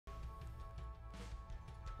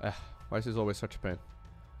Why is this always such a pain?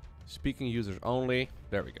 Speaking users only.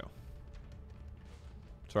 There we go.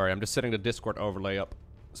 Sorry, I'm just setting the Discord overlay up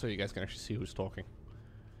so you guys can actually see who's talking.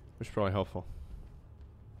 Which is probably helpful.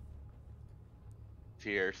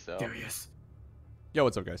 Here, so. There he is. Yo,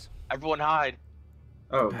 what's up, guys? Everyone hide.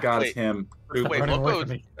 Oh, God, Wait. him. Wait, Running away Loco's...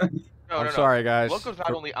 from me. No, I'm sorry, guys. Loco's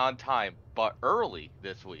not only on time, but early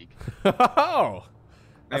this week. Oh!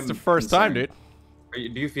 That's I'm the first time, concerned.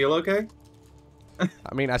 dude. Do you feel okay?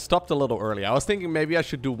 I mean, I stopped a little early. I was thinking maybe I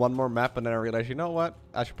should do one more map, and then I realized, you know what?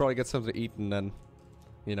 I should probably get something to eat and then,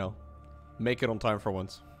 you know, make it on time for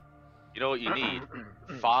once. You know what you need?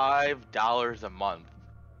 $5 a month.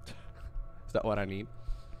 Is that what I need?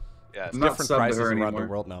 Yeah, It's I'm not different subbed to prices her around the anymore.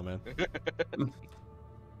 world now, man.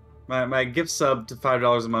 My gift sub to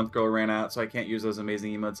 $5 a month girl ran out, so I can't use those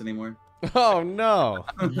amazing emotes anymore. Oh, no!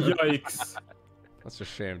 Yikes. That's a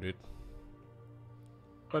shame, dude.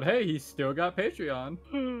 But hey, he's still got Patreon.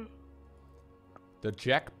 The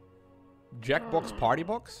Jackbox Party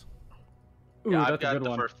Box? Ooh, yeah, I've that's a got good the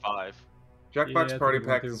one. first 5. Jackbox that's a Party good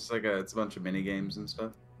one, Pack too. is like it's a bunch of mini games and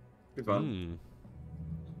stuff. Be fun. Hmm.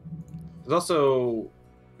 There's also,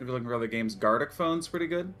 if you're looking for other games, Gardic Phone's pretty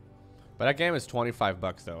good. But that game is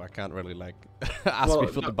 $25 though. I can't really like ask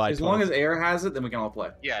people to buy. As long as Air has it, then we can all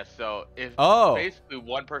play. Yeah, so if basically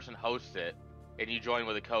one person hosts it, and you join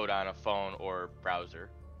with a code on a phone or browser.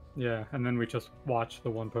 Yeah, and then we just watch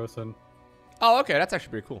the one person. Oh, okay, that's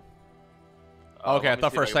actually pretty cool. Okay, I let me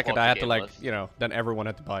thought see for a if I can second pull up I the had to game like, list. you know, then everyone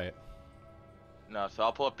had to buy it. No, so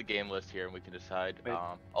I'll pull up the game list here and we can decide. Wait, a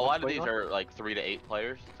lot of what's these going are like 3 to 8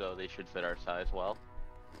 players, so they should fit our size well.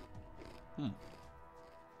 Hmm.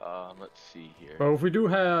 Let's see here. But if we do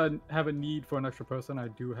have a need for an extra person, I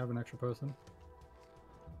do have an extra person.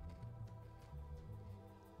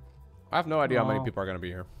 I have no idea how many Oh. people are gonna be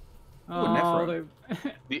here. Oh, Nephro.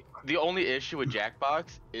 The only issue with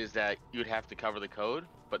Jackbox is that you'd have to cover the code,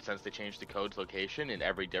 but since they changed the code's location in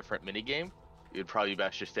every different minigame, you'd probably be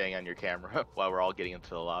best just staying on your camera while we're all getting into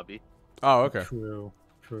the lobby. Oh, okay. True,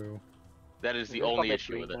 true. That is the There's only not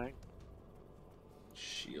issue with it. right?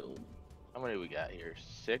 Shield. How many we got here?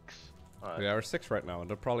 6? Yeah, we're 6 right now, and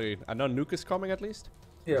they're probably. I know Nuke is coming at least.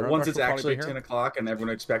 Yeah, Drone once Rush it's will probably actually be here. 10 o'clock and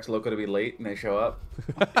everyone expects Loco to be late and they show up.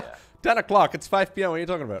 Yeah. 10 o'clock. It's 5 p.m. What are you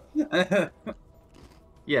talking about?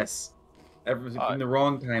 Yes. In the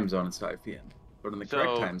wrong time zone, it's 5 p.m. But in the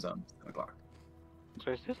correct time zone, it's 10 o'clock.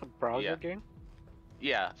 So is this a browser Yeah. game?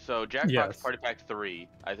 Yeah, so Jackbox Yes. Party Pack 3,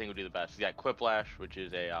 I think would be the best. You got Quiplash, which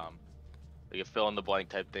is a like a fill in the blank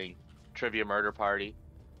type thing. Trivia Murder Party,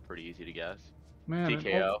 pretty easy to guess. Man,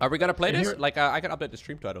 TKO. Are we gonna play And this? here- Like, I can update the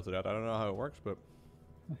stream title to that. I don't know how it works, but.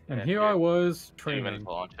 and Yeah, here yeah. I was 2 minutes training. to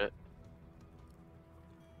launch it.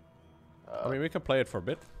 I mean, we can play it for a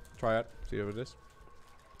bit. Try it. See if it is.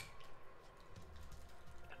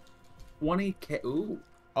 20K. Ooh.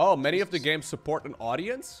 Oh, many of the games support an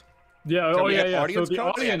audience? Yeah, Can oh we yeah, get yeah. audience So the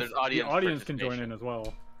codes? Yeah, audience, there's audience the audience can join participation. in as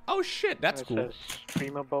well. Oh shit, that's It cool. says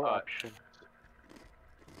streamable option.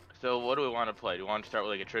 So what do we want to play? Do we want to start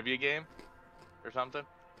with like a trivia game or something?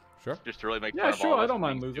 Sure. Just to really make Yeah, fun of sure, all of I us don't for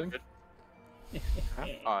mind being losing. stupid? Huh?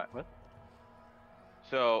 Alright. What?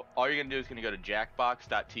 So all you're gonna do is gonna go to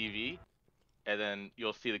jackbox.tv, and then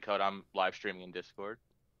you'll see the code. I'm live streaming in Discord.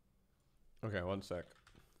 Okay, one sec.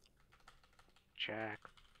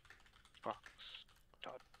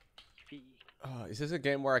 Jackbox.tv. Is this a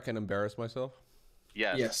game where I can embarrass myself?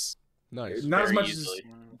 Yes. Yes. Nice. Not as Very much easily.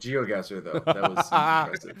 as GeoGuessr, though. That was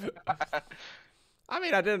impressive. I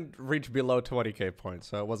mean, I didn't reach below 20k points,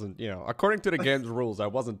 so I wasn't, you know, according to the game's rules, I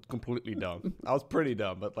wasn't completely dumb. I was pretty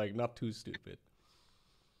dumb, but like not too stupid.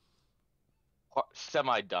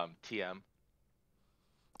 Semi-dumb. TM.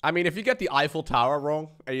 I mean, if you get the Eiffel Tower wrong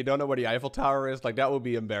and you don't know where the Eiffel Tower is, like that would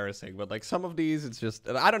be embarrassing. But like some of these, it's just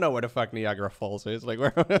I don't know where the fuck Niagara Falls is. Like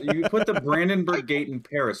where? You put the Brandenburg Gate in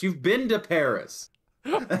Paris. You've been to Paris.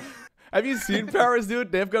 Have you seen Paris,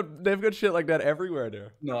 dude? They've got shit like that everywhere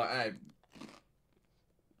there. No, I.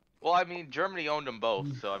 Well, I mean, Germany owned them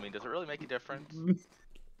both, so I mean, does it really make a difference?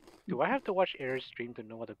 Do I have to watch Airstream to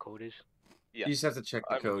know what the code is? Yeah. You just have to check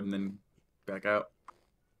the code and then back out.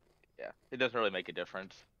 Yeah, it doesn't really make a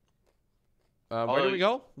difference. Where Although- do we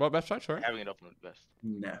go? What website? Sorry. Having it open would be best.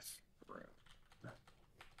 Neff.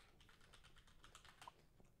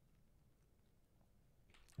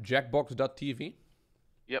 Jackbox.tv.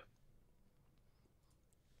 Yep.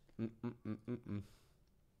 Mm-mm-mm-mm-mm.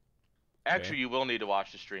 Actually, you will need to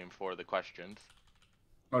watch the stream for the questions.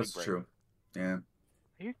 Oh, it's Break. true. Yeah. Are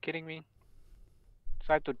you kidding me? So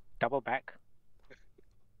I have to double back?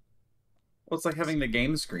 Well, it's like having the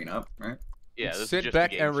game screen up, right? Yeah, this is Sit just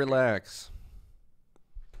back the game and stream. relax.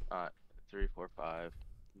 3, 4, 5.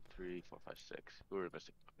 3, 4, 5, 6. Who are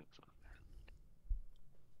missing?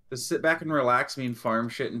 Does sit back and relax mean farm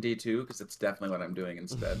shit in D2? Because it's definitely what I'm doing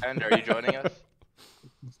instead. And are you joining us?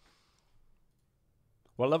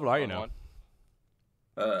 What level are you now?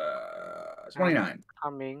 29.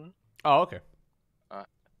 Coming. Oh, okay.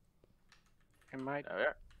 Am I?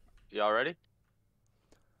 Y'all ready?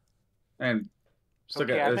 And still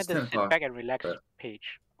Okay, got, I'm it's at the 10 sit o'clock. back and relax but-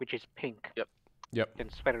 page, which is pink. Yep. And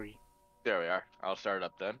sweatery. There we are. I'll start it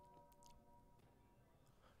up then.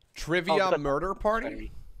 Trivia Oh, murder party?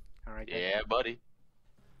 Sweatery. All right. then. Yeah, buddy.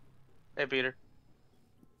 Hey, Peter.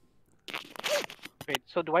 Wait.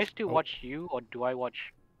 So do I still watch you, or do I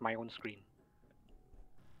watch my own screen?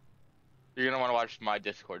 You're gonna want to watch my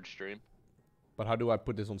Discord stream. But how do I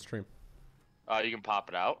put this on stream? You can pop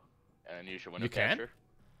it out and use your window You can? capture.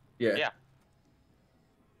 Yeah. Yeah.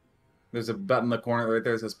 There's a button in the corner right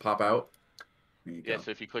there that says pop out. There you Yeah, go.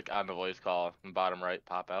 so if you click on the voice call in the bottom right,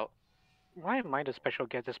 pop out. Why am I the special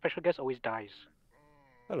guest? The special guest always dies.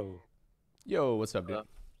 Hello. Yo, what's up, dude? Hello.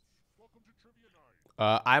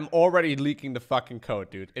 I'm already leaking the fucking code,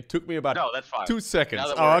 dude. It took me about No, that's fine. 2 seconds. Now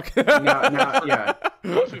that Oh, we're- okay. now, yeah.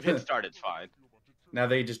 Once we've hit start, it's fine. Now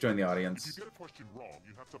they just joined the If audience. you get a question wrong,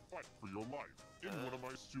 you have to fight for your life in one of my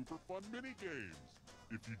super fun mini games.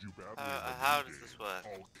 If you do badly, in the how mini does this game, work?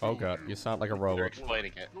 I'll Oh kill god, you sound like a They're robot.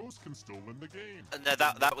 explaining it. Ghost can still win the game. No,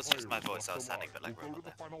 that was just my Players voice. I was left sounding a bit alive like will go robot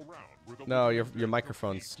to the final round, where they'll No, be your able to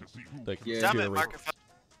microphone's compete to see who like can Yeah. Damn too it, weird. microphone.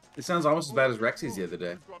 It sounds almost as bad as Rexy's the other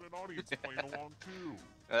day. We've got an audience playing along too.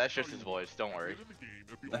 No, that's just his voice. Don't worry. Later in the game,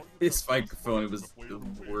 if the audience His has microphone votes was and the player the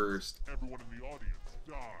who wins, worst. Everyone in the audience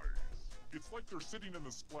dies. It's like they're sitting in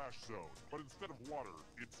the splash zone, but instead of water,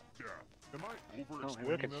 it's death. Am I Oh, I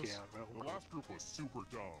over-explaining can see this? that. The last group was super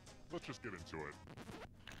dumb. Let's just get into it.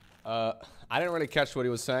 I didn't really catch what he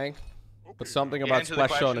was saying, but Okay, something now- about answer the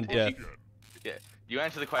splash zone and question. death. Yeah, you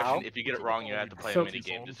answer the question. How? If you get it wrong, you have to play So- a mini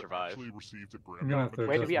game to survive. Actually received a Grammy I'm gonna have to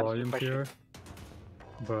Where do adjust we answer the volumes question? here.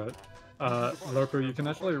 But Loco, you can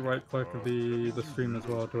actually right-click the stream as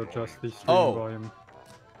well to adjust the stream Oh. volume.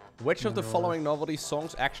 Which of the No. following novelty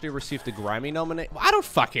songs actually received the Grammy nomination? I don't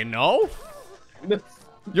fucking know.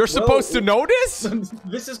 You're supposed to know this?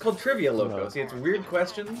 This is called trivia, Loco. See, it's weird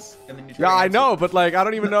questions, and then you try Yeah, to I answer know, but like, I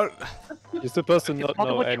don't even know. You're supposed to not know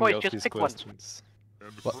multiple any choice, of just these pick one. questions.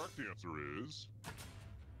 And the What? correct answer is...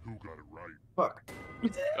 Who got it right? Fuck.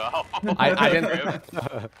 Oh. I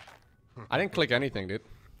didn't. I didn't click anything, dude.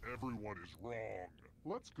 Everyone is wrong.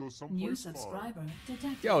 Let's go New someplace fun. subscriber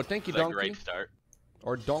detected. Yo, thank you, That's a Donkey. great start.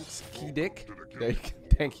 Or Donkey Dick. Thank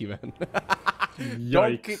Thank you, man. Yikes.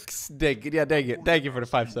 Donkey's Dick. Yeah, thank you for the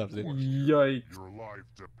 5 subs, dude. Yikes. Your life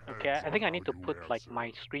depends Okay, I think I on need to how you put like answer.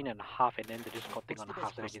 my screen in half and then the Discord thing on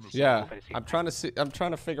half so I can see Yeah, both at the same I'm time. trying to see. I'm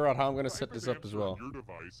trying to figure out how I'm gonna set Type this an up as answer well. on your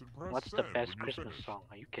device and press What's the send best when you're Christmas finished. song?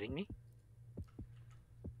 Are you kidding me?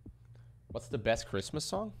 What's the best Christmas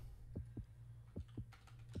song?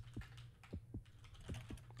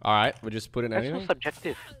 All right, we just put in That's so anything.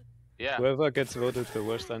 subjective. Yeah. Whoever gets voted the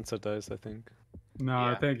worst answer dies, I think. No,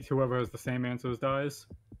 Yeah. I think whoever has the same answers dies.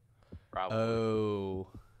 Probably. Oh.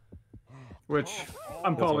 Which,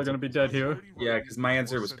 I'm probably gonna be dead here. Yeah, because my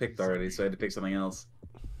answer was picked already, so I had to pick something else.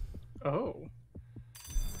 Oh.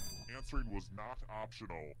 Answering was not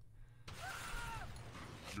optional.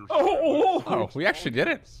 Your Oh! Oh, we actually did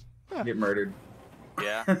it. Get murdered.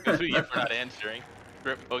 Yeah. That's what you get for not answering.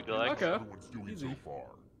 Grip, poke the legs. Okay. Everyone's doing so Easy. far.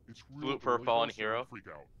 It's Salute for a early, fallen don't hero. Freak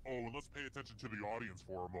out. Oh, and let's pay attention to the audience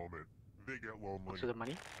for a moment. They get lonely. So the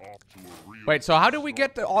money? Off to a real Wait, so how do we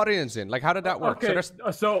get the audience in? Like, how did that work? So Okay,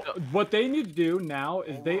 there's so what they need to do now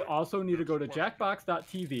is they also need to go to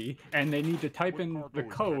jackbox.tv and they need to type in the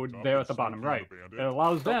code there at the bottom right. It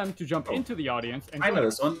allows them to jump into the audience and I know join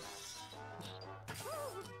this one.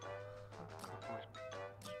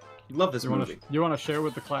 You love this You want movie. to share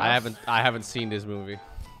with the class? I haven't seen this movie.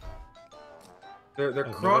 They're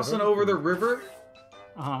never crossing heard over of the it. river.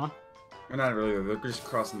 Uh-huh. Or not really, they're just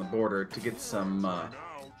crossing the border to get some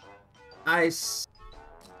ice.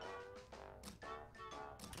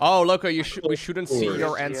 Oh, Loco, we shouldn't see Or-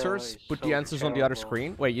 your Yeah, answers. it's Put the so answers on the other terrible.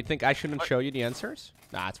 screen. Wait, you think I shouldn't show you the answers?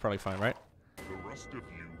 Nah, it's probably fine, right? The rest of you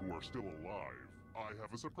who are still alive, I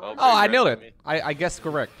have a surprise. Oh, I Great, nailed great. it. I guessed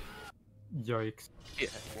correct. Yikes.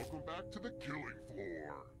 Welcome back to the killing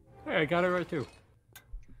floor. Hey, I got it right too.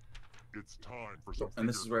 It's time for some. And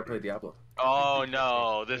this is where I play Diablo. Oh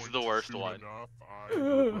no, this is the worst one. Enough. I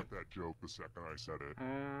regret that joke the second I said it.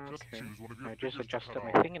 Just Okay. choose one of your I just fingers to adjusted cut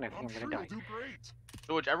my off. thing and I think I'm sure gonna die. you'll do great.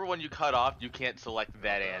 So whichever one you cut off, you can't select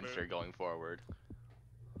that answer going forward.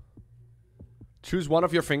 Choose one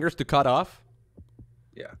of your fingers to cut off.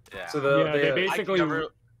 Yeah. Yeah. So the, Yeah, they the basically-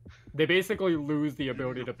 They basically lose the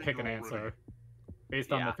ability to pick an answer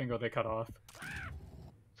based on Yeah. the finger they cut off.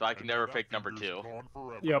 So I can never pick number 2.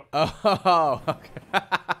 Yep. Oh, okay.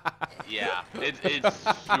 Yeah, it's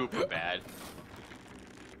super bad.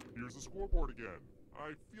 Here's the scoreboard again.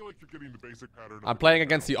 I feel like you're getting the basic pattern. I'm playing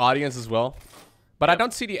against the audience as well. But I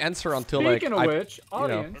don't see the answer until Speaking like of which,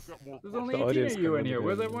 audience, I've got more there's only The 18 audience of you can in here. really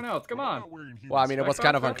Where's do everyone else? Come on. Well, I mean, it was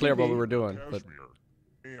kind of unclear what we were doing, but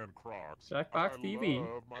And Crocs. Jackbox I TV.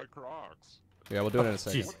 love my Crocs. yeah, we'll do it in a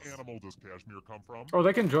second. Jesus. What animal does cashmere come from? Oh,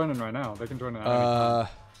 they can join in right now. They can join in. Anytime.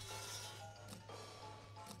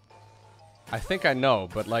 I think I know,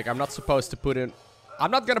 but like I'm not supposed to put in.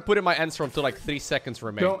 I'm not gonna put in my answer until like 3 seconds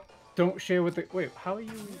remain. Don't share with the. Wait, how are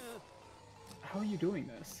you doing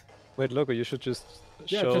this? Wait, Loco, you should just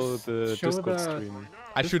Yeah, show just the show Discord the- stream.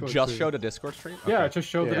 I should Discord just stream. show the Discord stream. Yeah, Okay. just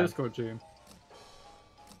show the Yeah. Discord stream.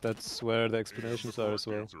 That's where the explanations are as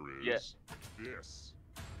well. Answer is Yes. This.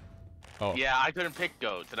 Oh. Yeah, I couldn't pick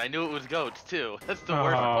goats, and I knew it was goats too. That's the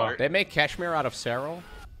worst Oh. part. They make cashmere out of sorrel.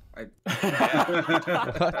 Let's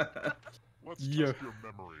Yeah. test your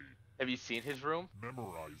memory. Have you seen his room?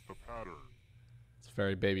 Memorize the pattern. It's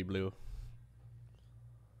very baby blue.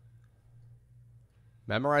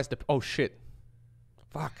 Memorize the. Oh shit.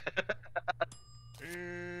 Fuck.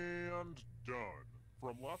 And done.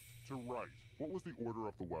 From left to right. What was the order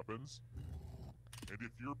of the weapons? And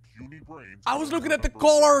if your puny brains. I was looking at the remember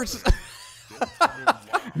colors. don't come in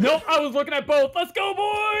live. Nope, I was looking at both. Let's go,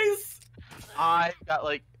 boys! I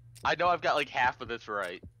know I've got like half of this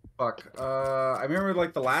right. Fuck. I remember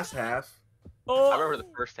like the last half. Oh, I remember the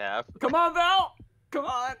first half. come on, Val! Come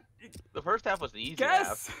on! The first half was the easy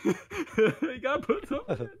half. Guess! You gotta put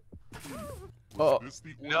something in. Oh. Is this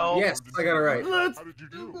the order No. you Yes, wanted I to got it do? right. Let's How did you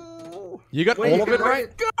do? You got Wait, all of it right?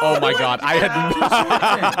 Oh my god, I had.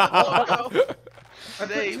 I put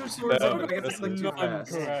Save. 2 swords in, but I guess That's it's like too Not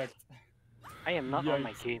fast. correct. I am not on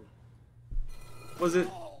my Yikes. game. Was it?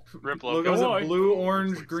 Rip Look, Loco. was Boy. it blue,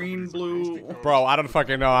 orange, green, blue? Bro, I don't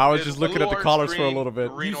fucking know. I was It's just blue, looking at the orange, colors for a green, little bit.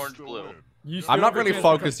 Green, You orange, Still blue. in. You still I'm not have a really chance to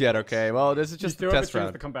come- focused yet, okay? Well, this is You just still the have a test chance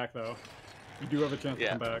to round. come back, though. You do have a chance to Yeah.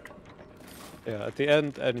 come back. Yeah, at the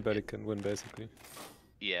end, anybody can win, basically.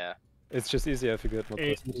 Yeah. It's just easier if you get more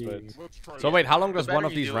Hey. questions right. Let's try So this. wait, how long does The one better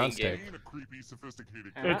of you these do rounds in-game. take? Being a creepy, sophisticated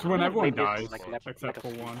It's I when don't know, everyone maybe it's dies, like left- except for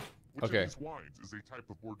one. Which Okay. of these wines is a type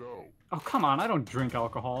of Bordeaux? Oh, come on, I don't drink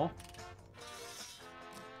alcohol.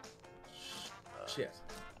 Shit.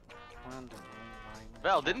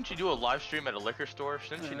 Val, didn't you do a live stream at a liquor store?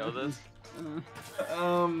 Shouldn't you know this?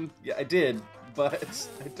 Yeah, I did, but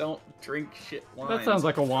I don't drink shit wine. That sounds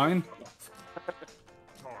like a wine.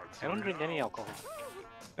 I don't drink any alcohol.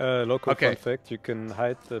 Local Okay. fun fact, you can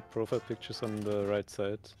hide the profile pictures on the right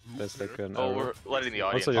side. There's like an Oh, arrow. we're letting the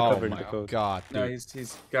audience. Also, you're Oh covering my the code. god, No, dude.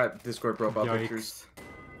 he's got Discord profile pictures.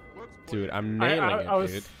 Yikes. Dude, I'm I nailing it,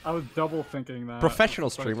 was dude. I was double thinking that. Professional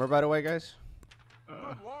But, streamer, by the way, guys.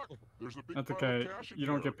 That's okay. You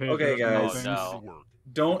don't get paid. Okay, for those guys. things. No.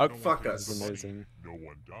 Don't Okay. fuck It's us. amazing. No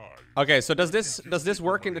one dies. Okay, so does this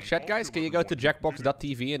work in the chat, guys? Can you go to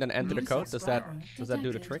jackbox.tv and then enter the code? Does that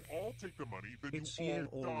do the trick? All take the money, then It's you here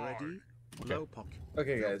all already. die. Low pocket.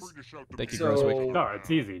 Okay, Feel guys. free to shout the Thank you, music. Grosswick. No, it's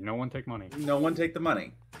easy. No one take money. No one take the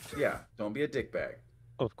money. Yeah, don't be a dickbag.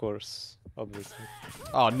 Of course, obviously.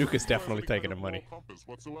 Oh, Nuke is definitely taking the money.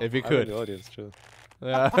 If he I'm in could. the audience, too.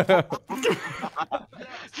 Yeah.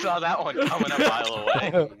 Saw that one coming a mile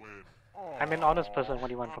away. I'm an honest person. What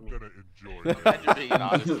do you want from me? And you're being an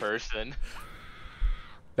honest person.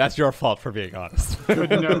 That's your fault for being honest. Could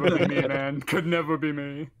never be me, man. Could never be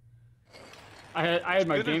me. I had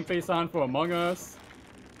my game face on for Among Us.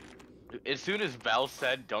 As soon as Val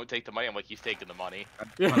said, "Don't take the money," I'm like, "He's taking the money."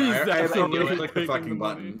 Yeah, I have to absolutely click the taking fucking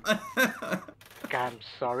money. button. I'm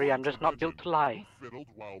sorry. I'm just not built to lie. Fiddled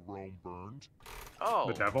while Rome burned. Oh.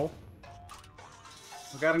 The devil.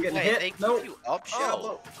 Oh god, I'm getting Wait, they hit. give No. you options?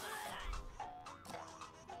 Oh.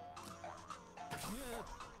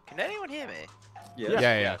 Can anyone hear me?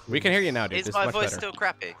 Yeah. We can hear you now, dude. Is This my much voice better. still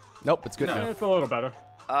crappy? Nope, it's good No. now. It's a little better.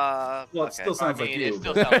 Well, it Okay. still sounds I like mean, you. it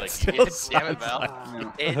still but- sounds like Still Damn it, sounds Val. like-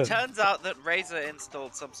 Ah. Yeah. It turns out that Razer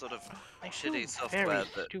installed some sort of shitty software Very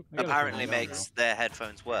that stupid. apparently Yeah. makes their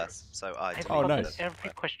headphones worse. So I I've deleted Oh, gotten nice. every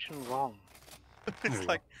question wrong. It's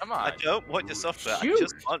like, Come I on. don't want your software, I Shoot.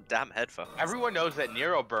 just want damn headphones. Everyone knows that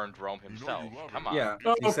Nero burned Rome himself. Come on. Yeah,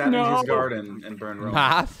 Oh, he sat in no. his garden and burned Rome.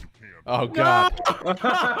 Math? Oh god.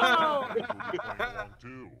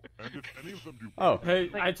 Oh. Hey,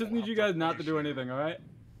 I just need you guys not to do anything, alright?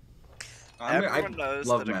 Everyone knows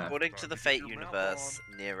love that math. according to the Fate universe,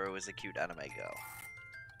 Nero is a cute anime girl.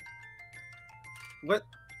 What?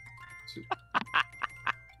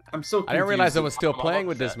 I'm so confused. I didn't realize I was still I'm playing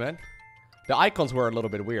with this, upset. man. The icons were a little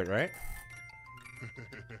bit weird, right? I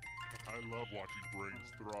love watching brains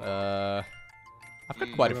throb. I've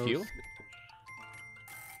got quite a few.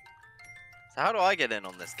 So how do I get in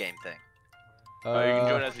on this game thing? You can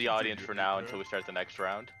join as the audience for now until we start the next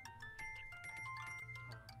round.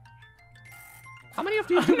 How many of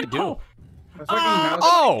these do we do? My fucking mouse,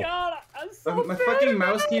 Oh! God, I'm so my bad fucking at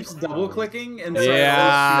mouse this. keeps double clicking, and so Yeah.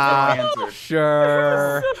 I always answer.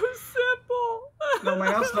 Sure. So simple. No,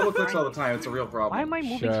 my mouse double clicks all the time. It's a real problem. Why am I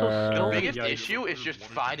moving Sure. so The slowly? biggest Yikes. issue is just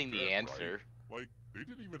finding the answer. Like, they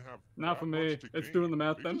didn't even have Not for that me. much to It's gain. doing the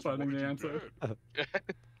math They then just finding the wanted answer. you dead.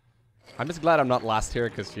 I'm just glad I'm not last here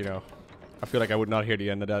because, you know, I feel like I would not hear the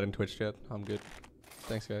end of that in Twitch chat. I'm good.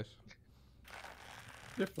 Thanks, guys.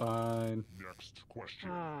 You're fine. Next question.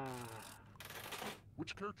 Ah.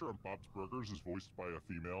 Which character on Bob's Burgers is voiced by a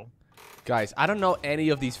female? Guys, I don't know any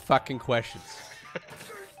of these fucking questions.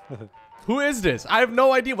 Who is this? I have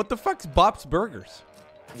no idea. What the fuck's Bob's Burgers?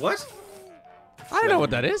 What? I don't know what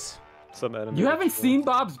that is. Some anime. You haven't seen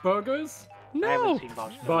Bob's Burgers? I No. haven't seen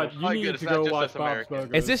Bob's But Burgers. you Oh, need good, it's to not go just watch us Bob's Americans.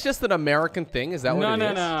 Burgers. Is this just an American thing? Is that what No, it no,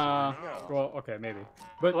 is? no. Well, okay, maybe.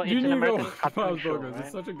 But Well, you it's need an to go American watch cartoon Bob's show, Burgers. right?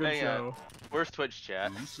 It's such a good Hang on. show. Where's Twitch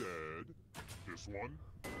chat? Who said this one?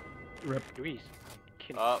 Rip. Luis.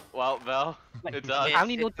 Well, Val, Like, it's I us.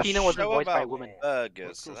 only know It's a Tina wasn't show voiced by a about woman. Burgers,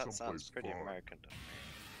 Let's so go that sounds someplace pretty fun. American.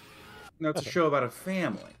 No, it's a show about a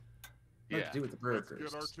family. Nothing Yeah. to do with the Let's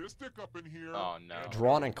burgers. get artistic up in here. Oh, no.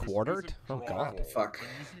 Drawn and This quartered? isn't Oh, God. drawable. Fuck.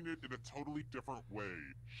 I'm using it in a totally different way.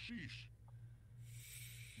 Sheesh.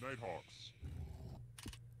 Nighthawks.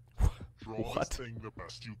 Draw What? this thing the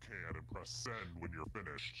best you can and press send when you're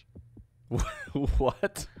finished.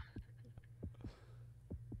 What?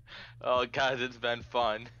 Oh, guys, it's been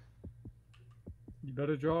fun. You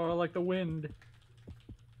better draw like the wind.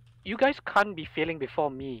 You guys can't be failing before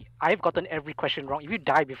me. I've gotten every question wrong. If you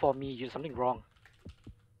die before me, you're something wrong.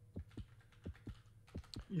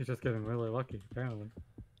 You're just getting really lucky, apparently.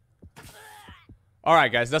 All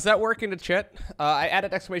right, guys. Does that work in the chat? I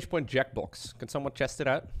added exclamation point Jackbox. Can someone test it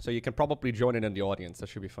out? So you can probably join in the audience. That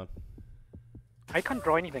should be fun. I can't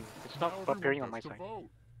draw anything. It's not Now everyone appearing on my gets to side. vote.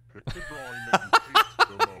 Pick the drawing that you hate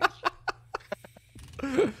the most.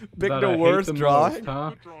 Pick That the I hate worst the drawing. most, huh?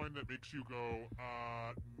 The drawing that makes you go,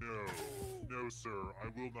 no. No, sir, I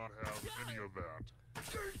will not have any of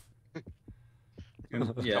that.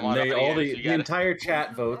 And, yeah, Come and on, they, up all the the, ends, you the got it. entire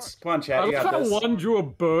chat votes. Come on, chat, I you love got how this. one drew a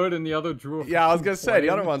bird and the other drew a Yeah, I was gonna say the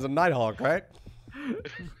flame. other one's a Nighthawk, right?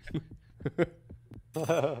 The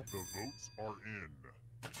votes are in.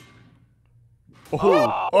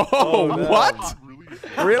 Oh, man. what?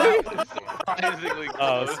 Really? Really? Surprisingly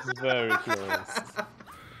Oh, close. it's very close.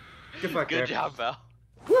 Good fuck, Good there. job, Val.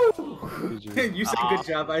 GG. You say good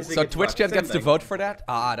job, I say So good Twitch fuck. chat Same gets to thing. vote for that?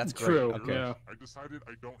 Ah, that's great. True, Okay. yeah. I decided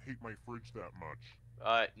I don't hate my fridge that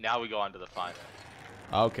much. Now we go on to the final.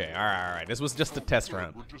 Okay, all right. This was just a test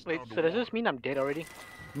round. We're just Wait, down to so does one. this mean I'm dead already?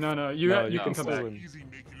 No, No, you you can come still back. win. Easy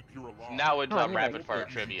making it here alive. Now it's No, I mean, rapid like, fire You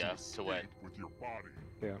need trivia to escape win. With your body.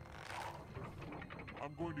 Yeah.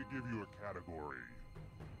 I'm going to give you a category.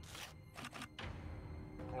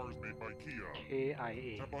 Cars made by Kia.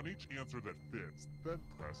 KIA. Tap on each answer that fits, then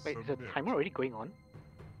press Wait, is the submit. timer already going on?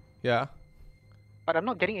 Yeah. But I'm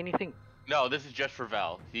not getting anything. No, this is just for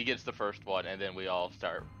Val. He gets the first one, and then we all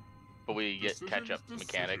start. But we get Decisions, catch-up decisions.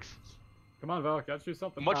 mechanics. Come on, Val, gotta do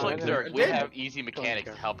something. Much Oh, like I Zerg, did. we have easy mechanics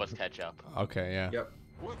to help us catch up. Okay, yeah. Yep.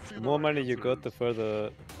 Let's see The more the money you got, answers. the further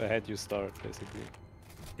ahead you start, basically.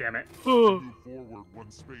 Damn it. Move forward one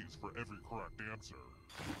space for every correct answer.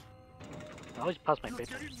 I always pass my You're bit.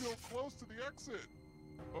 getting real close to the exit.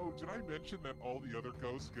 Oh, did I mention that all the other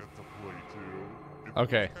ghosts get to play too? If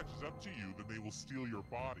Okay. Ghost catches up to you, then they will steal your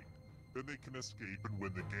body. Then they can escape and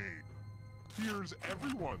win the game. Here's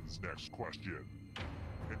everyone's next question.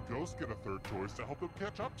 And ghosts get a third choice to help them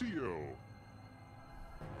catch up to you.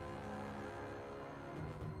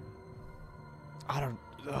 I don't.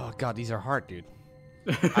 Oh god, these are hard, dude.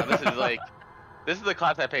 This is the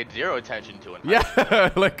class I paid zero attention to in high Yeah,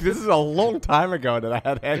 like this is a long time ago that I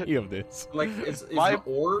had any of this. Like, is My- an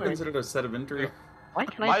orb considered a sedimentary? Why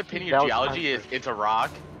can I My see opinion Val's of geology is answer? it's a rock,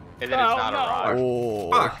 and then it's Oh, not no. a rock.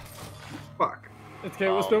 Oh. Fuck. Fuck. It's okay,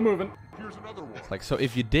 we're still moving. Here's another one. Like, so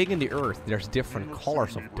if you dig in the earth, there's different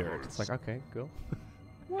colors of dirt. It's like, okay, cool.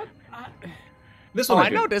 What? This Oh, one I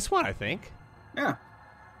know this one, I think. Yeah.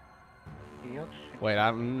 Wait,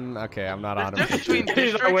 okay, I'm not on There's difference between He's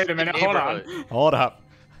districts like, wait a and minute, hold on. neighborhood. Hold up.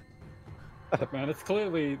 Man, it's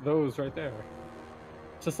clearly those right there.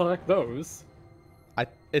 Just like those.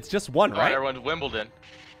 It's just one, Alright, right? everyone's Wimbledon.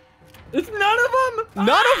 It's none of them.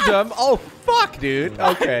 None of them? Oh, fuck, dude.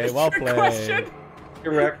 Okay, well Trick played. question.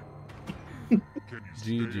 Correct.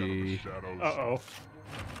 GG. Uh-oh.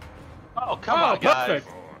 Oh, come on, guys. Perfect.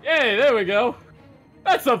 Yay, there we go.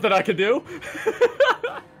 That's something I could do.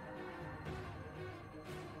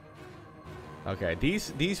 Okay,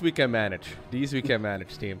 these we can manage. These we can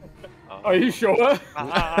manage, team. Are you sure?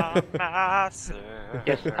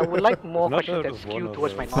 Yes, I would like more Not questions out that of skew one of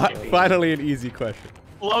towards my those. knowledge base. Finally, an easy question.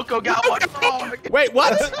 Loco got one wrong. Wait,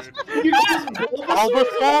 what?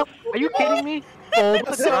 Bulbasaur? Are you kidding me?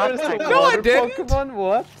 Bulbasaur? No, I didn't. Pokemon,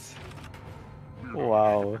 what?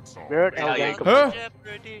 Wow. Weird Yeah, Al yeah. Yankovic. Huh?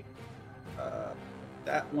 Jeopardy.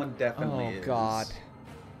 That one definitely Oh is. god.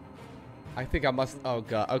 I think I must. Oh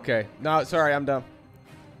god. Okay. No, sorry, I'm done.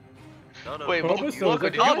 No, no. Wait, Bulbasaur's Loco, a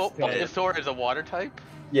did you know grass type. Bulbasaur is a water type?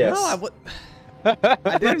 Yes. No, I would.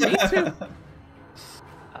 I didn't mean to.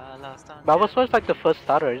 Last time. Bulbasaur is like the first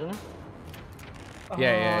starter, isn't it?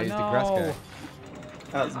 Yeah, he's the grass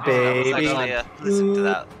guy. Baby. Actually, listen to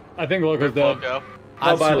that. I think Loco's dead. Loco.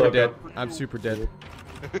 I'm bye, super Loco. dead. I'm super dead.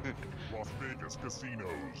 Las Vegas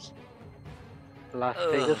casinos. Las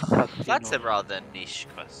Ugh, Vegas Casino. That's a rather niche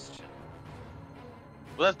question.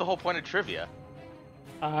 Well, that's the whole point of trivia.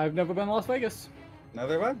 I've never been to Las Vegas.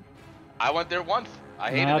 Another one? I went there once.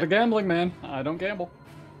 I hated Not a it. gambling man. I don't gamble.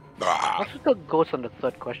 What's the ghost on the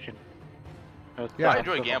third question? Yeah. I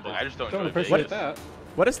enjoy gambling. I just don't Don't enjoy appreciate Vegas. that.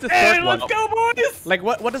 What is the Hey, third one? let's go, boys! Like,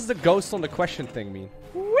 what does the ghost on the question thing mean?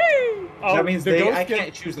 Whee! Oh, That means the ghost I get-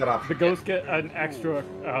 can't choose that The option. ghosts get an extra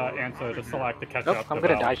answer to select to catch Nope, up. I'm to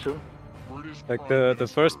gonna Val. die soon. Like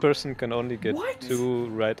the first person can only get What? 2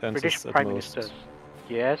 right British answers at Prime most. Ministers.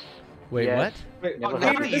 Yes. Wait, yes. what? Wait, Never Peter,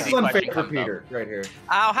 happened. this is Easy unfair question for comes up. Peter, right here.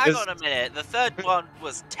 Oh, hang Is- on a minute. The third one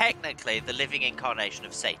was technically the living incarnation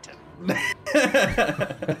of Satan.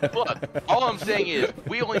 Look, all I'm saying is,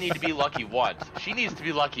 we only need to be lucky once. She needs to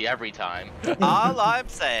be lucky every time. All I'm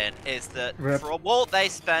saying is that Rip. for what they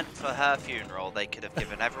spent for her funeral, they could have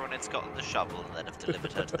given everyone in Scotland a shovel and then have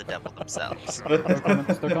delivered her to the devil themselves. They're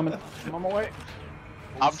coming. I'm on my way.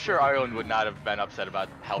 I'm sure Ireland would not have been upset about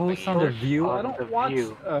helping Post on the either. View? I On don't The watch.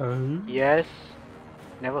 View. Uh, Yes.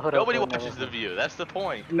 Never heard Nobody of her, watches never The View. That's the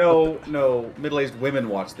point. No, middle-aged women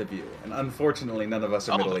watch The View, and unfortunately, none of us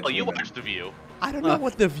are middle-aged Oh, you women. watch The View. I don't know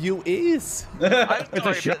what the view is. I'm it's a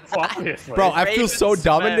sorry, show, but obviously. Bro, I feel so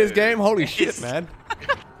dumb in this Raven-Smoke game. Holy shit, is- man.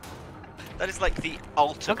 that is like the How can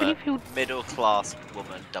ultimate you feel- middle-class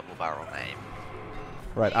woman double-barrel name.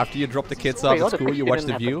 Right, after you drop the kids Wait, off all at the school, you pictures watch didn't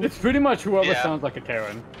the happen. view. It's pretty much whoever Yeah. sounds like a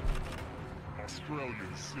Karen. Australian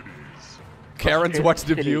cities. Karens watch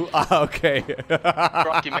the view. Ah, okay.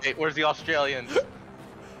 Rocky, mate, where's the Australians?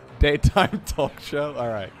 Daytime talk show. All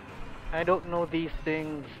right. I don't know these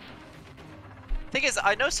things. Thing is,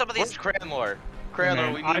 I know some of Where's these. Cranlor? Cranlor,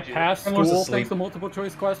 Man, we I need you. passed Everyone's school asleep. thanks to multiple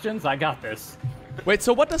choice questions. I got this. Wait,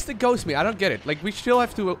 so what does the ghost mean? I don't get it. Like, we still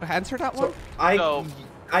have to answer that one?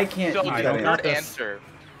 I can't So use I that don't got answer.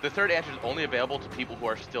 this. the third answer is only available to people who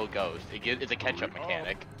are still ghosts. It's a catch-up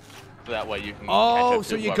mechanic, so that way you can. catch Oh, up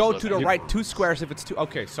so you whoever's go to the listening. right 2 squares if it's 2.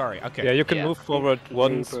 Okay, sorry. Okay. Yeah, you can Yeah. move forward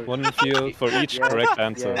one field for each Yeah. correct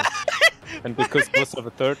answer. Yeah. And because most have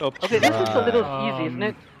a third option. Okay, this is a little easy, isn't Um,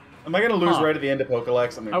 it? Am I gonna lose Huh. right at the end of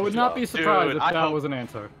Pokelex? I'm gonna I would piss not you be off. surprised Dude, if I that hope- was an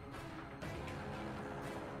answer.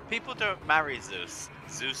 People don't marry Zeus.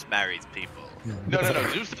 Zeus marries people. No.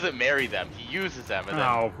 Zeus doesn't marry them. He uses them and then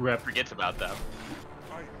Oh, rip. forgets about them.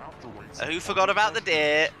 I have to wait. Who forgot about the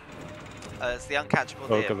deer? It's the uncatchable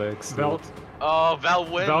deer. Pokelex. Val, Oh, Val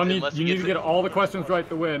wins Val unless you he need gets to get it. all the questions right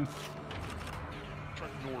to win. Check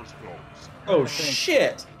Norris films. Oh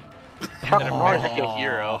shit! Chuck An Norris. American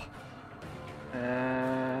hero.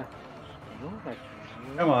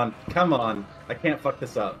 Come on! I can't fuck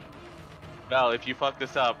this up. Val, if you fuck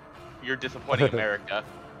this up, you're disappointing America.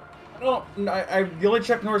 The only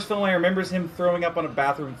Chuck Norris film I remember is him throwing up on a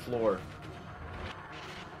bathroom floor.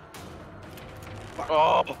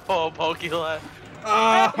 Oh, Pokélec.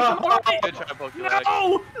 Ah! Good try, Pokélec.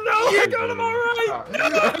 No, you got him all right.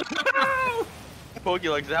 No.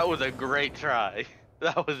 Pokélec, that was a great try.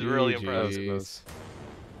 That was really impressive. Jeez.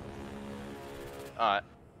 Alright.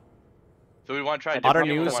 So we want to try a Other different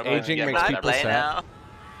game, or news, we wanna aging get makes rid of Can I people everything? play sad. now?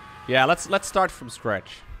 Yeah, let's start from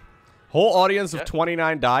scratch. Whole audience of Yeah.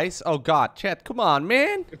 29 dice. Oh god, chat, come on,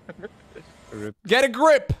 man. Rip. Get a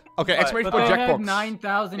grip. Okay, Alright, exclamation But point they had Jackbox.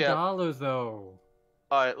 $9,000 though.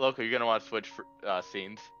 Alright, Loco, you're gonna want to switch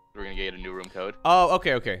scenes. We're gonna get a new room code. Oh,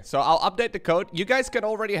 okay. So I'll update the code. You guys can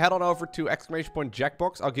already head on over to exclamation point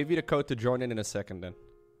Jackbox. I'll give you the code to join in a second then.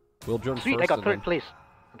 We'll join Sweet, first. I got and third then- place.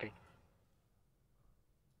 Okay. It's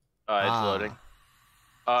Ah.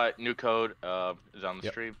 loading. New code is on the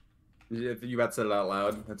Yep. stream. You got said it out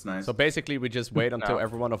loud. That's nice. So basically, we just wait until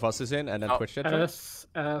every one of us is in, and then Twitch it.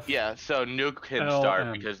 SF. Yeah, so Nuke can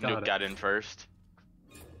start because Nuke got in first.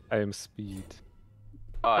 I am speed.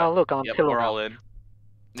 Oh, look, I'm We're all in.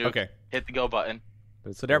 Nuke, Okay. hit the go button.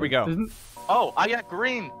 So there we go. Oh, I got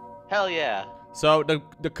green. Hell yeah. So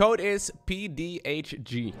the code is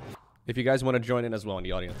PDHG. If you guys want to join in as well in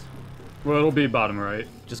the audience. Well, it'll be bottom right.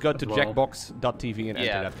 Just go to jackbox.tv and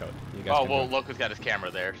enter that code. You guys Oh, can well, join. Loko's got his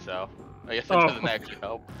camera there, so I guess that doesn't actually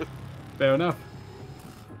help. Fair enough.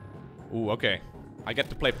 Ooh, okay. I get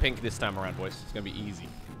to play pink this time around, boys. It's gonna be easy.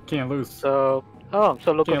 Can't lose. So, so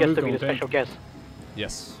Loko Can't gets lose to be on the special pink. guest.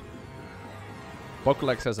 Yes.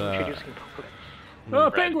 Pokélex has a... Introducing Pokélex.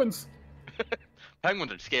 Oh, penguins!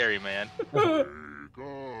 Penguins are scary, man.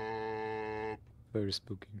 Very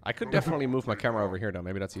spooky. I could definitely move my camera over here, though.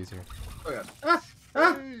 Maybe that's easier. Oh, God.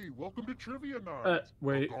 Hey, welcome to Trivia Night.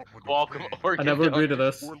 Wait. Welcome. I never agreed to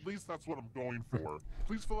this. Or at least that's what I'm going for.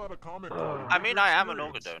 Please fill out a comment. I mean, I am an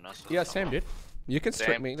Orga donor. So Yeah, same, dude. You can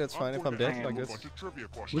strip me. That's fine if I'm dead like this.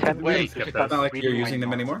 Wait, It's not like you're using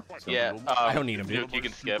them anymore. So. yeah. I don't need them, dude. Nuke, you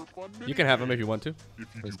can skip. You can have them if you want to.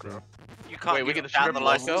 you can't Wait, we give can down strip the Loko?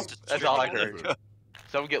 license to That's strip all I Nuke. heard.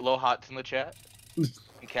 Someone get low hots in the chat. And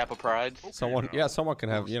Kappa Prides. Someone can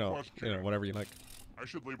have, you know, whatever you like. I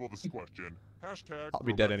should label this question. Hashtag I'll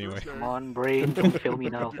be dead anyway. Come on, brain, don't fail me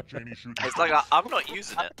now. It's like I'm not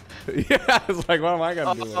using it. Yeah, it's like, what am I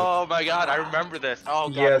gonna do with it? Oh my god, I remember this. Oh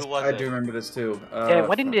god, Yes, who was I it? do remember this too. Yeah,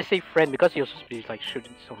 why didn't they say friend? Because you're supposed to be like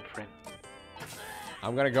shooting someone friend.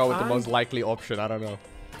 I'm gonna go with the most likely option. I don't know.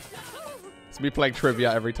 It's me playing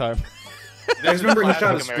trivia every time. I just remember he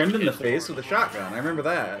shot his Classic friend in the American face with a shotgun. I remember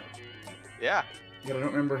that. Yeah. But I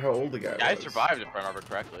don't remember how old the guy Yeah, I was. survived if I remember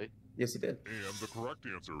correctly. Yes, he did. And the correct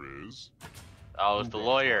answer is... Oh, it was the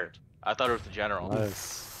lawyer. I thought it was the general.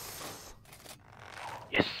 Nice.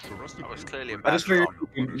 Yes. The rest of That was you clearly a played I bad just figured shot.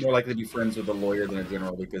 you'd be more likely to be friends with a lawyer than a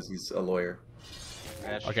general because he's a lawyer.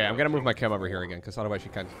 That's Okay, I'm true. gonna move my cam over here again, because otherwise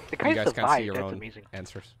you The guys guy can't see survived, your that's own amazing.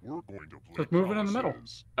 answers. We're going to play Just move it in the middle.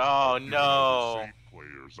 promises. Oh no. Save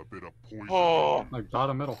players a bit of poison. Oh, Like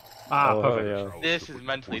bottom middle. Ah, Oh, perfect. yeah. this is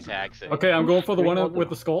mentally taxing. Okay, I'm going for the one with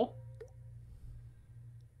the skull.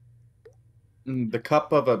 The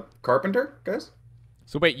cup of a carpenter, guys?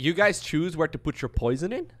 So wait, you guys choose where to put your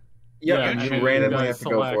poison in? Yeah, Yeah, and and you then randomly you have guys to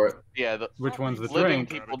go for it. Yeah, the Which one's the living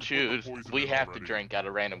drink? people choose. We have to drink out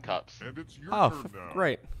of random cups. And it's your Oh, turn now.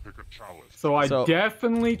 great. Pick a chalice. So I So-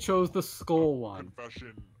 definitely chose the skull one.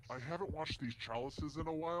 Confession, I haven't watched these chalices in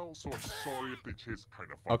a while, so I'm sorry if they taste kind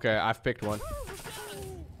of funky. Okay, I've picked one.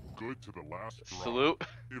 Good to the last drop. Salute.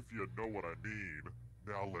 If you know what I mean.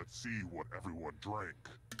 Now let's see what everyone drank.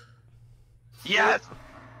 Yes.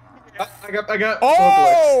 I got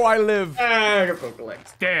Oh, I live. I got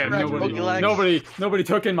Pokélex. Damn, Correct, nobody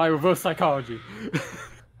took in my reverse psychology.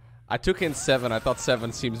 I took in 7. I thought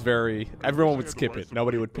 7 seems very... Everyone would skip it.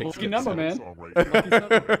 Nobody would pick Lucky it. number, man. Song right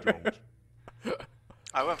now.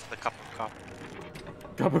 I went for the cup of coffee.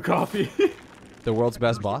 Cup of coffee. The world's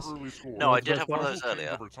best boss? No, I did have one of those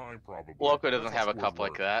earlier. Loko doesn't have a cup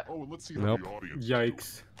like that. Oh, and let's see Nope. how the audience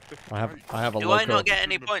Yikes. I have a Do I loco. not get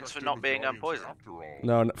any points for not being unpoisoned?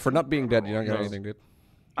 No, for not being dead, you don't get anything, dude.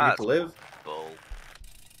 You get to live. Bull.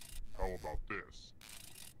 How about this?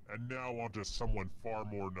 And now on to someone far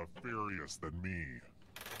more nefarious than me.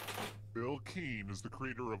 Bill Keane is the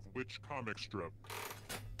creator of which comic strip?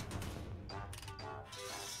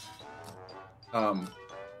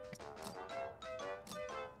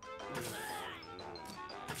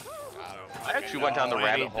 I actually went down the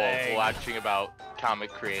rabbit hole watching about comic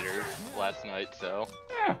creators last night, so.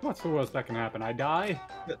 Yeah, what's the worst that can happen? I die?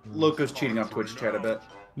 Loko's cheating off Twitch chat a bit.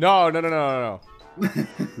 No.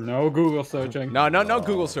 No Google searching. No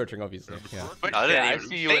Google searching, obviously. Yeah. But I yeah, I didn't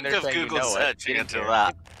see even you in think there of saying Google you know it. searching Get until there.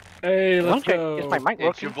 that. Hey, let's Okay, go. is my mic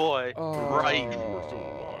It's your working? boy. Right.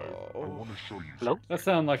 I want to show you. Hello? That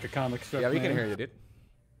sounds like a comic strip. Yeah, we can name. hear you, dude.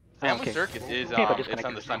 Family Okay. Circus is Okay, but it's on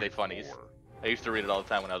the disconnected. Sunday Funnies. I used to read it all the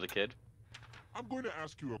time when I was a kid. I'm going to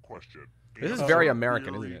ask you a question. This is Answer very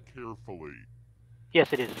American, very isn't it? Carefully.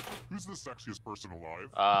 Yes, it is. Who's the sexiest person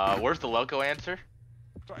alive? Where's the Loko answer?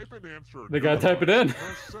 Type an answer. They gotta type it in.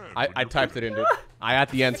 Press send I when you're typed it in, dude. I had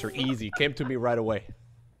the answer. Easy. Came to me right away.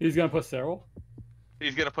 He's gonna put Cyril.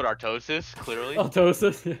 He's gonna put Artosis, clearly.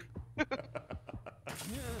 Altosis.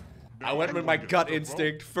 Now I went with my everyone gut gets to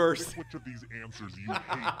instinct vote. first. Pick which of these answers you hate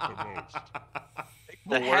the most.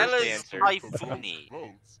 The The hell worst is answer. Typhoony?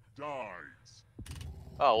 Votes dies.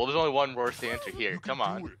 Oh, well, there's only one worst answer here. You can Come do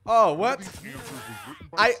on. it. Oh, One what? of these answers was written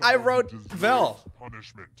by I someone wrote who deserves Vel.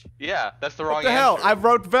 Punishment. Yeah, that's the wrong What the hell? answer. I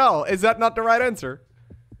wrote Vel. Is that not the right answer?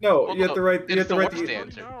 No, Well, you have to write. You have it's to the write worst the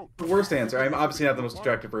answer. worst answer. I'm obviously not the most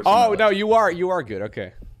attractive person. Oh no, you are good.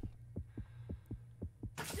 Okay.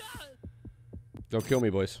 Don't kill me,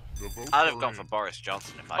 boys. I'd have gone for Boris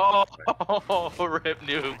Johnson if I Oh, rip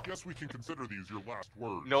new. I guess we can consider these your last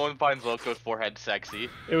words. No one finds Loco's forehead sexy.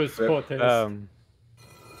 It was Cortez.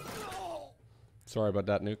 Sorry about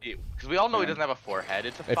that, Nuke. Because we all know he doesn't have a forehead,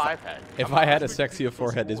 it's a five-head. If I had a sexier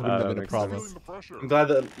forehead, this wouldn't have been a problem. I'm glad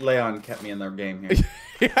that Leon kept me in their game here.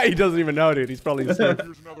 Yeah, he doesn't even know, dude. He's probably asleep.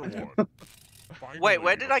 Here's another one. Wait,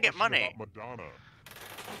 where did I get money? Madonna.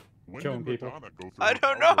 When Killing did people. Madonna go through I her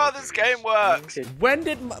don't know how outdoor this phase? game works. When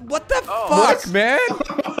did what the Oh. fuck, man?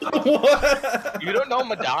 What? You don't know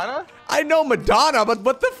Madonna? I know Madonna, but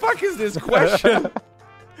what the fuck is this question?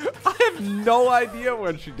 I have no idea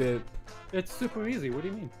what she did. It's super easy. What do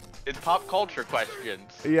you mean? It's pop culture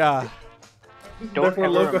questions. Yeah. Don't Therefore,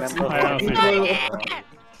 ever Loco's remember. I honestly not-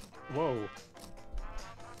 Whoa.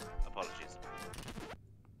 Apologies.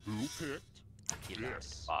 Who picked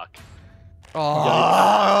this? Fuck.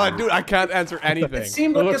 Oh, dude, I can't answer anything. It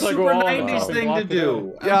seemed It like a looks like super we're all 90s on thing block to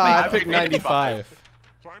do. Yeah, I I picked 95.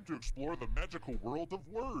 Time to explore the magical world of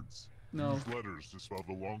words. No. Use letters to spell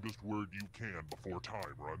the longest word you can before time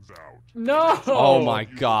runs out. No. Oh my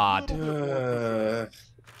god.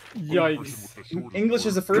 Yikes. English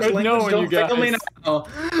is the first Good language. knowing Don't you tickle me guys. now.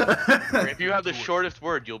 If you have the shortest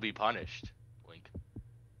word, you'll be punished. Link.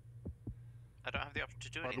 I don't have the option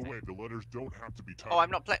to do By the anything. way, the letters don't have to be typed. Oh,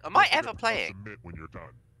 I'm not playing. Am I Don't ever forget to playing? Submit when you're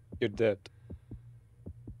done. You're dead.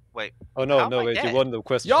 Wait. Oh no, How am no, I wait, dead? you won the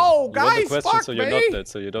question. Yo, You won guys, the question, fuck so you're me. not dead,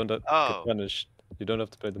 so you don't get Oh. punished. You don't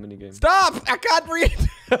have to play the minigame. Stop! I can't read.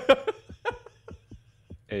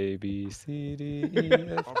 A, B, C, D, E,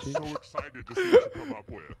 F, I'm G. so excited to see what you come up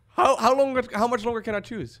with. How much longer can I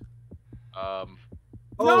choose? Oh,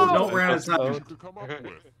 No. don't run out of What time. you could come up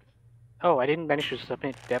with. Oh, I didn't manage to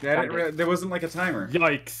submit that. There wasn't like a timer.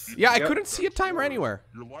 Yikes. Yeah, I Yep. couldn't see a timer anywhere.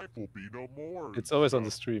 Your life will be no more. It's always on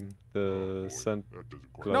the stream. The boy, send. that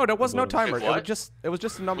doesn't quite- No, there was no timer. Wait, It was what?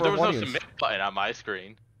 just a number There of was no warnings. submit button on my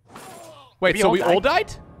screen. Wait, so we all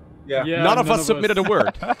died? Yeah. Yeah, None of us submitted a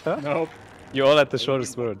word. Nope. You all had the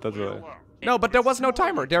shortest word, that's why. No, but there was no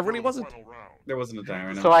timer. There really wasn't. There wasn't a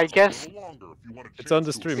timer. No. So I guess It's on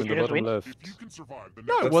the stream in the Just bottom win? left.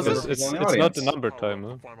 No, it That's wasn't. the- It's on the not the audience. number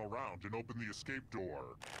timer.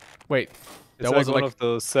 Wait, It's there like was one like. of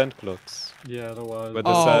those sand clocks Yeah, there was. where the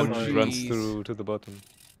Oh, sand runs jeez. through to the bottom.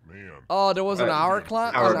 Man, Oh, there was an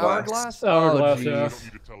hourglass. An Hourglass. hourglass. Hourglass, Oh, yeah. I jeez. don't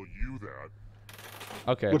need to tell you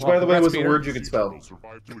that. Okay. Which, well, by the way, congrats, was a Peter. word you could spell. Will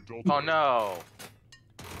survive to adulthood. Oh no.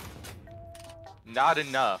 Not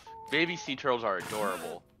enough. Baby sea turtles are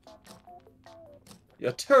adorable.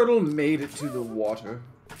 Your turtle made it to the water.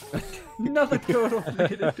 Another turtle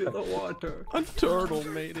made it to the water. A turtle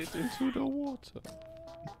made it into the water.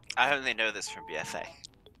 I only know this from BFA.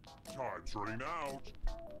 Time's running out.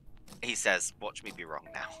 He says, "Watch me be wrong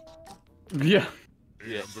now." Yeah.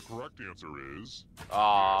 And Yeah. the correct answer is...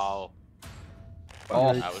 Oh. Oh.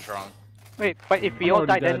 I was wrong. Wait, but if we I'm all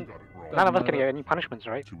already die, then dead. Got it wrong. none of us can get any punishments,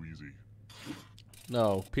 right? Too easy.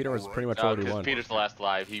 No, Peter was pretty much No, already because won. Peter's the last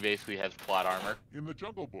alive. He basically has plot armor. In the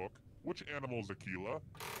Jungle Book, which animal is Aquila?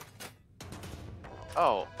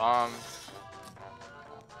 Oh,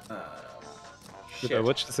 Dude, I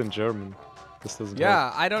watched this in German. This doesn't work.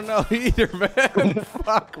 Yeah, I don't know either, man.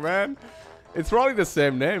 Fuck, man. It's probably the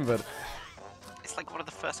same name, but It's like one of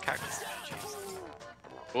the first characters introduced.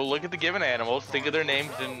 well, look at the given animals. Think of their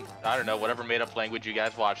names in, I don't know, whatever made-up language you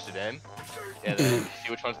guys watched it in. And then see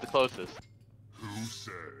which one's the closest. Who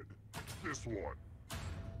said this one?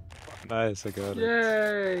 Nice, I got it.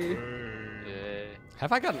 Yay. Yay.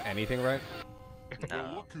 have I gotten anything right?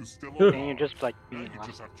 Well, look who's still Can you alive. just like Now be you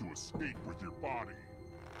just have to escape with your body.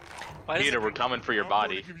 Why does Peter, it- we're coming for your I'm going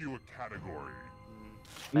body. to give you a category.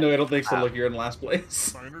 No, I don't think so. Look, you're in last place.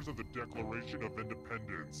 Signers of the Declaration of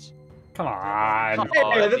Independence. Come on.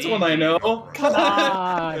 Hey, that's one I know. Come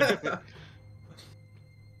on.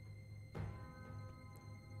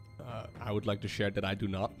 I would like to share that I do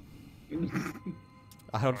not.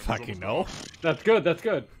 I don't fucking know. That's good. That's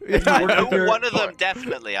good. I know one of them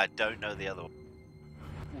definitely. I don't know the other one.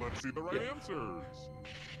 Let's see the right answers.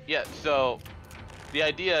 Yeah, so the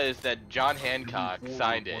idea is that John Hancock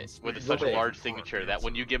signed it with such a large signature that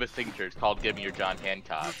when you give a signature, it's called giving your John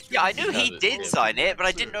Hancock. Yeah, I knew he Because did sign it, but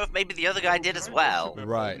I didn't know if maybe the other guy did as well.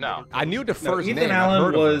 Right. No. I knew the No, first Ethan name. I Allen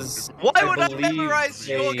heard of him. was. Why would I believe, memorize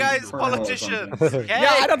your a guys' colonel or politicians? something. Okay?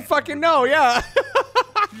 Yeah, I don't fucking know. Yeah.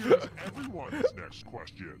 Here's everyone's next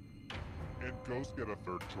question. And ghosts get a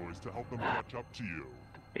third choice to help them catch up to you.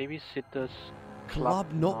 babysitter's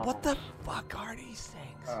Club no. What the fuck are these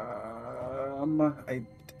things? I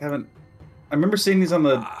haven't. I remember seeing these on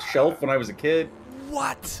the shelf when I was a kid.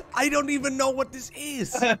 What? I don't even know what this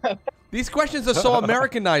is. These questions are so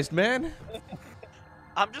Americanized, man.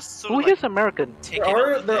 I'm just sort Who of like is American?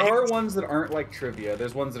 There are ones that aren't like trivia.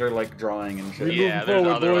 There's ones that are like drawing and shit. Yeah, there's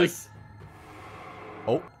forward, other like. boys.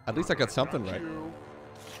 Oh, at least I got something right.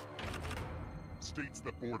 States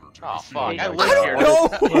that border Oh Tennessee. fuck! I I live here.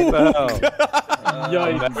 don't know.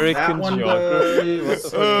 Yikes. American That one geography. does, What the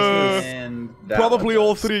fuck is and that Probably one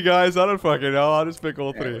all does. 3, guys. I don't fucking know. I'll just pick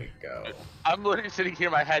all There 3. we go. I'm literally sitting here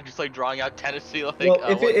in my head, just like drawing out Tennessee. Like, Well,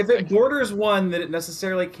 if what it next? borders one, then it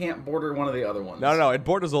necessarily can't border one of the other ones. No, it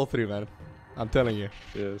borders all 3, man. I'm telling you.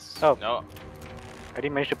 Yes. Oh, No, I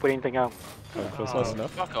didn't manage to put anything out. Close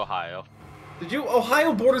enough. fuck Ohio. Did you?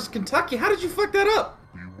 Ohio borders Kentucky. How did you fuck that up?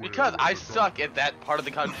 Because I suck at that part of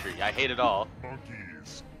the country. I hate it all.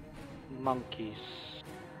 Monkeys. Monkeys.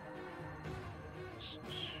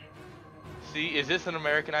 See, is this an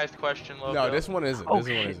Americanized question, Loco? No, this one isn't. Oh, this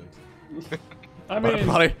one shit. isn't. I But mean,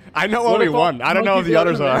 probably, I know what only if all one. I don't know if the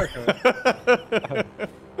monkeys others live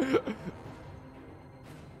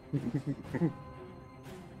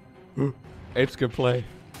in are. Apes can play.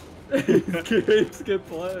 Apes can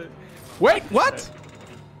play. Wait, what?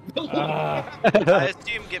 I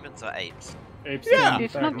assume gibbons are apes. Apes Yeah. can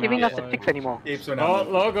It's back not giving us the play. ticks anymore. Apes are Oh,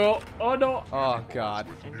 not. logo. Oh no. Oh god.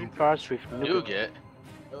 Any bars with Nougat.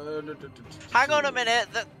 Hang on a minute,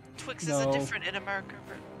 the Twixes No. are different in America.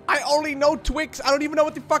 I only know Twix. I don't even know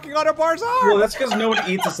what the fucking other bars are. Well, that's because no one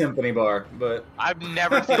eats a symphony bar, but I've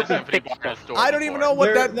never seen a symphony bar in a store. I don't even know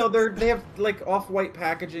before. what that. they have like off-white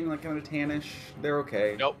packaging, like kind of tannish. They're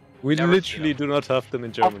okay. Nope. We Never literally seen do not have them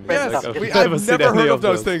in Germany. Yes, Like, we- I've seen never any heard of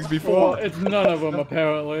those them. things Well, before. it's none of them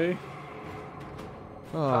apparently.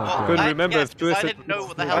 Oh, Well, god. couldn't I remember guessed if 'cause I Twix didn't know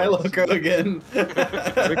what the Hi, hell. Loco again.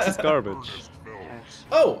 Twix is garbage.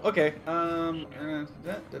 Oh, okay.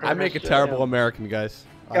 I make a terrible American, guys.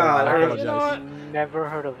 God, I you apologize. know what? Never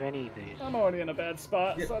heard of any of these. I'm already in a bad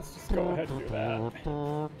spot, so let's just go ahead and do that.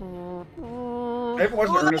 I haven't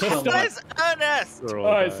watched Who the Ernest film. hell is Ernest? We're all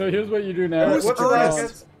Alright, bad. so here's what you do now. What's his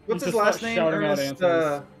last? What's You his just last start name? shouting out Ernest.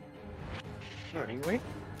 answers. Anyway,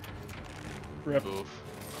 Rip. Oof.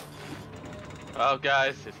 Oh,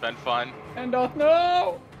 guys, it's been fun. And off.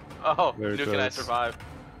 No! Oh, There it Nuke and I goes. survived.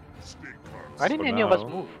 why didn't For any of us now.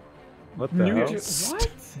 move? What the hell? What?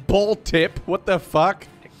 Ball tip. What the fuck?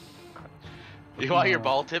 You want your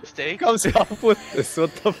ball tip steak? Comes up with this?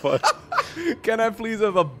 What the fuck? Can I please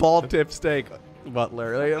have a ball tip steak,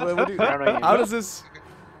 Butler? Like, what do you- I don't know. how does this?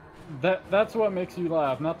 That's what makes you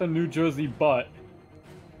laugh, not the New Jersey butt.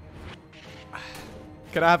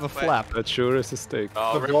 Can I have a flap? That sure is a steak.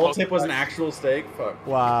 Oh, The rip ball Pokemon. tip was an actual steak. Fuck.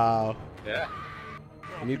 Wow. Yeah.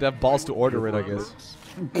 You need to have balls to order it, I guess.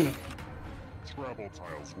 Scrabble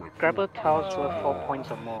tiles worth Grabber tiles worth 4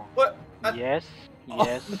 points or more. What? Yes,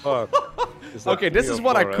 yes. Fuck. Is that Okay, this 3 is or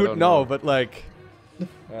what I 4? could don't know, but like,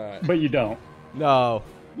 But you don't. no.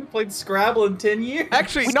 You played Scrabble in 10 years.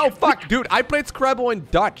 Actually, no. Fuck, dude. I played Scrabble in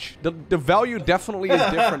Dutch. The value definitely is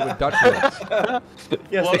different with Dutch words.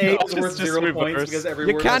 Yes, Well, the A no, is worth it's just 0 points reverse. because every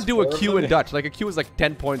You word can't has do 4 a of Q them. in Dutch. Like a Q is like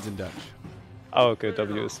 10 points in Dutch. Oh, okay,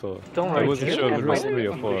 W is 4. Don't I worry. wasn't you sure if can it was write 3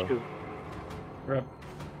 or English 4. too. Rip.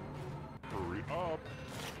 Hurry up.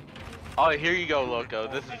 Oh, here you go, Loco.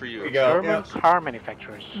 This is for you. Here you go. German car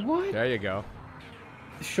manufacturers. What? There you go.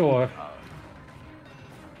 Sure.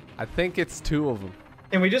 I think it's 2 of them.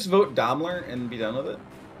 Can we just vote Daimler and be done with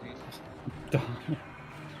it?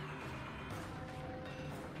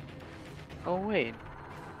 Oh wait.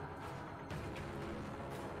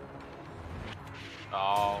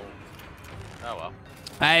 Oh. Oh well.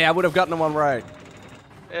 Hey, I would have gotten one right.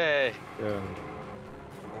 Hey. Yeah.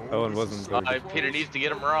 That one wasn't very good. Peter needs to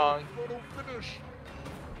get him wrong.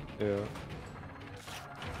 Yeah.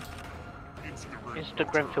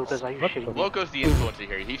 Instagram filters, are you shitting me? Loco's the influencer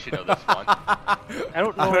here. He should know this one. I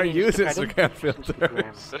don't know I don't any use I don't Instagram use filters.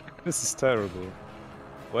 Instagram. This is terrible.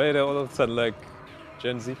 Why they all of a sudden like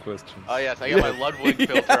Gen Z questions? Oh yes, I got my Ludwig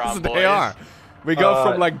filter Yes, on, boys. they are. We go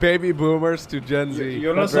Uh, from like baby boomers to Gen Z.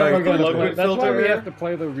 you know That's why Very we're gonna good. play- Ludwig That's why we filter. have to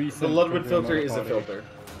play the recent. The Ludwig Trivia filter is a Motor Party. filter.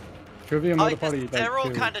 Trivia I Motor just, Party. they're all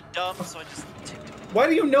two. kind of dumb, so I just ticked them. Why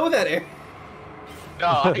do you know that, Eric? No,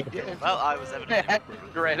 I didn't. Well, I was evidently.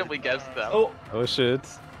 I randomly guessed them. Oh, Oh shit.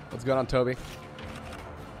 What's going on, Toby?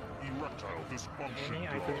 Erectile dysfunction. Any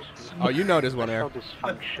items Oh, you know this one, with Eric.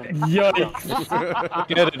 dysfunction. Yikes!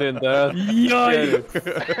 Get it in there. Yikes!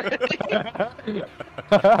 Get it.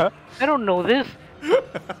 I don't know this.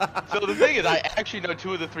 So the thing is, I actually know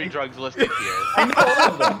 2 of the 3 drugs listed here. I know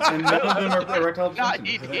all of them, and none of them are erectile Not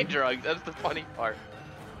dysfunction. ED drugs. That's the funny part.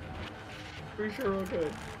 Pretty sure we're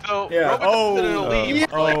good. So Yeah.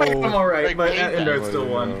 I'm alright, like, but game Endo that. still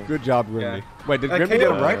won. Good job, Grimmy. Yeah. Wait, did Grimmy get it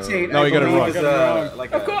right? Pectate, No, I you got it believe, wrong. is,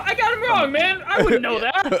 like Of course, I got it wrong, man. I wouldn't know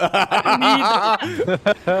that.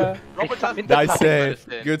 Nice save.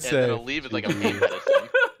 Good And save. then Aleve is like a pain medicine.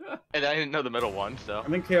 And I didn't know the middle one, so. I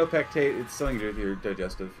think Kaopectate, it's something to do with your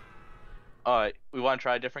digestive. Alright, we want to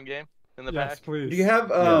try a different game in the Yes, pack? please. Do you have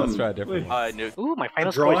Yeah, let's try a different one. Nuke. Ooh, my a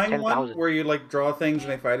final score is drawing one 10,000. where you like draw things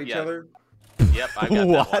and they fight each Yeah. other? Yep, I got that one.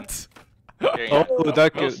 What? There you go. Oh,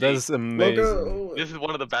 that We'll see. that's amazing. Logo. This is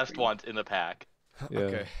one of the best ones in the pack, Yeah.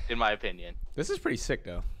 Okay. in my opinion. This is pretty sick,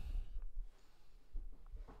 though.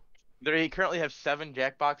 They currently have 7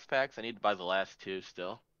 Jackbox packs. I need to buy the last 2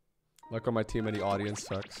 still. Look on my team and the audience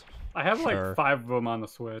sucks. I have like Sure. 5 of them on the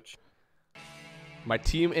Switch. My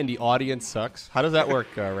team in the audience sucks. How does that work,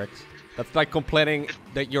 Rex? That's like complaining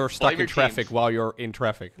that you're stuck Blame in your traffic teams. while you're in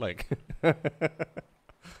traffic. Like,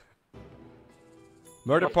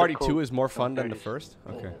 Murder What's the Party code? 2 is more fun there than it the is. first.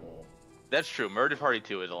 Okay. That's true. Murder Party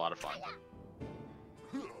 2 is a lot of fun.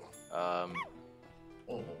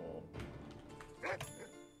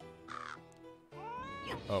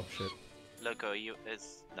 Oh shit. Loco, you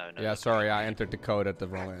is no. Yeah, sorry, I entered the code at the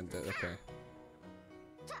wrong end. Okay.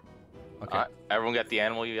 Okay. Everyone got the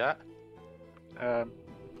animal you got?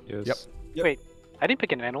 Yes. Yep. Wait, I didn't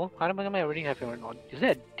pick an animal. How am I already have one on? Is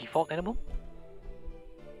that a default animal?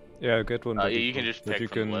 Yeah, get one. by You can default, just but pick you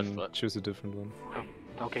from the can list, but- choose a different one.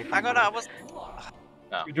 Okay. Hang on, I was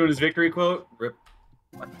You're doing his victory quote? Rip.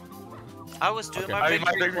 doing Okay. my I mean,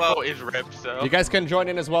 my victory big quote. quote is ripped, so. You guys can join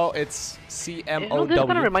in as well. It's No, this kind of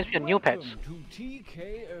CMOW. reminds me of Neopets.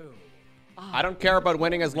 I don't care about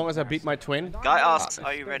winning as long as I beat my twin. Guy asks,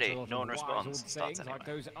 "Are you ready?" No one responds. Starts anyway.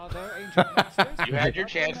 You had your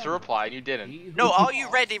chance to reply and you didn't. No, "Are you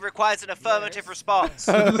ready?" requires an affirmative response.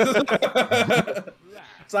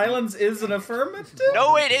 Silence is an affirmative?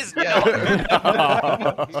 No, it is not.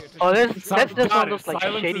 Oh, that's just one Got of those it. like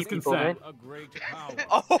Silence shady is people, man. consent.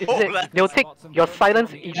 Oh, Is it, they'll take your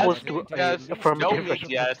silence equals to Yes, no affirmative means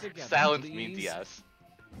yes. Silence means yes.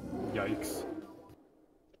 Yikes.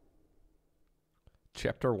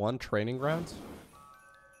 Chapter 1 Training Grounds?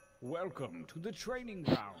 Welcome to the training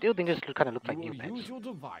ground. Still think this kind of looks like You will Neopets. use your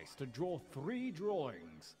device to draw 3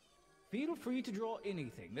 drawings. Feel free to draw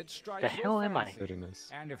anything that strikes The hell your am I? fancy. Very nice.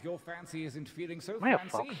 And if your fancy isn't feeling so Am I a fancy,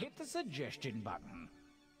 fox? hit the suggestion button.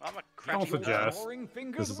 I'm a Don't crappy suggest. Drawing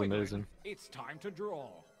fingers This is wiggling. amazing. It's time to draw.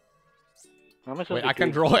 How am I supposed Wait, to I can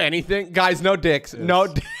do? draw anything? Guys, no dicks. No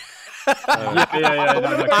dicks. Yeah.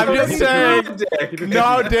 No. I'm just saying.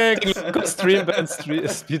 No dicks. Go stream band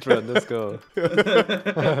speedrun. Let's go.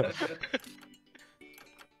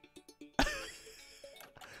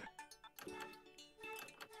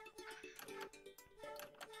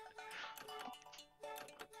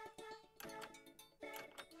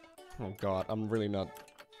 Oh god, I'm really not.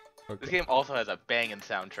 This Okay. game also has a banging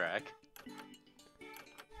soundtrack.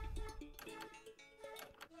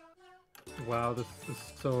 Wow, this is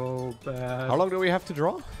so bad. How long do we have to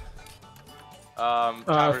draw?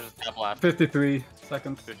 Timers is top left. 53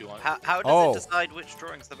 seconds. 51. How does Oh. it decide which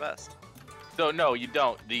drawing's the best? So no, you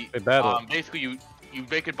don't. They battle. Basically you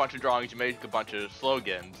make a bunch of drawings, you make a bunch of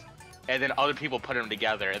slogans, and then other people put them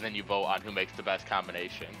together, and then you vote on who makes the best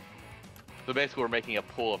combination. So basically, we're making a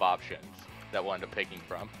pool of options that we'll end up picking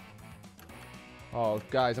from. Oh,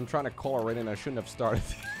 guys, I'm trying to call already and I shouldn't have started.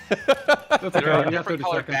 That's There are okay. You got 30 different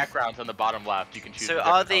colored seconds. backgrounds on the bottom left. You can choose. So a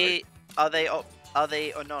are different color. are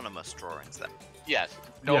they anonymous drawings then? Yes.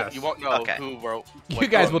 No, Yes. you won't know Okay. who wrote. You what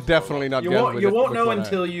guys color will was definitely not You guess won't, which- you won't which know one I-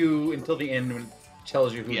 until the end when it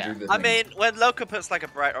tells you who Yeah. drew this I thing. mean, when Loco puts like a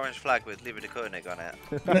bright orange flag with Liebe de Koenig on it.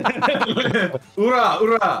 Ura,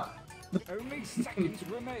 ura! Only seconds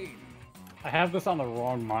remain. I have this on the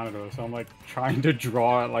wrong monitor, so I'm like trying to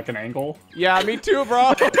draw at like an angle. Yeah, me too,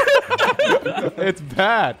 bro. It's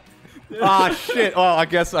bad. Ah, shit. Well, I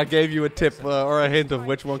guess I gave you a tip or a hint of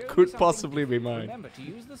which one Show me could something. possibly be mine. Remember to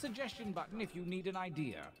use the suggestion button if you need an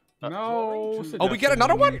idea. No. Oh, we get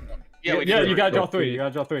another one? Yeah, we Yeah, do. you gotta draw 3. You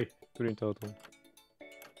gotta draw 3. 3 in total.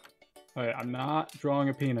 Alright, I'm not drawing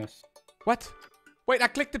a penis. What? Wait, I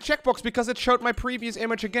clicked the checkbox because it showed my previous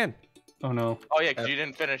image again. Oh no. Oh yeah, because you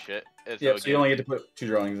didn't finish it. Yeah, so you only get to put 2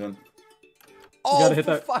 drawings in. Oh, gotta hit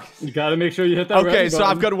for that- fuck. You gotta make sure you hit that Okay, ready so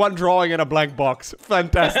I've button. got one drawing in a blank box.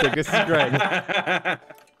 Fantastic. This is great.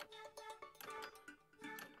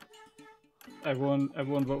 Everyone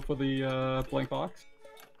vote for the blank box.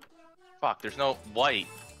 Fuck, there's no white.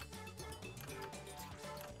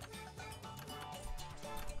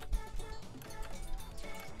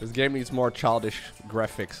 This game needs more childish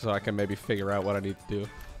graphics so I can maybe figure out what I need to do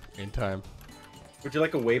in time. Would you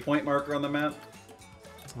like a waypoint marker on the map?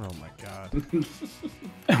 Oh my god.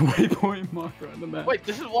 A waypoint marker on the map. Wait,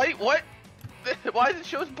 this is white? What? Why does it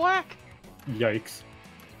show as black? Yikes.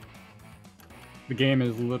 The game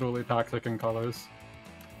is literally toxic in colors.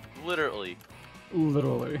 Literally.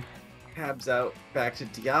 Literally. Cabs out back to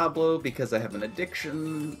Diablo because I have an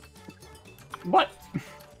addiction. What?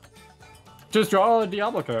 Just draw a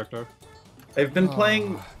Diablo character. I've been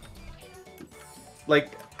playing...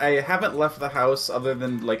 Like, I haven't left the house other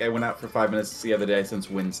than, like, I went out for 5 minutes the other day since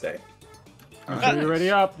Wednesday. So you're ready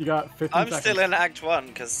up. You got 15 I'm seconds. still in Act 1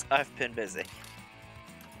 because I've been busy.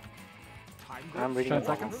 I'm reading 10 the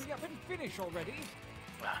seconds. Hurry up and finish already.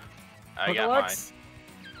 I got mine. Pokelex.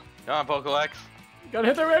 Come on, Pokelex. Gotta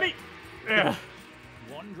hit the ready. Yeah.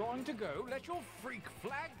 One drawing to go. Let your freak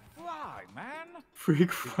flag fly, man.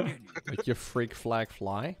 Freak flag. Like your freak flag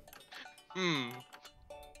fly? Hmm.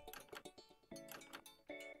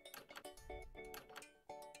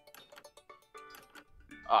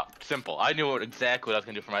 Simple. I knew exactly what I was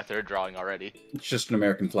gonna do for my third drawing already. It's just an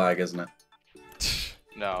American flag, isn't it?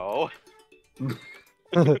 No.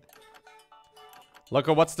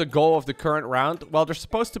 Loco, what's the goal of the current round? Well, there's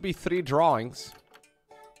supposed to be 3 drawings.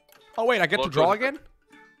 Oh wait, I get to draw again?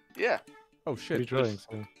 Yeah. Oh 3 shit. drawings.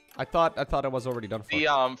 Yeah. I thought I was already done for.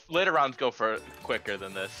 The later rounds go for quicker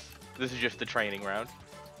than this. This is just the training round.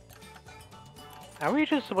 Are we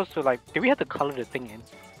just supposed to, like, do we have to color the thing in?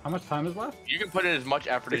 How much time is left? You can put in as much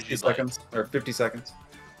effort as 60 you seconds. Or 50 seconds.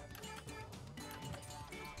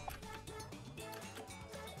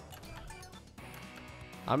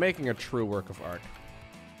 I'm making a true work of art.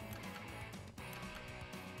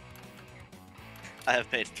 I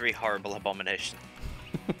have made 3 horrible abominations.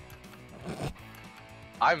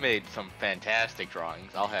 I made some fantastic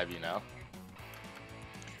drawings, I'll have you know.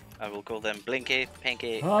 I will call them Blinky,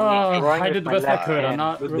 Pinky, Oh, drawing I with did the my best I left could. I'm hand.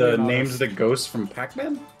 not With really the an names artist. of the ghosts from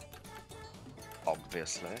Pac-Man?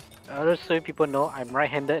 obviously. Just so people know, I'm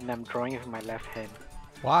right-handed and I'm drawing with my left hand.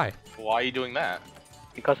 Why? Why are you doing that?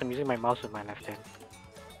 Because I'm using my mouse with my left hand.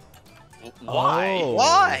 Why? Oh.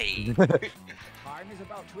 Why? Time is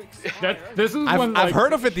about to expire. This is when, I've like,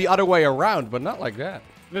 heard of it the other way around, but not like that.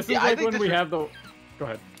 This is Yeah, I like think when this we is- have the. Go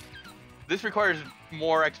ahead. This requires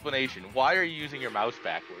more explanation. Why are you using your mouse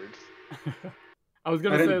backwards? I was I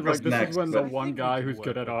gonna say, didn't like, press this next, is when the but- one guy who's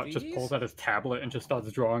good at art just pulls out his tablet and just starts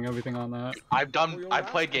drawing everything on that. I've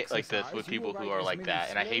played games like this with people who are like that,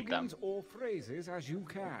 and I hate them. Or phrases as you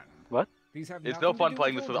can. What? These have It's nothing no to fun do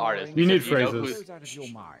playing with this with your artists. You need because know who- phrases. Out of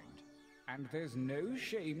your mind. And there's no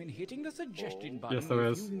shame in hitting the suggestion button Yes, there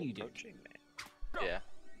if is. you need it. Yeah.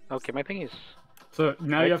 Okay, my thing is... So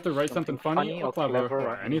now Right, you have to write something something funny funny or or clever clever or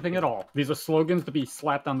or anything at all. These are slogans to be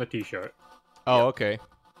slapped on the t-shirt. Oh, okay.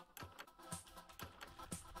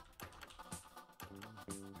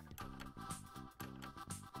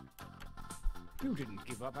 You didn't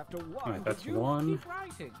give up after one. Alright, that's did you? one. Keep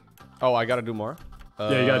writing. Oh, I gotta do more?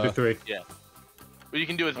 Yeah, you gotta do 3. But you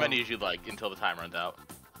can do as many as you'd like until the time runs out.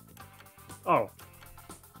 Oh.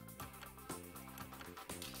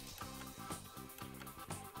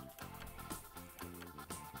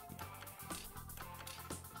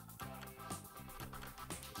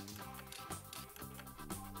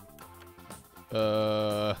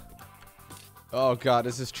 Oh god,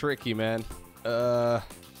 this is tricky, man. Dude,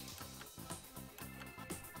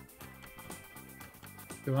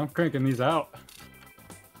 I'm cranking these out.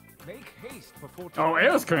 Make haste before Oh, time Air's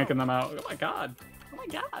runs cranking out. them out. Oh my god. Oh my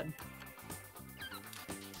god.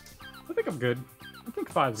 I think I'm good. I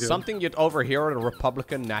think 5's good. Something you'd overhear at a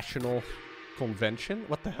Republican National Convention?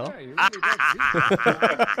 What the hell? Yeah, you really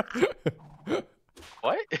got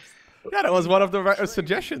What? Yeah, that was one of the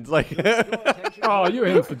suggestions. Like, Oh, you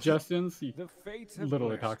hate suggestions. You- The fates have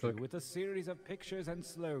Literally blessed toxic. you with a series of pictures and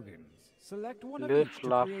slogans. Select one of Live, each to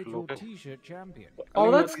laugh, create your look. t-shirt champion. Oh,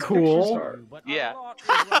 mean, that's these cool. pictures are- But Yeah. a lot is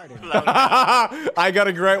riding on it. I got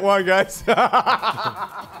a great one, guys. I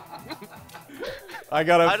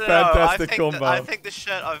got a I don't know. fantastic I combo. think the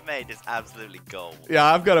shirt I've made is absolutely gold. Yeah,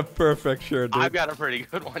 I've got a perfect shirt, dude. I've got a pretty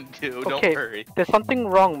good one too. Don't Okay, worry. there's something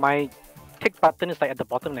wrong. My tick button is like at the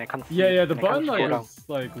bottom and I can't see Yeah, it, yeah, the and I can't button like scroll down. is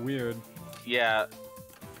like weird. Yeah.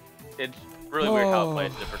 It's really weird how Oh. it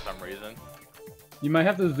plays it for some reason. You might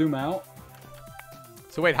have to zoom out.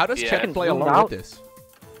 So wait, how does Yeah. chat play Zoom along out. with this?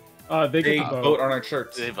 They They get the vote on our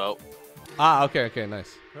shirts. They vote. Ah, okay, okay,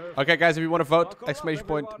 nice. Okay, guys, if you want to vote, Buckle up, exclamation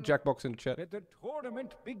point, everyone. Jackbox in the chat. Let the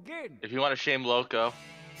tournament begin. If you want to shame Loco,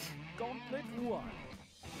 Gauntlet 1.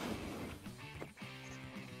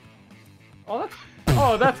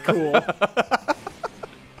 Oh, that's cool.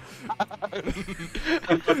 What?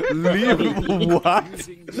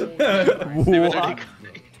 What?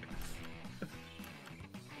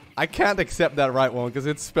 I can't accept that right one because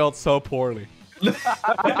it's spelled so poorly.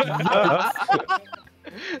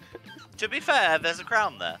 To be fair, there's a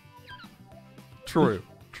crown there. True.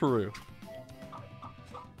 True.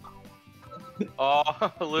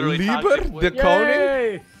 Oh, literally. Lieber de Koning?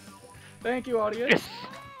 Yay! Thank you, audience.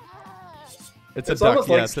 It's It's a duck, almost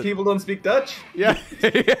yeah, like it's a- people don't speak Dutch. Yeah.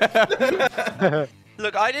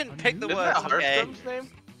 Look, I didn't pick the Isn't words. that Okay. Hearthstone's name?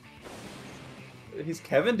 He's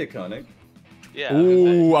Kevin de Koning. Yeah.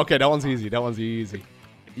 Ooh, okay, that one's easy. That one's easy.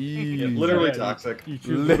 Yeah, Easy. literally Yeah, toxic. You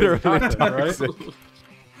choose Literally toxic, toxic.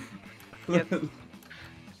 right?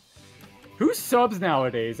 Who subs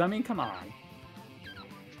nowadays? I mean, come on.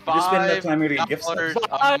 Just spend that time here to get gift $5 subs.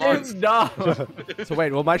 a month. Stop. So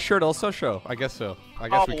wait, will my shirt also show? I guess so. I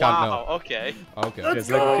guess we can't wow. Okay. know. Okay. It's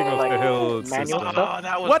like King of the Hill manual system. stuff? Oh,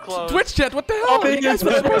 that was What? close. Twitch chat? What the hell? You guys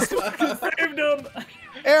were supposed to Saved him.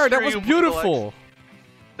 air. That was Stream beautiful.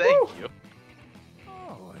 Thank you.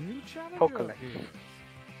 Oh, a new challenger Pokemon. appears.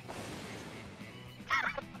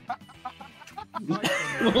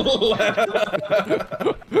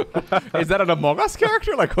 Is that an Among Us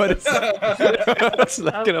character? Like what is that? That's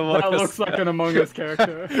like an Among That Us. looks like an Among Us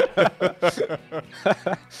character.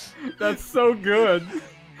 That's so good.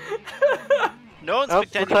 No one's Oh,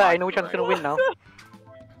 picked looks any. like I know which one's gonna win now.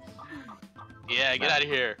 Yeah, get out of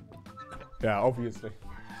here. Yeah, obviously.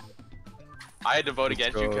 I had to vote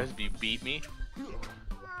against you go. because you beat me.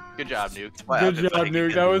 Good job, Nuke. Good job,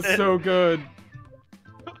 Nuke. That was so good.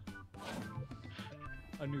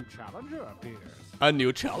 A new challenger appears. A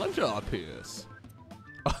new challenger appears.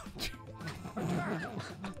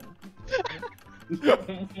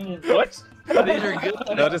 What? These are good.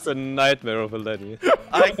 That is a nightmare of a Lenny.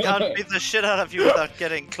 I can't beat the shit out of you without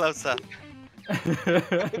getting closer.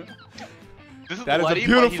 This is That is a bloody,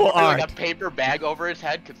 beautiful but he's wearing art. a paper bag over his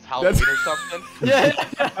head because it's Halloween That's- or something.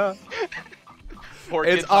 Yeah. Poor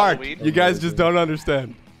It's kid's art. Halloween. You guys just don't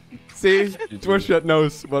understand. See? Twitch chat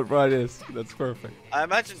knows what right is. That's perfect. I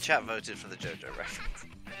imagine chat voted for the JoJo reference.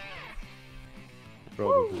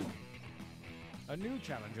 Probably. A new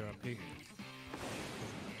challenger appears.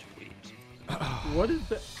 What is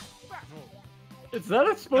that? Is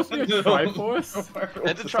that supposed to be a Triforce?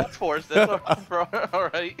 It's a Triforce. That's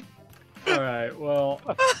alright. Alright, well.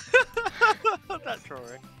 That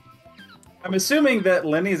drawing. I'm assuming that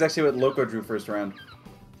Lenny is actually what Loco drew first round.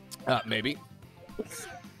 Maybe.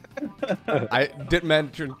 I did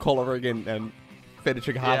mention call over again and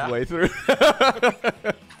finishing halfway through.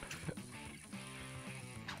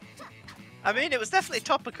 I mean, it was definitely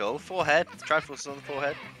topical. Forehead, Triforce on the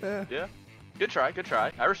forehead. Yeah. Good try, good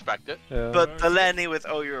try. I respect it. Yeah. But the Lenny with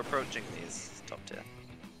 "Oh, you're approaching me" is top tier.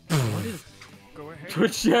 Go ahead.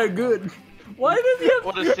 Twitch chat good. Why does he have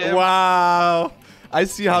What a sim. Wow. I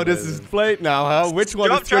see how this is played now, huh? Which one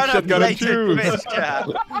Stop is Twitch trying chat to gonna play to choose? Twitch chat.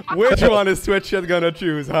 Which one is Twitch chat gonna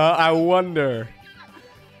choose, huh? I wonder.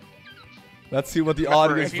 Let's see what the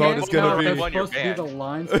audience if you vote don't is know gonna if be. it's supposed your to be band. the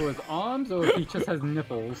lines to his arms, or if he just has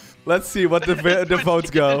nipples? Let's see what the votes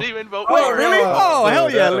go. Didn't even vote Wait, for it. really? Oh,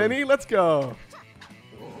 hell yeah, Adam. Lenny. Let's go.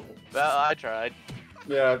 Well, I tried.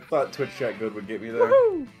 Yeah, I thought Twitch chat good would get me there.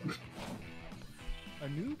 A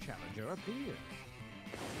new challenger appears.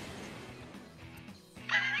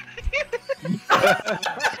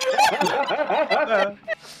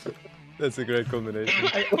 That's a great combination.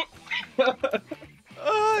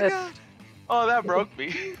 Oh god. Oh, that broke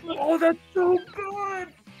me. Oh, that's so good!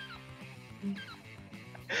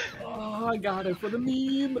 Oh, I got it for the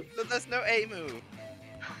meme. But there's no A move.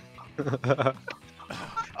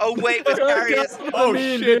 Oh wait, with Carriers. Oh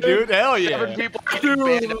mean, shit, dude. dude. Hell 7 yeah. people getting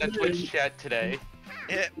banned in the Twitch chat today.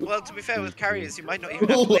 Yeah, well, to be fair, with Carriers, you might not even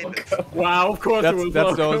have to play this. Wow, of course it was That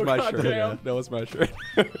Loco, was my shirt. Yeah, goddamn. that was my shirt.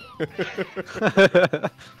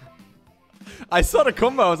 I saw the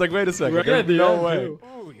combo. I was like, wait a second. Right There's at the no end, way. too.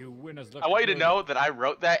 Oh, you winners look I want you to good. know that I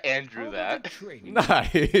wrote that and drew How that. about the training?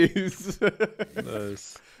 Nice.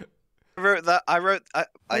 Nice. I wrote that. I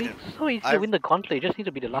It's didn't. so easy I- to win the gauntlet, you just need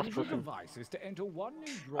to be the last Use your person. devices to enter one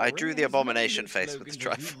new I drawing drew the as abomination many face with the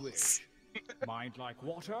slogans as you Triforce. wish. Mind like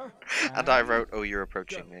water. And I wrote, "Oh, you're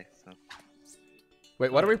approaching me." So. Wait,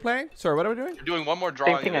 what are we playing? Sorry, what are we doing? We're doing one more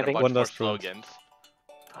drawing thing, and I then a think. bunch One more last round. slogans.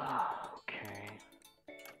 Okay.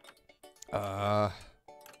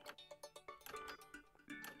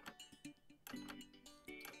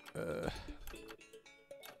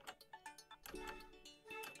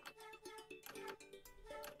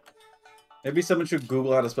 Maybe someone should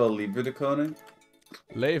Google how to spell Lieber de Koning.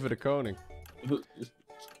 Leven de Koning.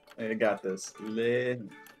 I got this. Le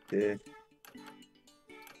de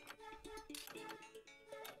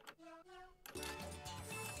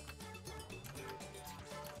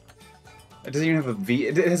It doesn't even have a V.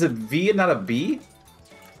 It has a V and not a B?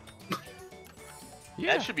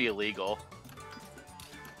 Yeah. That should be illegal.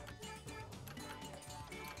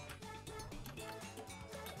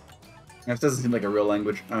 That doesn't seem like a real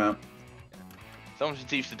language. Someone should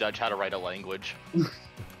teach the Dutch how to write a language.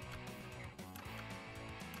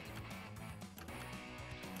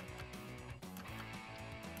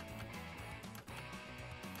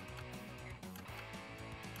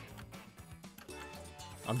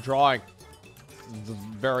 I'm drawing. This is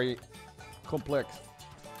very complex.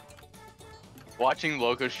 Watching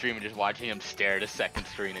Lowko stream and just watching him stare at a second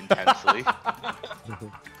screen intensely.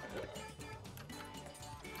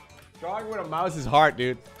 Drawing with a mouse is hard,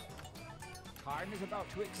 dude. Time is about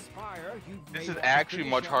to expire. This is actually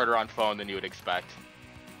much harder on phone than you would expect.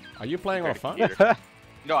 Are you playing on phone?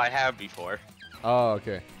 No, I have before. Oh,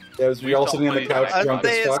 okay. Yeah, was we all sitting on the couch drunk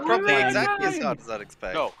as fuck? It's probably exactly as hard as I'd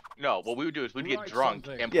expect. No, what we would do is we'd get drunk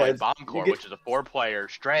and play Bomb Core, which is a 4-player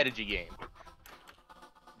strategy game.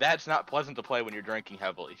 That's not pleasant to play when you're drinking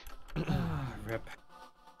heavily. Rip.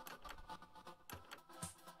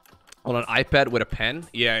 On an iPad with a pen?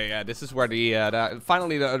 Yeah. This is where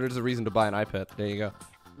finally there's a reason to buy an iPad. There you go.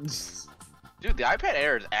 Dude, the iPad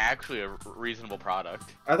Air is actually a reasonable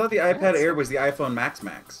product. I thought the iPad Air was the iPhone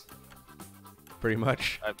Max. Pretty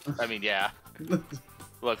much. I mean, yeah.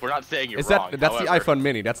 Look, we're not saying you're wrong. That's the iPhone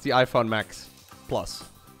Mini. That's the iPhone Max Plus.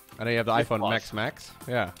 And then you have the iPhone Max.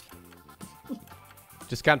 Yeah.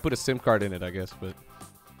 Just can't put a SIM card in it, I guess. But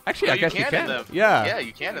actually, I guess you can. Yeah. Yeah,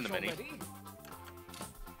 you can in the Mini.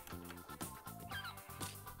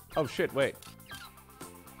 Oh shit! Wait.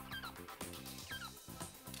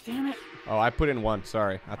 Damn it. Oh, I put in one.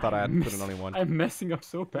 Sorry, I thought I had to put in only one. I'm messing up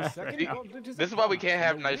so bad. This is why we can't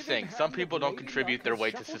have nice things. Some people don't contribute their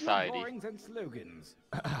weight to society.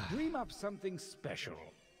 Dream up something special.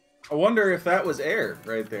 I wonder if that was Air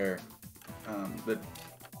right there. That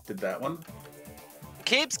did that one.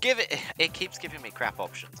 It keeps giving me crap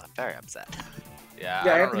options. I'm very upset. Yeah.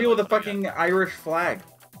 Yeah, I have to deal with a fucking Irish flag.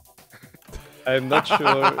 I'm not sure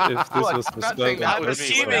if this was misspelled. I'm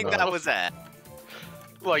assuming that was it.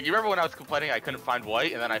 Like, you remember when I was complaining I couldn't find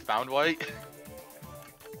white, and then I found white?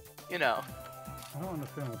 You know. I don't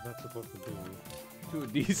understand what that's supposed to do.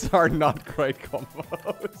 Dude, these are not great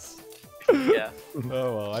combos. Yeah.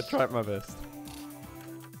 Oh well, I tried my best.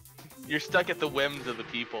 You're stuck at the whims of the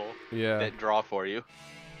people that draw for you.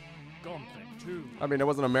 I mean, it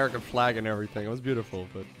was an American flag and everything. It was beautiful,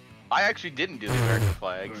 but... I actually didn't do the American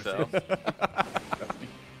flag, so...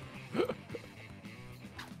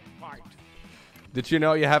 Did you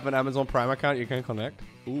know you have an Amazon Prime account you can connect?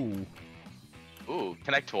 Ooh. Ooh,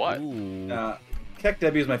 connect to what? Ooh. Keck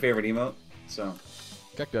W is my favorite emote, so...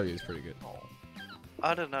 Keck W is pretty good.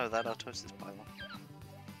 I don't know, that Artosis pylon.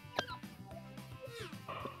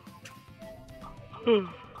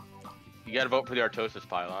 You gotta vote for the Artosis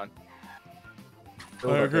pylon.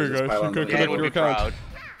 I agree, guys. You can connect your account.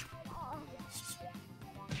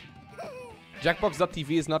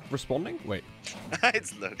 Jackbox.tv is not responding? Wait.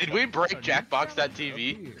 It's loading. Did we break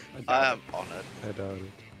Jackbox.tv? I am on it. I doubt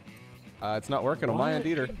it. It's not working on my end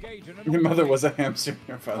either. Your mother was a hamster.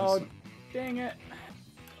 Your Oh, dang it.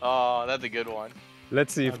 Oh, that's a good one.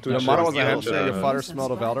 Let's see if your mother was a hamster. Your father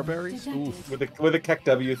smelled of elderberries. Oof. With a Keck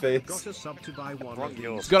W face. Got a sub to buy one.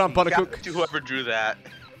 Good on Buttercook. To whoever drew that.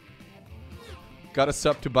 Got a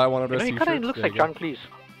sub to buy one of those t-shirts. It kind of looks like John Cleese.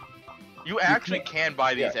 You actually can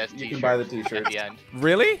buy these as t-shirts. You can buy the t-shirts at the end.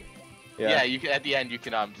 Really? Yeah, you can. At the end, you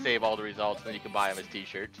can save all the results, and then you can buy them as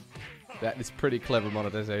t-shirts. That is pretty clever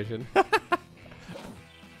monetization.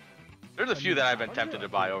 There's a few that I've been tempted to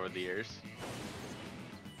buy over the years.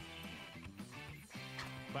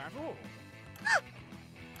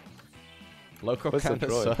 Loco kinda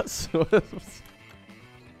sus. Is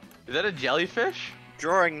that a jellyfish?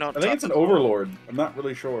 Drawing not. I think it's an overlord. I'm not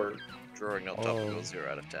really sure. Drawing not topical.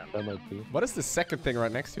 0 out of 10. That might be. What is the second thing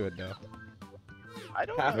right next to it, though? I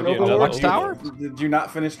don't Half know. an overlord? Watchtower? Did you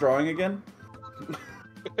not finish drawing again?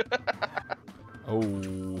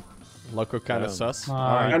 Oh, Loco kinda sus.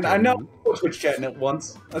 And I know Twitch chatting it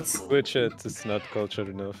once. That's Twitch chat is not cultured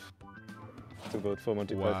enough to vote for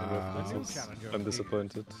Monty Python references. I'm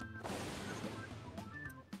disappointed.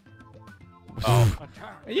 Oh,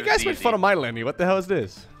 Hey, you guys made fun of my Lenny. What the hell is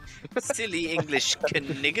this? Silly English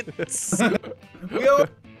kniggets. we all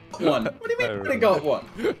got one. What do you mean we got one?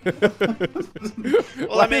 Well,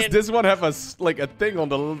 Why I mean, does this one have a thing on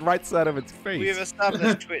the right side of its face? we've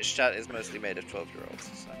established Twitch chat is mostly made of 12-year-olds.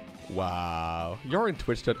 So. Wow, you're in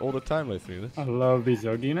Twitch chat all the time, Leslie. I love these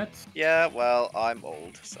Zodinuts. Yeah, well, I'm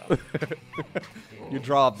old, so. You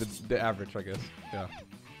draw up the average, I guess. Yeah.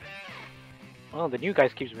 Oh, the new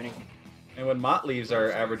guys keeps winning. And when Mott leaves,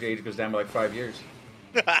 our average age goes down by like 5 years.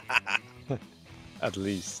 At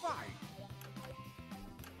least.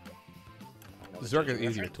 Zerg has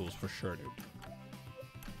easier tools for sure, dude.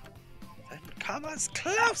 Then come as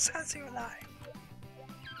close as you like.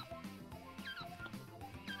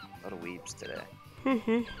 A lot of weebs today.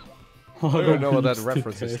 I don't know what that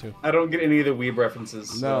reference is to. I don't get any of the weeb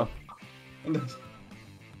references. No. So.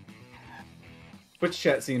 Which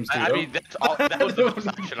chat seems to. I mean, that's all, that was the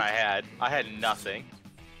perception I had. I had nothing.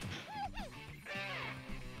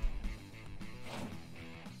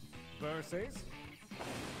 Versus.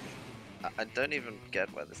 I don't even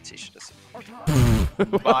get why this t-shirt is.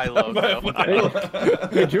 Bye,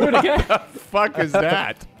 Lowko. Hey, do it again. Fuck is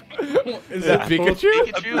that? Is it Pikachu?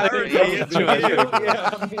 Pikachu.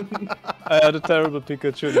 I had a terrible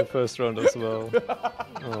Pikachu in the first round as well.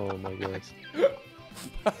 Oh my god.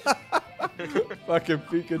 Fucking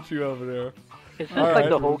Pikachu over there. It's just like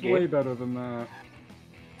the whole Way game. better than that.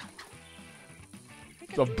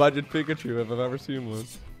 It's a budget Pikachu if I've ever seen one.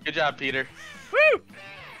 Good job, Peter. Woo!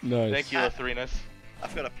 Nice. Thank you, Lathrinus.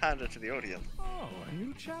 I've got a panda to the audience. Oh, a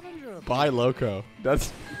new challenger. Bye, Lowko.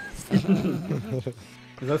 That's. Is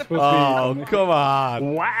that supposed Oh, to be? come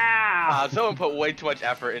on. Wow! Someone put way too much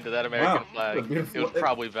effort into that American flag. It was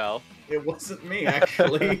probably Val. It wasn't me,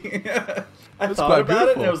 actually. I That's thought quite about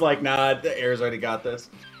it and beautiful. I was like, nah, the air's already got this.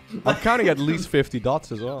 I'm counting at least 50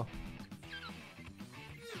 dots as well.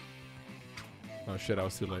 Oh shit, I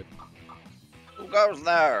was too late. Who goes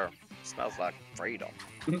there? Smells like freedom.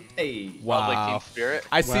 Hey. Wildlife Wow. Team Spirit.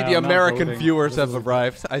 I see Wow, the not American voting. viewers have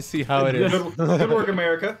arrived. I see how it is. Good work,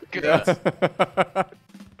 America. Good Yes.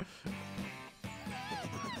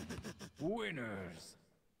 Winners.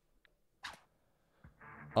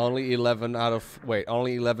 Only 11 out of... Wait,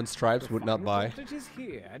 only 11 stripes would not buy. Voltage is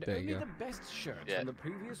here, and There you only go. the best shirts Yeah. from the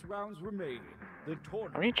previous rounds remain. The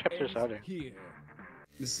tournament How many chapters ends are there? here.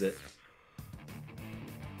 This is it.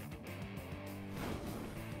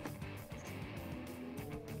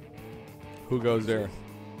 Who goes there?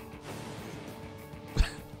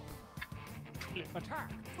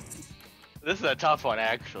 Attack. This is a tough one,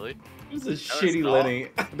 actually. This is No, shitty it's not. Lenny.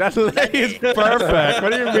 That lady is perfect.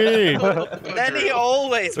 What do you mean? Lenny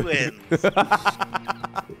always wins.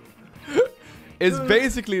 It's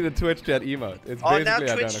basically the Twitch chat emote. It's Oh, basically now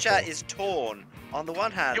identical. Twitch chat is torn. On the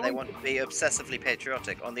one hand, Can they we- want to be obsessively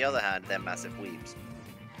patriotic. On the other hand, they're massive weebs.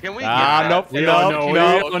 Can we Ah, get nope, that? nope,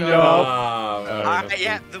 nope, nope.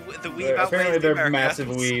 Yeah, the weeb Apparently outweighs the they're Americans. massive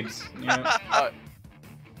weebs. Yeah.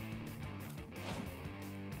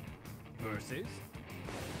 Versus.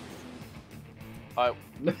 We're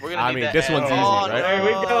gonna I need mean, that this one's ad. easy, Oh, right? There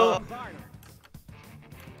we go. Violence.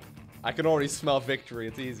 I can already smell victory.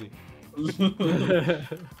 It's easy.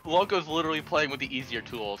 Loco's literally playing with the easier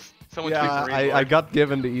tools. Someone Yeah, tweet Marine I Lord. got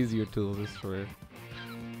given the easier tools, I swear.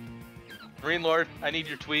 Marine Lord, I need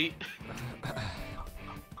your tweet.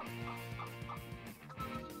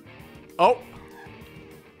 Oh!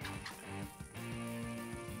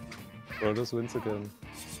 Brodus wins again.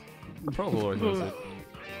 Probably always does it.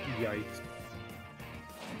 Yikes.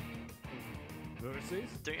 Versus.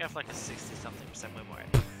 Don't you have like a 60-something% win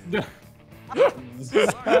rate?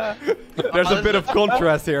 There's a bit of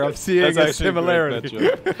contrast here. I'm seeing That's a actually a great similarity.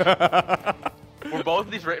 Were both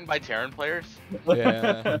of these written by Terran players?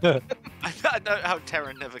 Yeah. I know how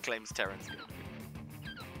Terran never claims Terran's good.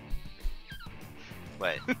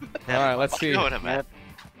 Wait. Alright, let's see. You know what I meant.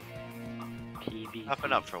 TV. I've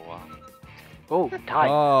been up for a while. Oh, tie.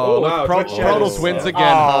 Oh, look, wow, Twitch chat Protoss is- wins again,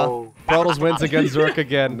 huh? Oh. Protoss wins against Zerk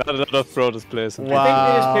again. Not a lot of Brodus players. in Wow. I think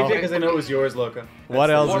they just picked it because they know it was yours, Loka. What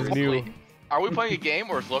That's else the is reason. new? Are we playing a game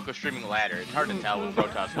or is Loco streaming ladder? It's hard to tell with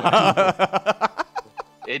Protoss.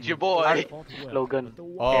 It's your boy. Slogan.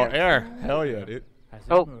 Oh, air. Hell yeah, dude.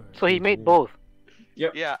 Oh, so he made both.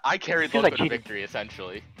 Yeah, I carried Feels Loco like to cheating. victory,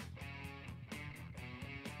 essentially.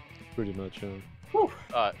 Pretty much, yeah. Do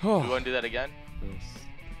we want to do that again? Yes.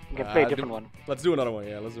 You can play a do- different one. Let's do another one,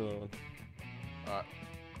 yeah, let's do another one.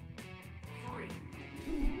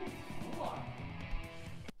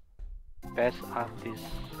 Best artist.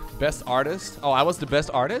 Best artist? Oh, I was the best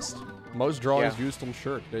artist? Most drawings Yeah. used on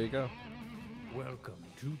shirt. There you go. Welcome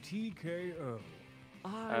to TKO. I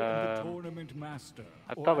am the Um, tournament master.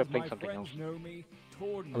 I or thought we were as playing my something friends else. know me,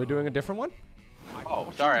 Torno. Are we doing a different one? I Oh,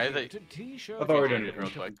 brought sorry, you I here think- to t-shirt I thought we were Change doing it real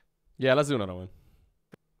quick. Yeah, let's do another one.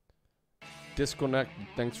 Disconnect,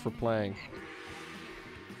 thanks for playing.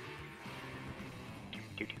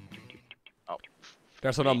 Oh.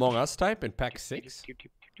 There's an Among Us type in pack 6?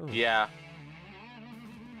 Yeah.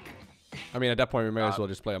 I mean, at that point, we may as well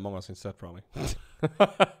just play Among Us instead, probably.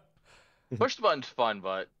 Push the button's fun,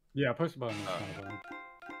 but Yeah, push the button. is kind of fun.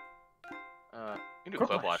 We do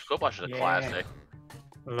Quiplash. Quiplash is a classic.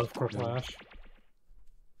 I love Quiplash.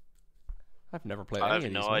 I've never played I any have of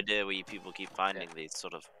these. no idea where you people keep finding these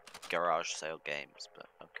sort of garage sale games, but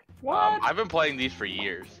okay. What? I've been playing these for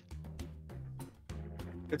years.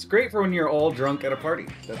 It's great for when you're all drunk at a party.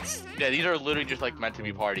 That's Yeah, these are literally just like meant to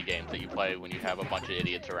be party games that you play when you have a bunch of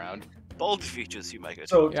idiots around. Bold features, you make it.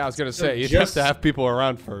 so. Yeah, I was gonna So say you'd just- have to have people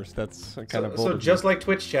around first. That's kind of bold. So of just you. like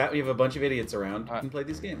Twitch chat, we have a bunch of idiots around. You can play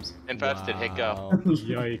these games. Infested, hit go. Wow.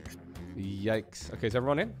 Yikes. Yikes. Okay, is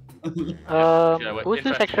everyone in? Yeah, wait, Who's this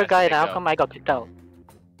interesting, extra guy hit now? go. Come, I got kicked out.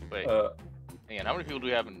 Wait, hang on. How many people do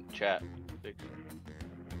we have in chat? 6.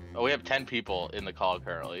 Oh, we have 10 people in the call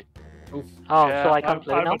currently. Oof. Oh, Yeah, so I can't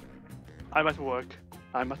play now? I'm at work.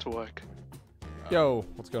 I'm at work. Yo,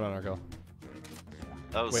 what's going on, Argo?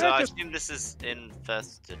 Oh, Wait. so I assume this is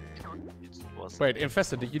infested. Wait,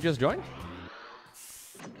 Infested, did you just join?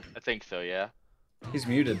 I think so, yeah. He's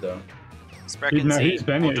muted though. He's been here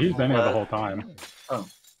the whole time. Oh.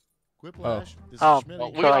 Quiplash, Oh,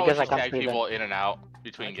 Well, we so can I always guess I just can't tag play people then. in and out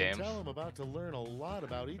between I games. can tell I'm about to learn a lot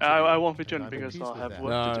about each I of won't be you, joining and I'm because at I'll peace have with work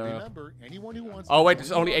that. to No, do. no. Remember, anyone who wants Oh, to wait, join there's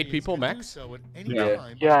the only 8 audience people, can do max? so at any Yeah.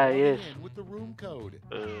 time Yeah, by it is. logging in with the room code.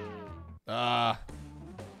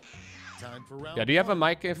 Time for round Yeah, do you have a one.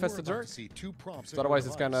 mic, You're Infested about to Zerg? see 2 prompts So on your otherwise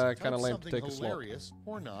it's device. kinda Type lame to take a something slot. hilarious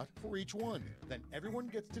or not for each one. Then everyone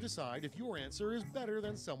gets to decide if your answer is better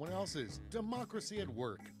than someone else's. Democracy at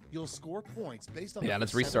work. You'll score points based on Yeah, the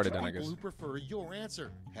let's restart it percentage then, I of people guess. who prefer your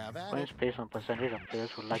answer. Have at it. Points based on percentage of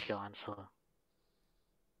players who like your answer.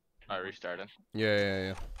 Alright, restarting.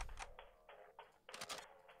 Yeah.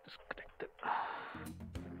 Disconnected.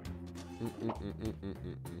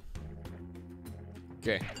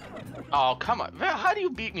 Okay. Oh, come on. Man, how do you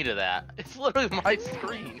beat me to that? It's literally my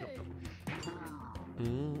screen.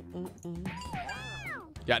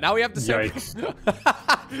 Yeah, now we have to say.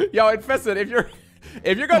 Yikes. Yo, Infested, if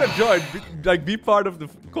you're gonna join, be part of the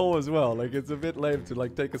call as well. Like, it's a bit lame to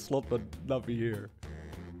like take a slot but not be here.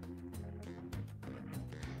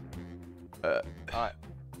 Alright.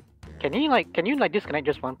 Can you disconnect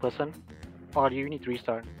just one person? Or do you need to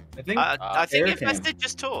restart? I think. I think Eric can. Infested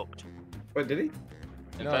just talked. What did he?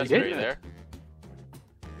 No, Infested, he are didn't. you there?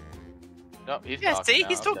 No, he's Yeah, talking see? now,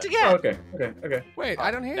 He's talked okay. again. Oh, okay. Wait,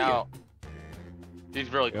 I don't hear Now, he's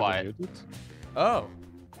really You have quiet. it muted? you. Oh.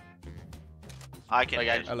 I can Like,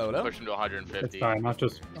 I hear just Hello, hello? pushed him to It's 150. fine.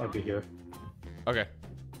 I'll be here. Okay.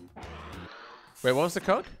 Wait, what was the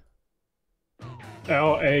code?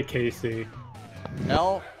 LAKC.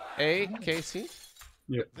 LAKC?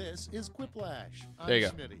 This is Quiplash. I'm There you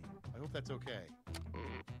go. Smitty. I hope that's okay.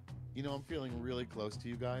 You know, I'm feeling really close to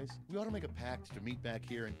you guys. We ought to make a pact to meet back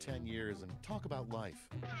here in 10 years and talk about life.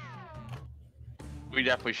 We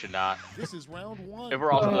definitely should not. This is round 1. If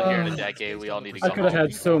we're all still here in a decade, we all need to I go could have home.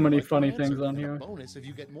 had so many funny Answer, things on and a here. bonus if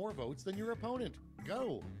you get more votes than your opponent.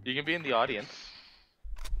 Go. You can be in the audience.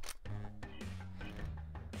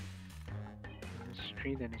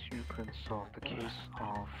 Mystery that is you can solve the case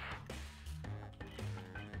of.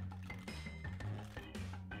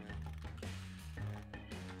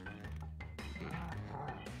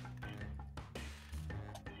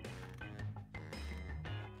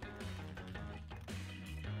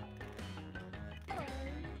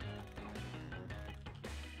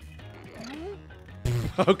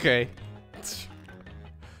 Okay.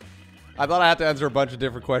 I thought I had to answer a bunch of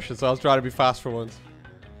different questions, so I was trying to be fast for once.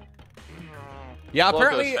 Yeah, Loco's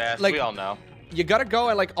apparently, fast, like, we all know. you gotta go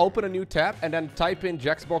and like open a new tab and then type in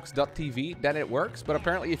jaxbox.tv, then it works. But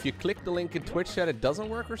apparently if you click the link in Twitch chat, it doesn't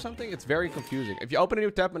work or something. It's very confusing. If you open a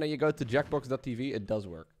new tab and then you go to jaxbox.tv, it does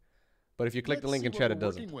work. But if you click the link in chat, it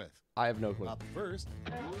doesn't. I have no clue. Up first,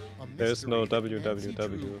 a There's no mystery that Nancy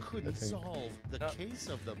www, Drew I couldn't think. solve the case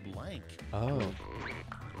of the blank. Oh.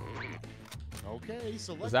 Okay,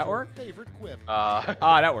 select Does that your work? favorite quip.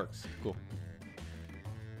 That works. Cool.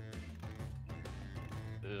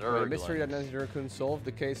 A Zerglings. mystery that Nancy Drew couldn't solve.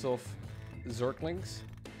 The case of Zerglings.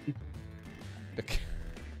 The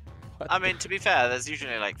ca- I mean, to be fair, there's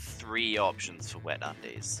usually like 3 options for wet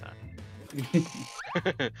undies. So.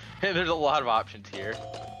 There's a lot of options here.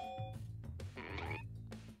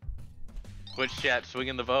 Twitch chat,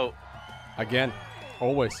 swinging the vote. Again.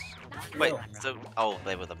 Always. Wait, so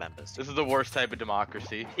they were the members. This is the worst type of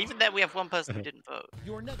democracy. Even then, we have one person who didn't vote.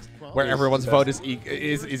 Your next prompt Where everyone's vote is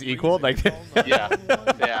equal. Like. Yeah.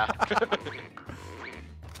 Yeah.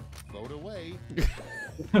 Vote away.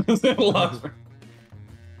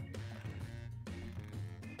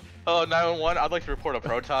 Oh, 911, I'd like to report a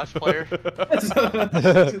Protoss player.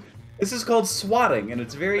 This is called swatting, and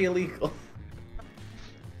it's very illegal.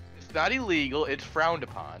 It's not illegal, it's frowned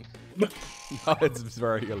upon. No, it's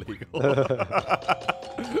very illegal.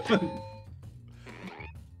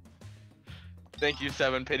 Thank you,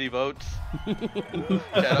 7 pity votes.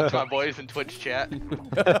 Shout out to my boys in Twitch chat.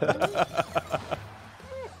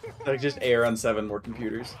 Like just air on 7 more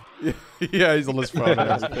computers. Yeah, he's on his phone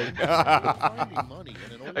and everything. I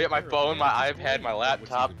got my phone, my iPad, my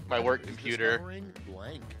laptop, my work computer.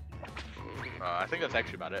 I think that's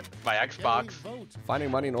actually about it. My Xbox.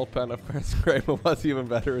 Finding money in old pen of parents grave, but what's even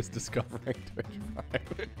better is discovering Twitch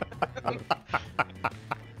Prime.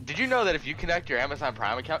 Did you know that if you connect your Amazon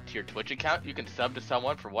Prime account to your Twitch account, you can sub to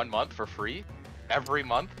someone for 1 month for free? Every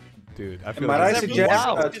month? Dude, I feel Might like I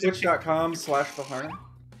suggest twitch.com/Faharna?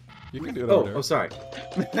 You can do it over there. Oh, sorry.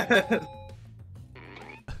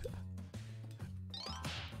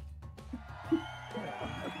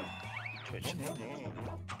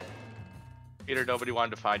 Peter, nobody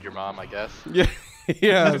wanted to find your mom, I guess. Yeah.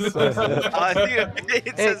 Yes.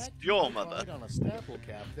 It says your mother.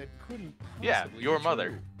 Yeah, your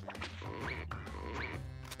mother.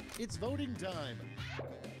 It's voting time.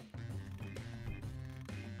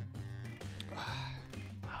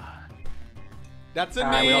 That's a we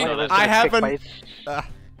all know name. that's I gonna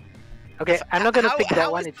haven't. Okay, I'm not gonna pick that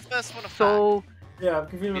How one. is It's the first one a so Yeah, I'm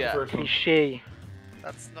confused with Yeah. the first one. cliche.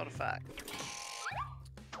 That's not a fact.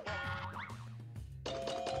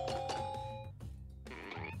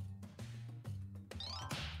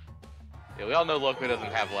 Yeah, we all know Loko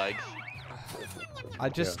doesn't have legs. I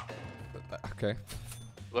just. Okay.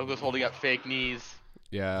 Loko's holding up fake knees.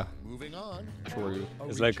 Yeah. Moving on. True.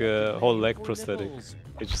 It's like a whole leg prosthetic.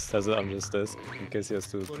 He just has it under his desk in case he has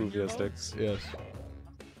to prove he has legs. Yes.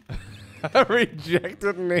 A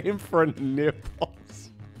rejected name for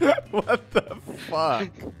nipples. What the fuck?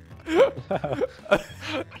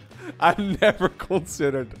 I've never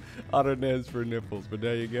considered other names for nipples, but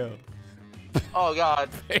there you go. Oh god,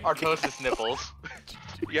 Artosis nipples.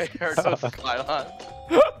 Yeah, Artosis Kylon.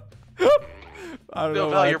 I don't Bill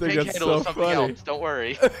know. Bell, I your think pink that's handle so is something funny. else, don't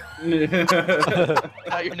worry.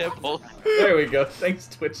 Not your nipples. There we go. Thanks,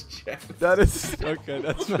 Twitch chat. That is okay.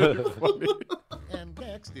 That's really funny. And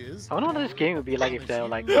next is. I wonder what this game would be like if there were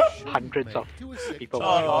like hundreds of people.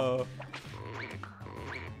 Oh.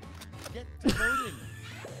 Get to voting.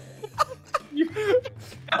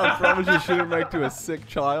 I promise you shouldn't make to a sick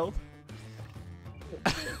child.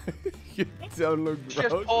 You don't look It's just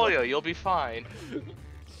gross. polio, you'll be fine.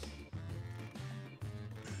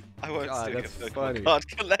 I won't God, steal your that's Pokemon funny. card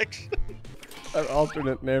collection. An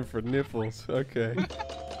alternate name for nipples. Okay.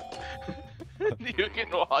 You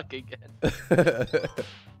can walk again.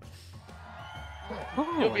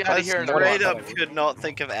 You'll be out I of here in a straight up month. could not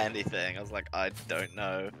think of anything. I was like, I don't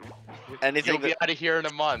know. Anything You'll be that... out of here in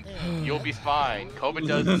a month. You'll be fine. COVID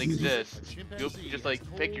doesn't exist. You'll just like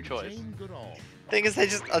pick your choice. Thing is, they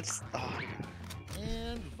just... oh.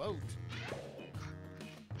 And vote.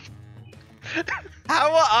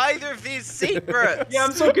 How are either of these secrets? Yeah,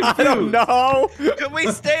 I'm so confused. I don't know. Can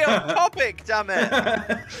we stay on topic, damn it?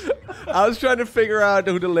 I was trying to figure out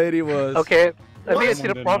who the lady was. Okay, let me see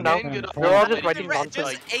the No, prompt now. no, no. We're all just writing Just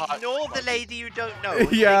nonsense. ignore the lady you don't know.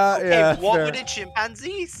 Yeah, okay, yeah, what fair. would a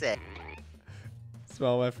chimpanzee say?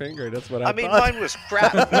 Smell my finger. That's what I I mean, thought. mine was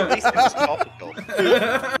crap, but at least it was topical.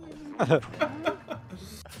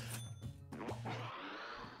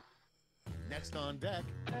 Next on deck,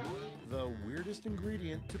 the weirdest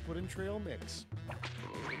ingredient to put in trail mix.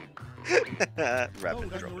 Rabbit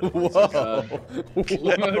Vote draw. on your Whoa.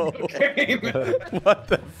 Whoa. What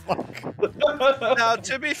the fuck? Now,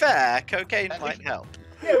 to be fair, cocaine might help.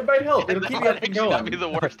 Yeah, it might help. It'll keep you That up and actually not going. be the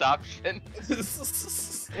worst option.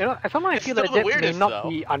 You know, somehow I It's feel still like the that may weirdest, not though.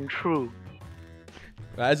 be untrue.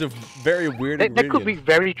 That's a very weird That could be ingredient.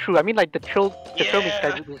 very true. I mean, like the trail mix Yeah.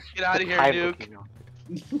 guys is Get outta here, time Duke. cooking, you know.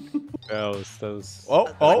 That was... Oh,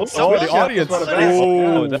 Oh, the audience.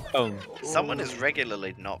 Oh, Oh. damn. Someone is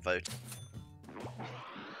regularly not voting.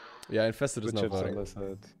 Yeah, Infested is Good not chips on voting. my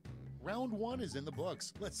side. Round 1 is in the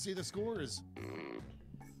books. Let's see the scores.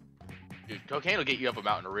 Dude, cocaine will get you up a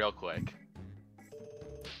mountain real quick.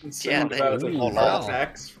 Yeah, Something about Ooh, fun wow.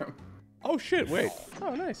 facts from. Oh shit! Wait.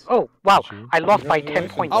 Oh, nice. Oh wow! I lost by 10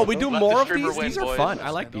 points. Oh, we do Let more the of streamer these. win, These are boys. fun.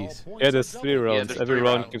 I like these. Yeah, there's 3 rounds. there's Every 3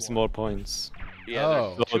 round rounds. gives more points. Yeah,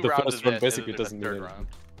 Oh. there's 2 The rounds first of one this, basically and then doesn't the mean third round.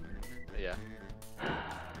 Yeah.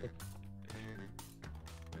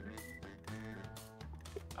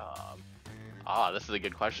 This is a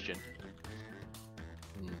good question.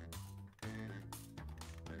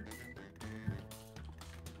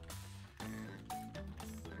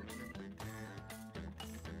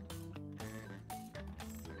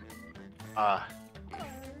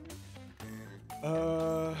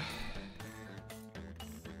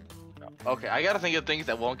 Okay, I gotta think of things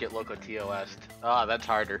that won't get Loco TOS'd. Ah, that's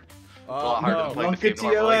harder. It's a lot harder to play Don't the game get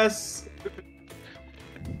normally. TOS.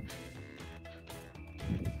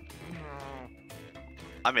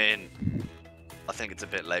 I mean, I think it's a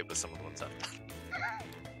bit late with some of the ones I've done.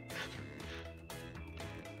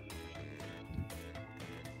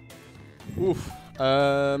 Oof.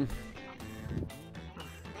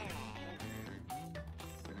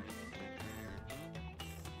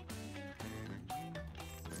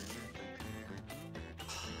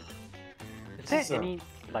 Is there any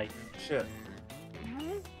like Shit.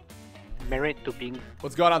 merit to being?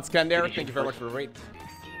 What's going on, Scandair? Thank you very much for the rate.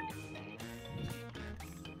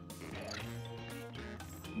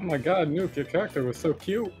 Oh my god, Nuke, your character was so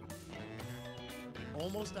cute.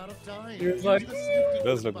 Almost out of time. He was like, It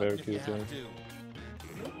does look very cute, yeah.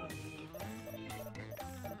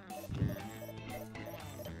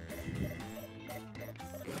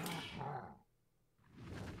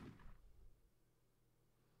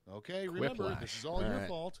 Okay, remember, Whiplash. this is all your Alright.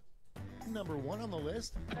 fault. Number 1 on the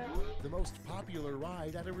list, the most popular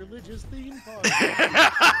ride at a religious theme park.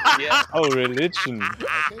 Yeah. Oh, religion. Okay,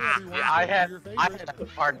 everyone, Yeah, I go had with your a favorite.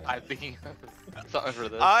 hard time thinking of something for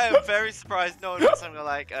this. I am very surprised no one got something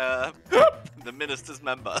like the minister's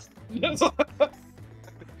member.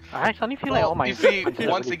 I suddenly feel like all my. you see, answers are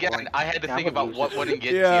once really again, boring. I had to Yeah, think I'm gonna about what lose wouldn't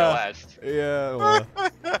get Yeah. TOS'd. Yeah, well.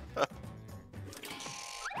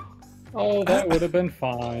 oh, that would have been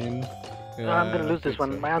fine. I'm gonna lose this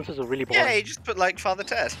one. My answers are really boring. Yeah, you just put like Father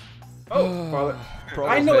Ted. Oh, Father. Pro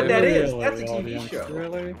I know what that Saber. is. That's a TV Audience, show.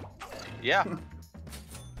 Really? Yeah.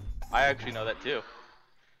 I actually know that too.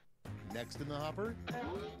 Next in the hopper,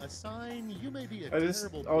 a sign you may be a I just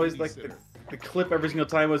terrible always like babysitter. the clip every single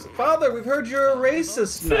time was, Father, we've heard you're a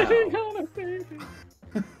racist Sitting now. on a baby.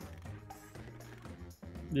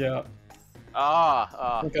 Yeah.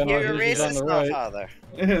 Okay, no, You're a he's on racist the now, right.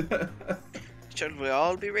 Father. Shouldn't we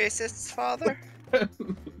all be racists, Father?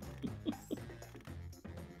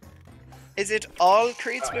 Is it all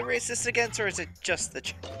creeds we're racist against, or is it just the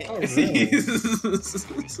Oh, chickens?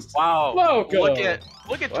 really? Wow. Loco. Look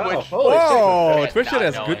at Wow, Twitch. holy Whoa, shit. Twitch Not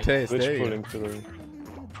has knowing. good taste. Which There you pulling go. through?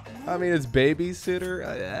 I mean, it's babysitter.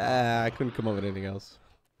 I couldn't come up with anything else.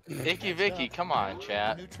 Icky Vicky, come on,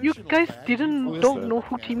 chat. You guys didn't What is don't that? know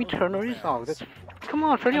who Timmy Turner is? Oh, that's come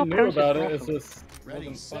on, Freddy I your knew parents about is it, it's awesome. just Ready,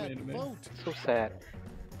 wasn't funny set, to me. vote. So sad.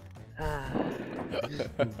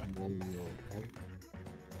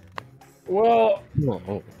 Well,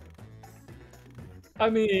 No. I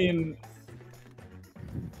mean,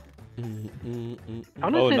 I Oh,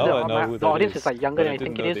 don't know if now I know who the that audience is, is like younger but than I I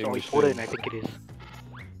think didn't it know is, the or it's English older than name. I think it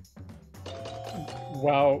is.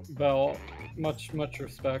 wow, Val, much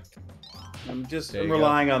respect. I'm just There you go.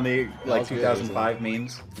 relying on the That like was good, 2005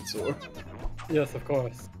 memes. So, Yes, of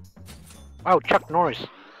course. Wow, Chuck Norris.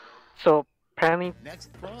 So apparently,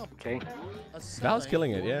 Next prompt, okay. a Val's sign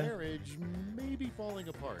killing it, your yeah. marriage may be falling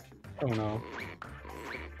apart. Oh no.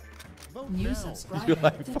 Vote New now. subscriber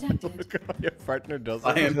detected. Look at what your partner does.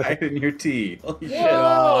 I am back in your tea. Holy shit.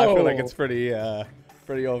 Yeah, I feel like Whoa! it's pretty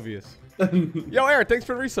obvious. Yo, Aaron, thanks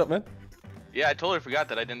for the resub, man. Yeah, I totally forgot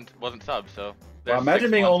that I wasn't subbed, so. Wow, there's imagine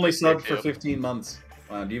 6 being months only to get subbed for to. 15 months.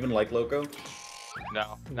 Wow, do you even like Loco?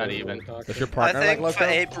 No, not even. Does your I partner like think for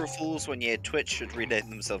Loco? April Fools 1 year, Twitch should rename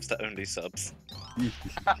themselves to Only Subs.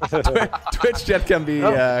 Twitch chat can be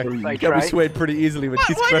I can be tried. swayed pretty easily with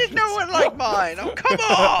these Why questions. did no one like mine? Oh, come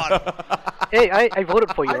on! Hey, I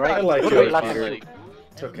voted for you, right? I like Voted it. last It's year. Like,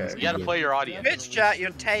 It's okay. you gotta play your audience. Twitch chat, your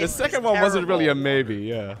taste The second one wasn't really a maybe,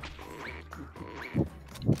 yeah.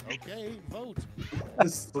 Okay, vote.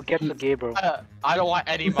 Who gets the Gabriel? I don't want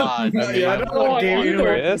any mods. Yeah, I don't want game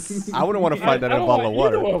either. Yes. I wouldn't want to find that in a don't bottle of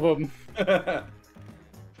want water. either of them.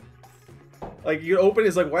 Like, you open it,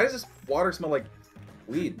 it's like, why does this water smell like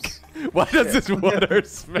weeds? Why does this water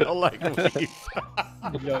smell like weed?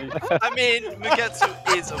 Yikes. I mean,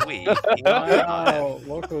 Mugetsu is a weed. Wow,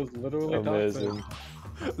 Loco's literally Amazing.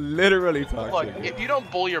 Literally Look, toxic. if you don't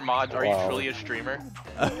bull your mods, are you Wow. truly a streamer?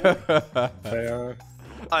 Fair.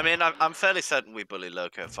 I mean, I'm fairly certain we bully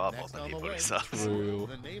Loco far more Next than on he the bullies list. us. True.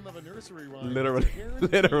 The name of a nursery rhyme Literally- is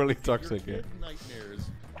guaranteed literally to give toxic, your yeah. kid nightmares.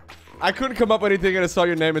 I couldn't come up with anything and I saw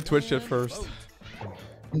your name in Twitch at first.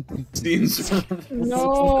 Scenes.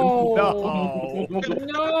 No! No.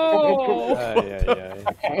 No! Ay,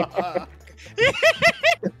 ay,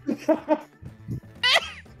 ay.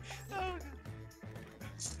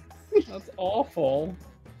 That's awful.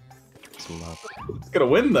 It's gonna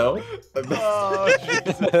win, though. Oh,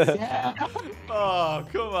 Jesus. Oh,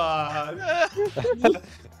 come on.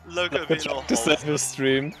 Loco being all Just whole. let me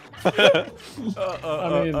stream. I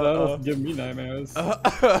mean, that'll give me nightmares.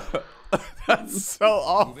 That's so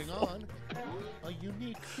awful. Moving on. A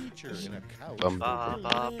unique feature in a couch.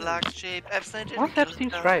 Baba, black sheep, Epstein. What that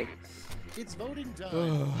seems right. It's voting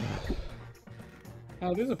time.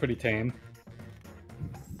 Oh, these are pretty tame.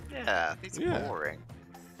 Yeah, these are boring.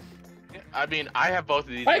 I mean, I have both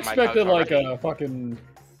of these. I in my expected couch like already. a fucking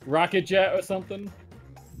rocket jet or something.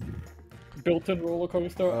 Built-in roller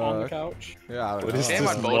coaster on the couch. Yeah, What is Shame this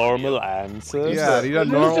on both of normal you. answers? Yeah, you got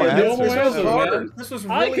This normal is answers. normal answers, man. This was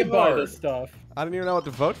I really could buy hard. this stuff. I didn't even know what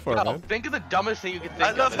to vote for, No, man. think of the dumbest thing you could think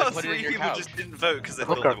I love of. how and put it in 3 your people couch. just didn't vote because they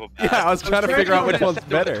thought they were bad. Yeah, I was trying to figure out which one's There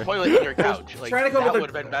was a better. toilet in your couch. Like, trying to come that up would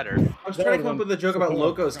with have been better. I was trying to come up with a joke about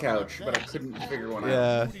Loco's couch, but I couldn't figure one out.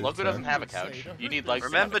 Yeah. Loco doesn't have a couch. You need like.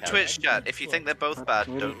 Remember Twitch chat, if you think they're both bad,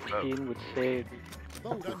 Moody don't vote. teen would say.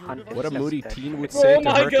 What a moody teen would say to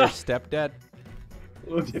my hurt their God. stepdad.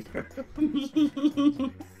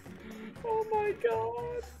 Oh my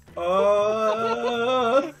god.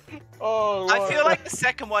 Oh, I feel like the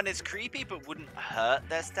second one is creepy, but wouldn't hurt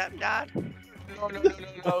their stepdad. No,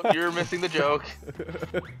 you're missing the joke.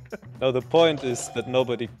 No, the point is that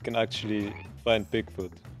nobody can actually find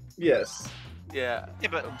Bigfoot. Yes. Yeah. Yeah,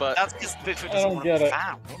 but But- that's because Bigfoot I doesn't don't want get to be it.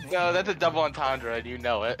 found. No, that's a double entendre, and you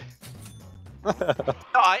know it. No,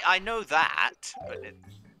 I know that, but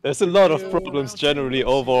There's a lot of problems generally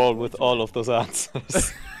overall with all of those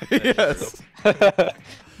answers. Yes. Alright,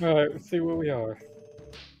 let's see where we are.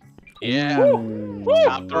 Yeah.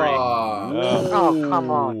 Top 3. Oh,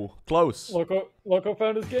 come on. Ooh, close. Loco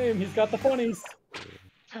found his game. He's got the funnies.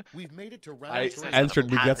 We've made it to round I 3. answered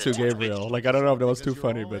Mugetsu Gabriel. Like, I don't know if that was too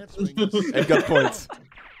funny, but it got points.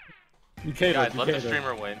 You catered. Guys, You let the catered.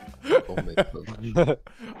 streamer win.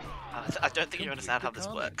 I don't think you understand how this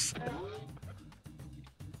works.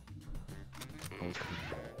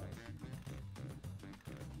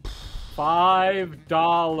 $5.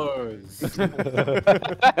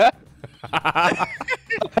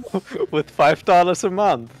 With $5 a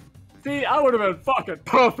month. See, I would have been fucking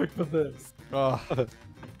perfect for this. Oh.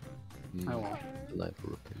 I won't.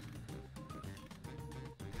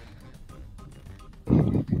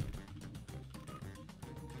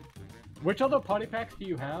 Which other party packs do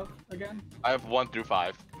you have again? I have 1 through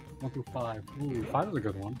 5. 1 through 5. Ooh, 5 is a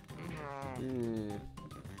good one.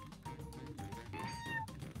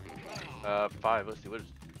 5. Let's see what is.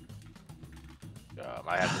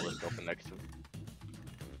 I have the list open next to it.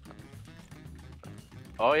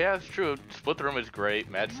 Oh yeah, it's true. Split the Room is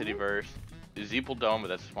great. Mad Cityverse, Zeeple Dome, but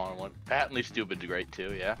that's a smaller one. Patently Stupid's great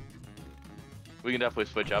too. Yeah. We can definitely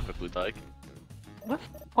switch up if we'd like. What's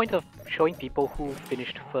the point of showing people who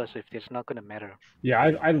finished first if it's not gonna matter?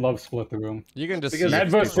 Yeah, I love Split the Room. You can just Because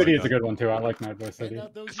Madverse City is a good one too. I like Madverse City.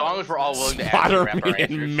 As long as we're all willing to Splatter actually wrap our me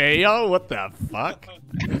in answers. mayo? What the fuck?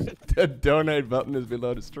 The donate button is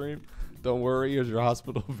below the stream. Don't worry, here's your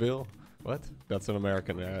hospital bill. What? That's an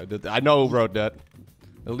American. I know who wrote that.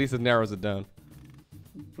 At least it narrows it down.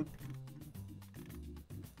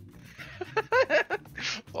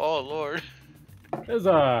 Oh lord. There's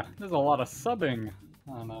a lot of subbing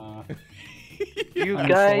on You on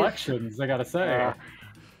guys. selections. I gotta say.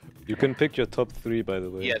 You can pick your top 3, by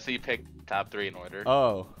the way. Yeah, so you pick top 3 in order.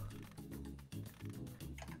 Oh.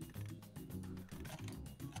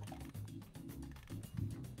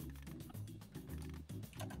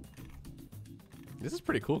 This is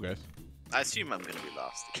pretty cool, guys. I assume I'm gonna be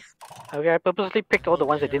last. Okay, I purposely picked all the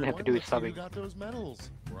ones that didn't have to do with Let's see who subbing. got those medals.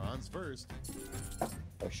 Bronze first.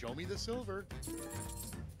 Show me the silver.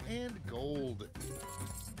 And gold.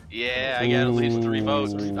 Yeah, I got at least 3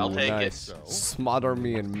 votes. I'll take nice. it. Smother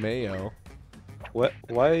me in mayo. What?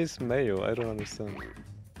 Why is mayo? I don't understand.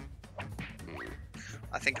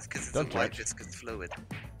 I think it's because it's Don't a white judge. viscous fluid.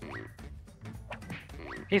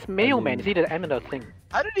 He's mailman. Is he the eminent thing?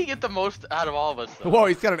 How did he get the most out of all of us? Though? Whoa,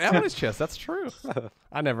 he's got an M on his chest. That's true.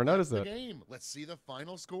 I never noticed The that. game. Let's see the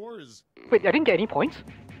final scores. Wait, I didn't get any points.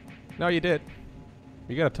 No, you did.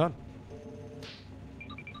 You got a ton.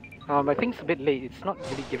 I think it's a bit late. It's not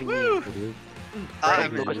really giving me.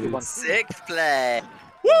 I'm Lucas, we in won. 6th place.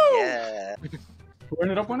 Woo! Yeah. Who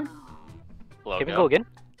ended up winning? Logo. Can we go again?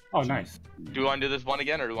 Oh, nice. Do you want to do this one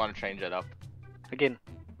again, or do you want to change it up? Again.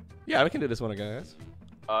 Yeah, we can do this one again, guys.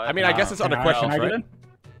 I I mean, I guess it's under Can questions, I get right?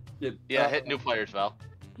 in? Yeah, hit new players, Val.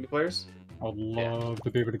 New players? I'd love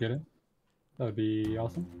to be able to get in. That would be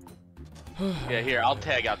awesome. Yeah, here, I'll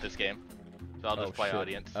tag out this game. So I'll just Oh, play shit.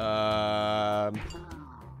 audience. I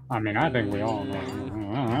mean, I think we all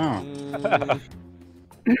know.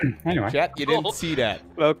 Anyway. Chat, you didn't see that.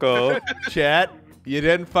 Loco. Chat, you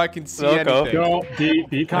didn't fucking see Loco. anything. Don't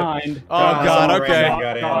be kind. Oh god, okay.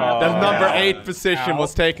 Got in. The number Oh, 8 position Ow.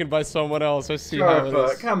 was taken by someone else. I see how it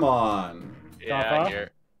Scarpa, is. come on. Yeah, Papa? here.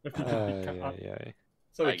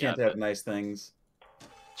 So we I can't got have it. nice things.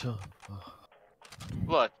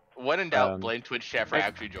 Look, when in doubt, blame Twitch chat for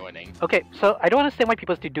actually joining. Okay, so I don't understand why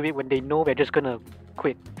people still do it when they know we're just gonna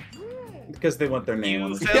quit. Because they want their name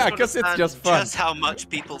on the Fail Yeah, to 'cause it's understand just fun. Just how much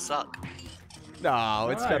people suck. No,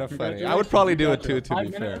 it's kind Alright, of funny. I would probably do it too, to be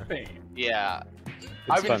 5-minute fair. fame. Yeah.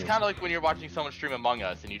 I mean, it's funny. kind of like when you're watching someone stream Among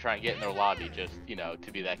Us and you try and get in their lobby just, you know,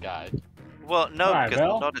 to be that guy. Well, no, Alright, because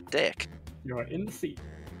Val. I'm not a dick. You're in the seat.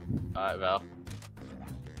 Alright, Val.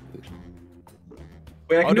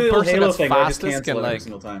 Wait, I Oh, can the do the person Halo that's thing, but I just fastest cancel can, it every like-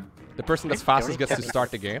 single time. The person that's fastest gets to start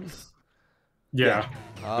the game. Yeah.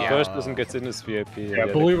 The first person gets in is VIP. Yeah,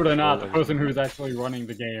 believe it or not, the person who's actually running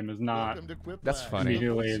the game is not That's funny.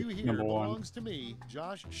 immediately number one. belongs to me,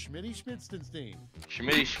 Josh Schmitty-Schmitzenstein.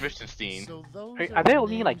 Schmitty Schmitzenstein. So those Wait, are are there the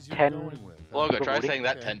only like names you're 10? going with. Logo, try voting? saying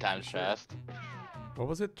that 10 times fast. What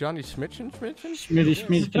was it? Johnny Schmitchen? Schmitty, Schmitty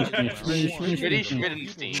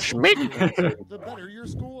Schmitty. Schmitzenstein. The better your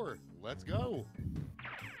score. Let's go.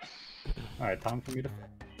 Alright, time for me to...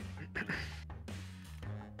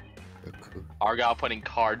 Argyle putting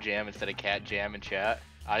car jam instead of cat jam in chat.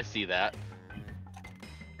 I see that.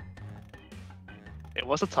 It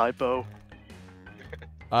was a typo.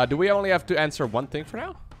 Do we only have to answer one thing for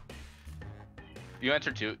now? You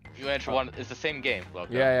answer two. You answer one. It's the same game,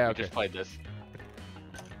 Loco. Yeah, We okay. just played this.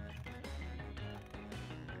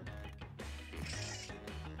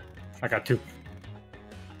 I got 2.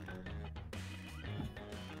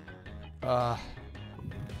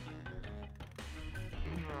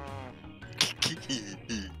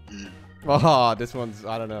 Oh, this one's,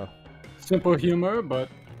 I don't know. Simple humor, but,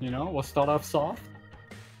 you know, we'll start off soft.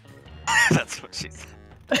 That's what she said.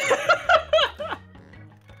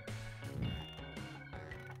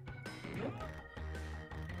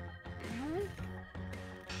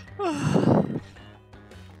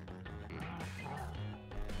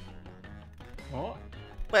 Oh,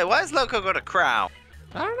 Wait, why has Loco got a crown?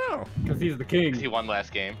 I don't know. because he's the king. He won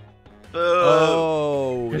last game.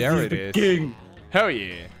 Oh, 'Cause there he's it the is. king. Hell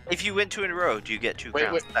yeah. If you win 2 in a row, do you get 2 Wait,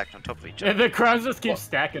 crowns wait. stacked on top of each And other? the crowns just keep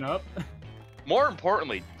stacking up. More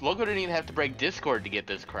importantly, Loco didn't even have to break Discord to get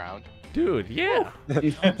this crown. Dude, yeah.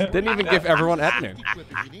 Didn't even give everyone admin.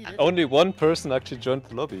 Only one person actually joined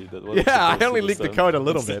the lobby. That was Yeah, I supposed to only be leaked the done. code a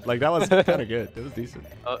little bit. Like, that was kind of good. That was decent.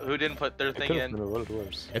 Who didn't put their I thing couldn't in? remember what it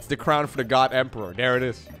was. It's the crown for the God Emperor. There it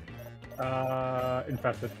is.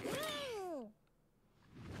 Infested.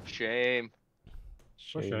 Shame.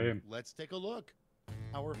 For shame. Let's take a look.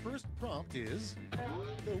 Our first prompt is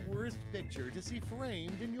the worst picture to see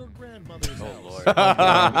framed in your grandmother's house. Lord.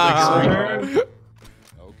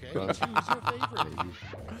 Okay, choose your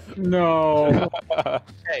favorite. No.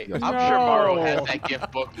 Hey, I'm sure Maru has that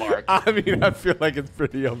gift bookmark. I mean, I feel like it's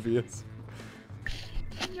pretty obvious.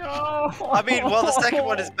 No. I mean, while the second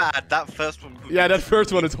one is bad, that first one... Yeah, that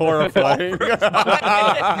first one is horrifying.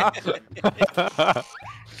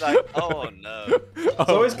 Like, oh no. It's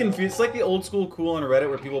always confused. It's like the old school cool on Reddit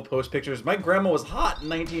where people post pictures. My grandma was hot in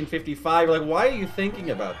 1955. You're like, why are you thinking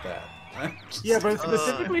about that? Yeah, but it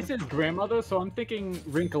specifically says grandmother, so I'm thinking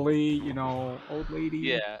wrinkly, you know, old lady.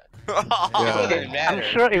 Yeah. Yeah. It doesn't matter. I'm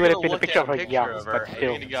sure it would have You'll been a look picture at of her picture young, of but her, and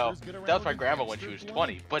still. you're gonna go, that was my grandma when she was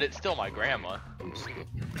 20, but it's still my grandma.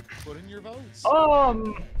 Put in your votes.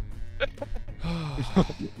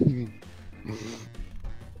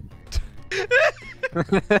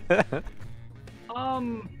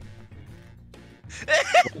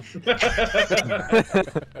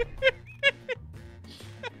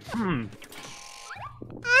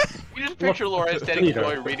 You just picture Laura standing Peter.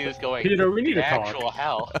 going, reading this going, Peter, we need to talk. actual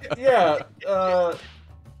hell. Yeah,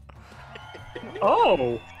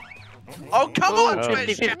 Oh. Oh, come on, Oh.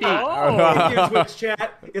 Twitch! 50-50. Oh. thank you, Twitch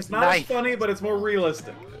chat. It's not Nice. as funny, but it's more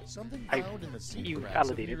realistic. Something I- found in the sea you grass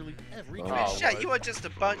of validated. nearly every Oh. Twitch chat, Lord. you are just a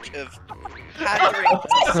bunch of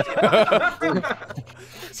pandering.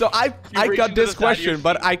 So I reach got into this the side of your question,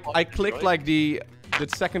 but I seat. clicked like the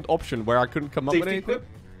second option where I couldn't come up with Safety anything. quip?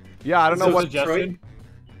 Yeah, I don't know So what. suggested?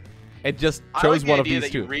 It just I chose like the one of idea these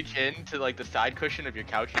that you two. reach into like the side cushion of your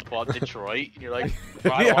couch and pull out Detroit, and you're like,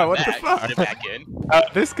 well, I Yeah, want what the that. fuck? Put it back in.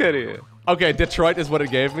 This guy here. Okay, Detroit is what it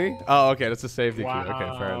gave me. Oh, okay, that's a safety key. Okay, fair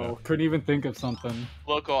Wow. enough. Couldn't even think of something.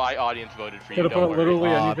 Local audience voted for you. Could have Don't put worry. literally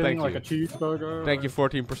Aw, anything thank like you. a cheeseburger. Thank you,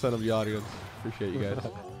 14% of the audience. Appreciate you guys.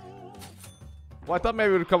 Well, I thought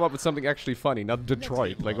maybe we'd come up with something actually funny, not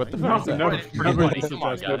Detroit. Like, what the No, fuck is that? never, Pretty never funny. Come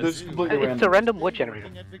on, suggested. guys. This is completely It's a random. random word generator.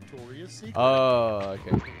 Looking at Victoria's Secret. Oh,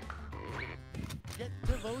 okay. Get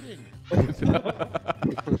to voting.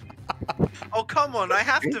 Oh, come on, I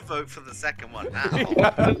have to vote for the second one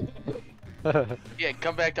now. Yeah,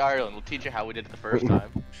 come back to Ireland. We'll teach you how we did it the first time.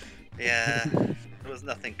 Yeah. There was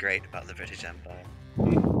nothing great about the British Empire. I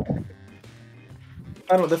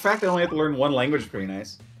don't know, the fact that I only have to learn one language is pretty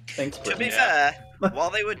nice. Thanks, To be Britain. fair, while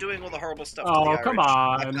they were doing all the horrible stuff to the Oh, Irish, come my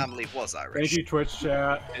on. family was Irish. Thank you, Twitch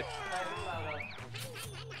chat.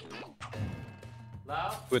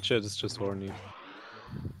 Twitch chat is just horny.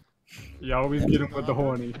 You always get him with the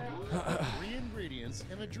horny. 3 ingredients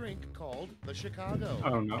in a drink called the Chicago.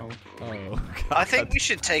 Oh no. Oh. I think we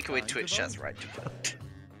should take away Twitch chat's right to vote.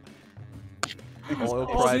 Oil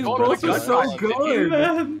Oh, these price. votes are so good.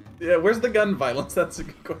 Man. Yeah, where's the gun violence? That's a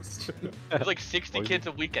good question. There's like 60 kids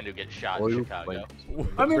a weekend who get shot in Chicago.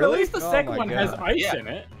 I mean, Really? at least the Oh second my one God. has ice Yeah. in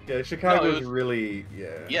it. Yeah, Chicago's No, it was- really, yeah.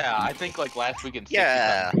 Yeah, I think like last weekend, 60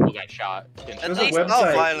 Yeah. people got shot. in At There's a least Chicago. our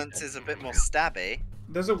website. violence is a bit more stabby.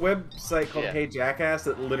 There's a website called Yeah. Hey Jackass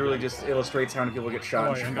that literally just illustrates how many people get shot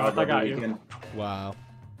Oh, in yeah, Chicago I got every you. weekend. Wow.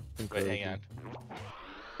 Wait, hang on.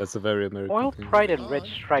 That's a very American Oil thing. Pride and Red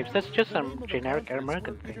Stripes, that's just some generic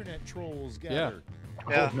American thing. Internet trolls Yeah. gather.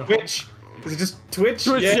 Yeah. Oh, no. Twitch! Is it just Twitch?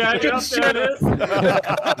 Twitch yeah, chat, Twitch yep, there it is.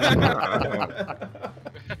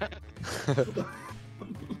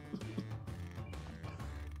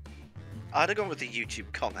 I'd have gone with the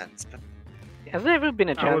YouTube comments, but Has there ever been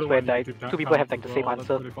a I chance would've where went like YouTube two people have like comments the as same well, that's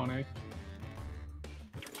answer? pretty funny.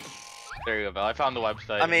 There you go, Val. I found the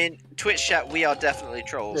website. I mean, Twitch chat, we are definitely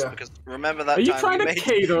trolls Yeah. because remember that Are you time trying we to made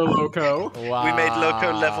cater, Loco? Wow. we made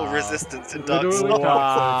Loco level resistance in Dark Literally Souls.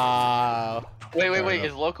 Wow. wait.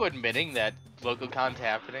 Is Loco admitting that LocoCon's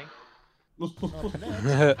happening? Up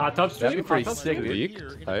next, Hot tub stream? That'd be pretty Hot tub sick, stream? dude. Leaked here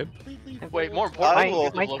in a type. completely Wait, more full- importantly, Oh,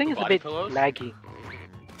 is My Loco thing is a body bit pillows? laggy.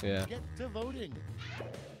 Yeah. Get to voting.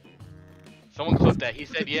 Someone clipped that. He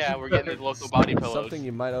said, "Yeah, we're getting these Loco body pillows." Something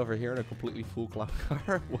you might overhear in a completely full clown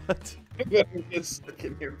car. What? It's stuck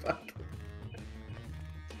in your back.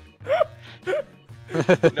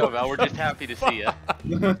 No, Val, we're just happy to see you.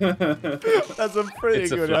 That's a pretty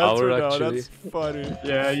It's a good flower, answer, though. actually. That's funny.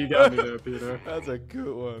 Yeah, you got me there, Peter. That's a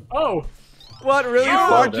good one. Oh! What? Really? Oh,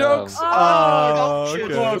 Fart damn. jokes? Oh, Oh, so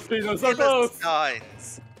okay. close, Peter, so Give us close!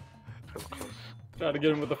 signs. Try to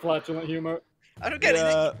get him with the flatulent humor. I don't get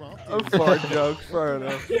Yeah, a fart joke. Fair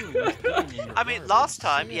enough. it. I mean, last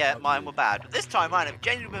time, yeah, mine were bad, but this time mine have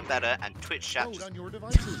genuinely been better, and Twitch chat Vote just on your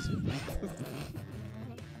devices.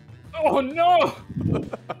 Oh no!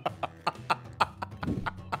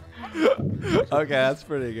 Okay, that's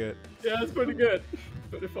pretty good. Yeah, that's pretty good.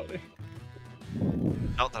 Pretty funny.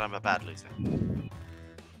 not that I'm a bad loser.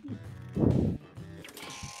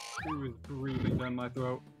 He was breathing down my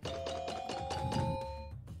throat.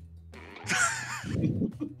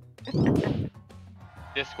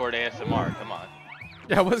 Discord ASMR, come on.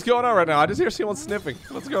 Yeah, what's going on right now? I just hear someone sniffing.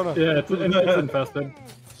 What's going on? Yeah, it's infested.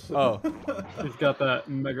 Oh. He's got that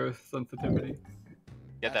mega sensitivity.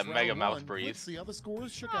 Get that That's mega round mouse one. Let's breeze. see how the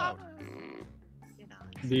scores shook out.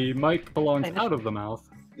 The mic belongs And out of the mouth.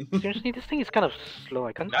 Seriously, this thing is kind of slow.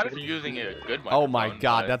 I can't. Not if you're using a good microphone. Oh my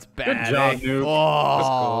god, but that's bad. job, eh? Nuke.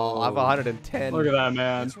 Oh, I have 110. Look at that,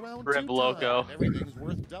 man. It's round Rip 2 Loco. time. Everything's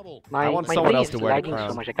worth double. My, I want my someone thing else is to wear the lagging crown.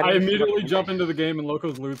 so much. I, can't I even see immediately what jump it into the game and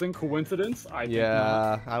Loco's losing. Coincidence? I think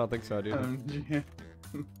Yeah, I don't think so, dude. not.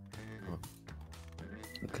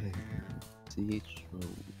 Okay. CH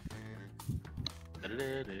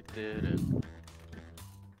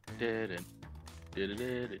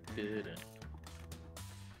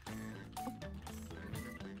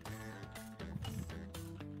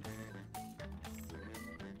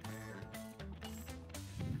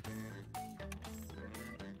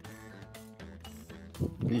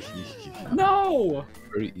No!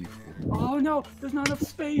 Very evil. Oh no, there's not enough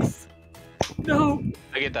space. No.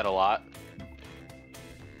 I get that a lot.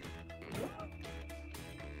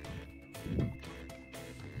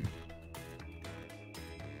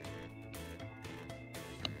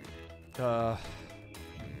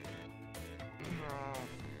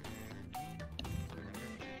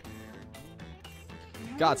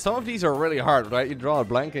 God, some of these are really hard, right? You draw a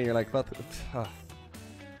blank and you're like, what?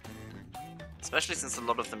 Especially since a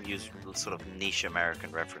lot of them use sort of niche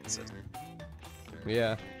American references.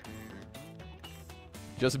 Yeah.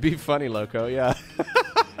 Just be funny, Loco, yeah.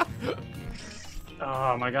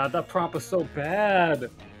 Oh my god, that prompt was so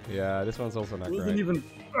bad. Yeah, this one's also not It wasn't great. even.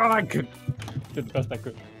 Oh, I could. Did the best I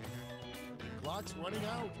could. Clock's running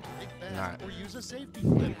out. Think fast Alright. or use a safety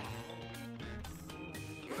flip.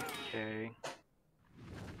 Okay.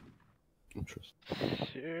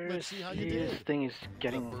 Interesting. Let's see how you Seriously, this did. thing is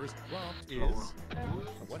getting. The first prompt is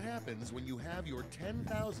what happens when you have your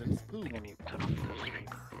 10,000th poop. I need to turn off the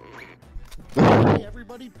stream. Hey,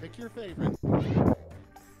 everybody, pick your favorite.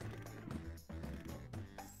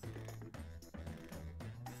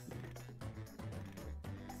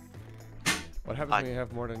 What happens when you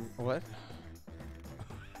have more than what?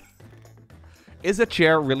 Is a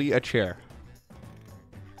chair really a chair?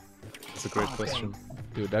 That's a great question.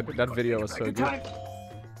 Dude, that video was so good.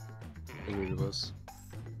 It really was.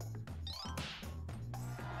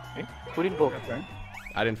 Who didn't vote?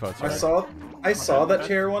 I didn't vote. Sorry. I saw that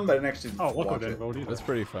chair one, but I didn't actually watch it. That's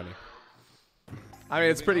pretty funny. I mean,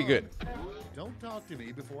 it's pretty good. Don't talk to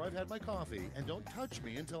me before I've had my coffee, and don't touch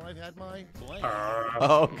me until I've had my blank.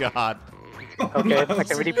 Oh God. Okay, I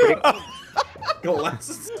can really predict.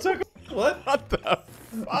 Glasses took what? What the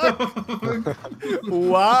fuck?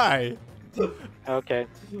 Why? Okay.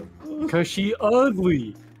 Cause she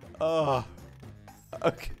ugly. Oh.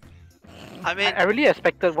 Okay. I mean, I really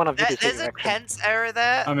expected one of you to say there's a action. tense error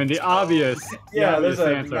there. I mean, the obvious. Yeah, the there's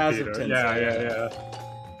a answer, massive Peter. tense Yeah, error.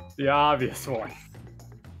 The obvious one.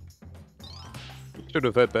 Should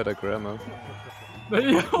have had better grammar.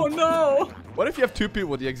 Oh no! What if you have two people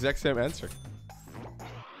with the exact same answer?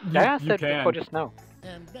 Yeah, I you said can. before just now.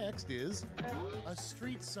 And next is a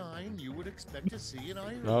street sign you would expect to see in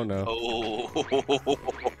Ireland. Oh no.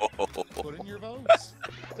 Put in your votes.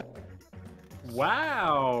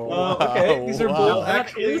 Wow. Okay, these are both That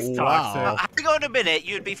actually is toxic. Hang on a minute,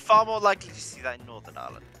 you'd be far more likely to see that in Northern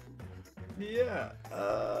Ireland. Yeah.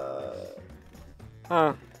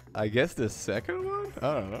 Huh. I guess the second one?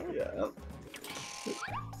 I don't know. Yeah.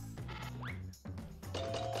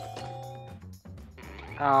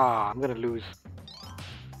 Ah, I'm gonna lose.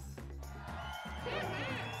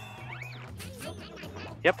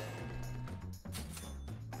 Yep.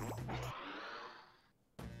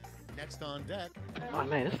 Next on deck. Oh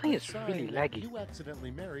man, this thing is sign really that laggy. You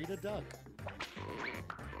accidentally married a duck.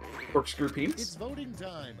 Corkscrew penis? It's voting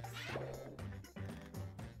time.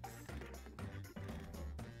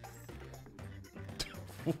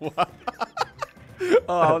 What?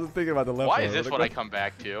 Oh, I wasn't thinking about the left Why one. is this what I come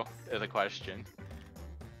back to? Is a question.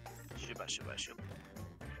 Shuba, shuba, shuba.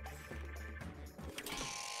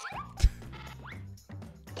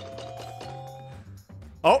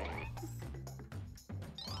 Oh!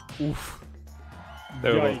 Oof.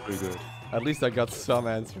 They were Yikes. both pretty good. At least I got some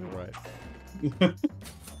answer right. Man,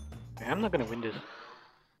 I'm not gonna win this.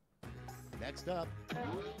 Next up,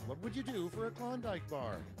 what would you do for a Klondike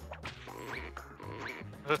bar?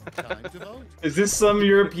 Time to vote. Is this some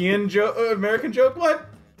European joke, American joke? What?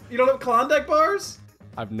 You don't have Klondike bars?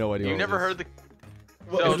 I have no idea. You've what never it is. heard the.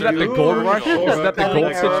 What, So Isn't that the there's- gold rush? Or- Is that the or- gold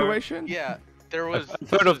or- situation? Yeah, there was. I've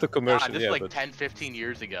heard of the commercial, This yeah, is like but- 10, 15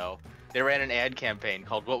 years ago. They ran an ad campaign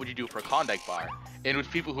called "What Would You Do for a Klondike Bar?" And it was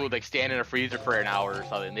people who would like stand in a freezer for an hour or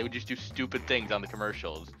something. They would just do stupid things on the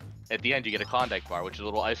commercials. At the end, you get a Klondike bar, which is a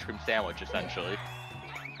little ice cream sandwich, essentially.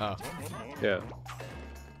 Oh. Yeah.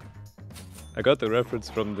 I got the reference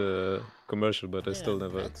from the commercial, but I still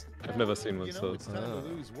never. I've never seen one, You know so. it's time to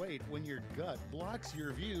lose weight when your gut blocks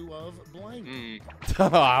your view of blank.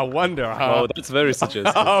 I wonder how. Oh, that's very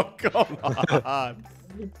suggestive. Oh, come on.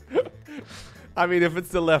 I mean, if it's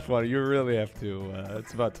the left one, you really have to.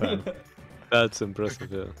 It's about time. That's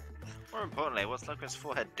impressive, yeah. More importantly, what's Loco's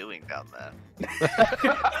forehead doing down there?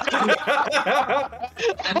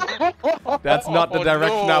 That's not the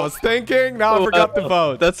direction I was thinking. Now I forgot the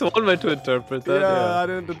vote. That's one way to interpret that. Yeah, I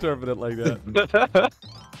didn't interpret it like that.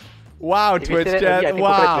 Wow, If you Twitch say that, chat. yeah,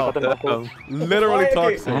 Wow. people correct me, but then Literally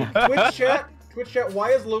Why- toxic. Twitch chat,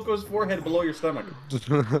 why is Loco's forehead below your stomach?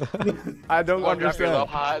 I don't Or drop your low understand.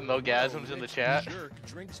 hot and low gasms in the chat. Jerk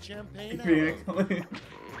drinks champagne. arrow.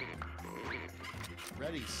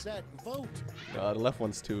 Ready, set, vote. The left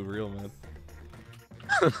one's too real, man.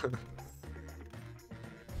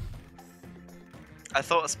 I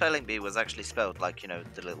thought a spelling bee was actually spelled like, you know,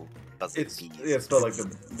 the little buzzing bees. Yeah, it's spelled like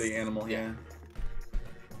the animal, yeah.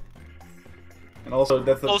 And also,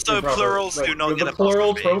 that's the Also, the proper- plurals do not the get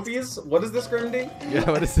plural apostrophes. trophies. What is this, Grimdy? Yeah,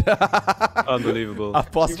 what is that? Unbelievable. You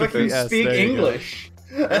Apostrophe fucking S. speak there you go. English.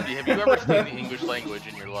 Have you ever seen the English language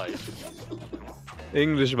in your life?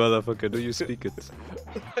 English, motherfucker, do you speak it?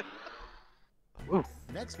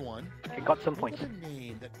 Next one. It got some points. Think of a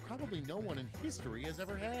name that probably no one in history has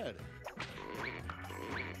ever had.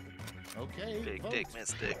 Okay, Big vote. dick,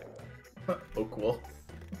 miss dick. Oh, cool.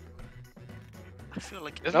 I feel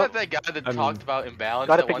like Isn't that guy that talked about imbalance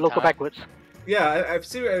Gotta at pick one Loco time? backwards. Yeah, I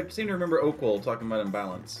seem to remember Oakwell talking about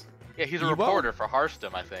imbalance. Yeah, he's a Evo? reporter for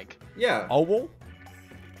Hearthstone, I think. Yeah. Owl?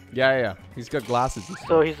 Yeah. He's got glasses and So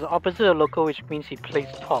stuff. he's the opposite of Loco, which means he plays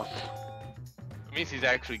toss. It means he's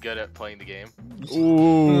actually good at playing the game.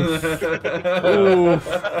 Ooh. Ooh.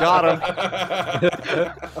 Got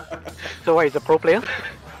him. So what, he's a pro player?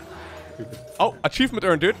 Oh, achievement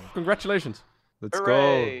earned, dude. Congratulations. Let's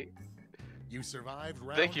Hooray! You survived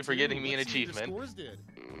round Thank you for two. getting me an Let's see what the achievement. scores did.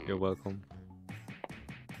 go. You're welcome.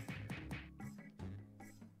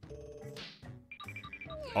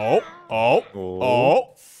 Oh.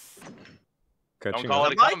 Don't call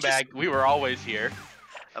it a comeback. We were always here.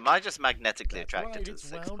 Am I just magnetically That's attracted right, to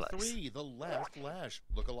the it's 6th round place? 3, the last flash.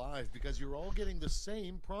 Look alive because you're all getting the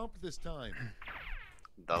same prompt this time.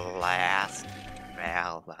 The last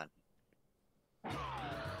Melon.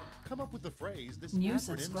 Come up with the phrase this New acronym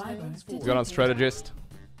subscriber. stands for. Got on strategist.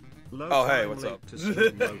 Oh, hey, what's up?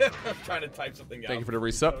 I'm trying to type something out. Thank you for the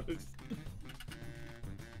resub.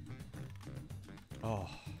 Oh.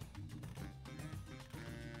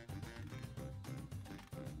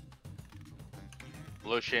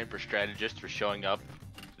 Low shame for strategist for showing up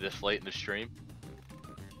this late in the stream.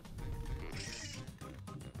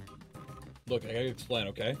 Look, I gotta explain,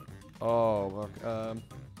 okay? Oh,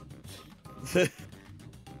 look.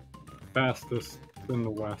 Fastest in the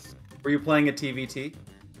West. Were you playing a TVT?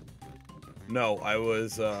 No, I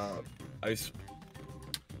was, I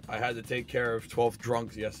had to take care of 12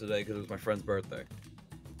 drunks yesterday because it was my friend's birthday.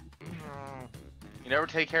 You never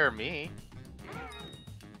take care of me.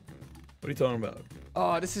 What are you talking about?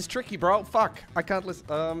 Oh, this is tricky, bro. Fuck. I can't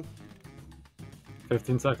listen.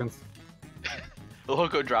 15 seconds.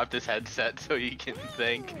 Loco dropped his headset so he can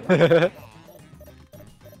think.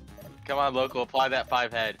 Come on, Loco, apply that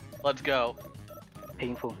 5 head. Let's go.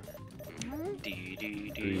 Painful.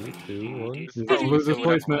 Three, two, one. Lose his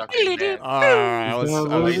placement. Alright,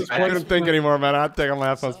 I couldn't think anymore, man. I had to take on my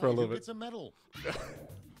headphones for a little bit. It's a medal.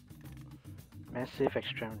 Massive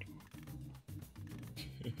extremity.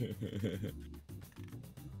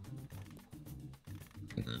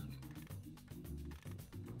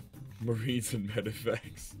 Marines and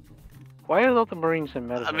medeffects. Why are all the Marines and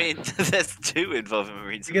Medevacs? I mean, there's 2 involving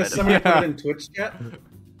Marines and Because somebody put medeffects. it in Twitch chat?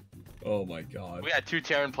 Oh my god. We got 2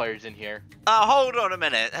 Terran players in here. Hold on a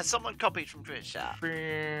minute. Has someone copied from Twitch chat?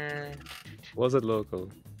 Was it local?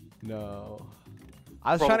 No.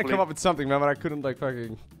 I was trying to come up with something, man, but I couldn't, like,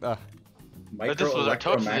 fucking... But this was our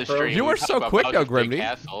toast of the stream. You were We talked so about quick, though, Bowser's Big Grimney.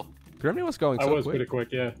 Castle. Grimney was going so I was quick. pretty quick,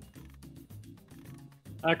 yeah.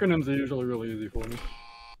 Acronyms are usually really easy for me.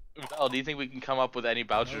 Val, do you think we can come up with any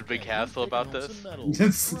Bowser's Big Castle about this?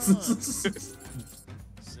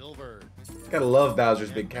 Silver. Gotta love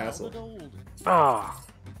Bowser's Big Castle. Ah.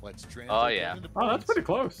 Let's Oh, yeah. Oh, that's pretty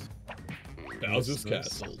close. Bowser's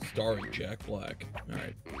Castle, starring Jack Black.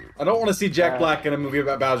 Alright. I don't want to see Jack Black in a movie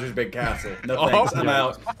about Bowser's Big Castle. No Oh. thanks, I'm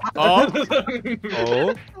out.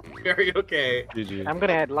 Oh. Very okay. GG. I'm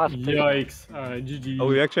gonna add last pick. Yikes. Alright, GG. Oh,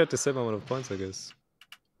 we actually had the same amount of points, I guess.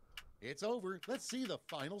 It's over. Let's see the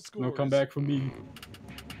final score. No comeback for me.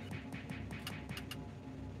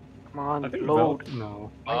 Come on, I think load.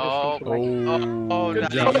 No. Oh, Good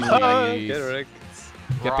nice. job. Get wrecked.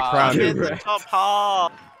 Get the crown. I'm in the top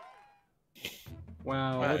half.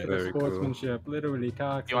 Wow, Right. look at the Very cool. sportsmanship. Literally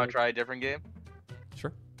cock. You want to try a different game?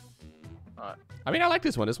 Sure. Alright. I mean, I like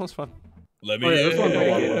this one. This one's fun. Let me Oh, yeah, this one's a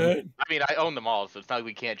lot of fun. in. I mean, I own them all, so it's not like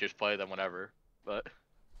we can't just play them whenever. But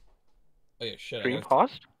Oh yeah, shit. I Stream got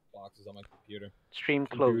paused? boxes on my computer. Stream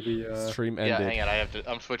Do closed. the, Stream yeah, ended. hang on, I have to.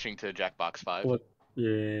 I'm switching to Jackbox 5. flip.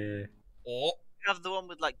 Yeah. Oh. Have the one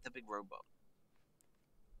with like the big robot.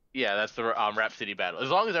 Yeah, that's the Rhapsody battle. As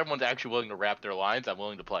long as everyone's actually willing to rap their lines, I'm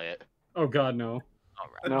willing to play it. Oh god, no.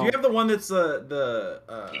 Alright. No. Do you have the one that's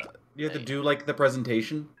you have to do like the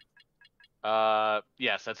presentation?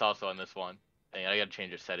 Yes, that's also on this one. Hang on, I gotta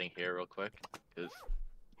change a setting here real quick because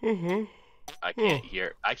I can't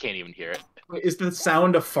hear. I can't even hear it. Is the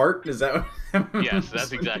sound a fart? Is that? Yes,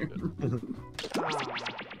 that's exactly.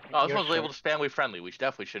 Oh, this one's labeled as family friendly. We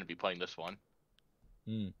definitely shouldn't be playing this one.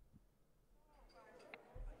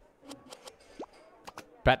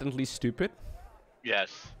 Patently stupid.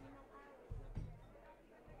 Yes.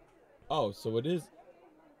 Oh, so it is.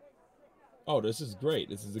 Oh, this is great.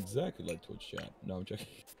 This is exactly like Twitch chat. No, I'm checking.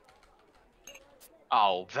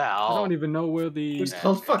 Oh, Val. I don't even know where the Who's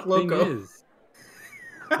spelled fuck thing loco? is.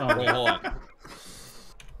 Oh. Wait, hold on.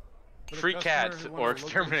 Free cats or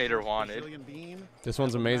exterminator wanted. This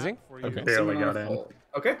one's amazing. Okay. Barely got in.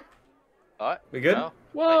 Okay. Alright. We good? Well,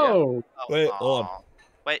 Whoa! Wait, hold on.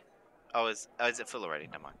 Wait. Oh, is it full already?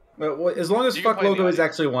 Never mind. Well, as long as You can fuck play the loco is audio.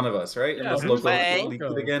 actually one of us, right? Yeah, Unless who's loco Fuck leaked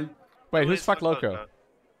Loco? it again. Wait, Who who's is fuck loco?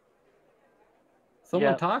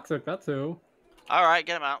 Someone Yeah. toxic, that's who. Alright,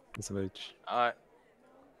 get him out. It's a mage. alright.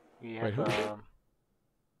 We Wait, have, who?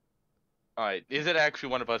 Alright. Is it actually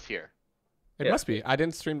one of us here? It Yeah. must be. I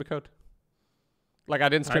didn't stream the code. Like, I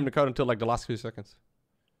didn't stream the code until, like, the last few seconds.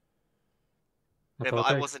 Yeah, That's but all it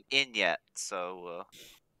I takes. wasn't in yet, so.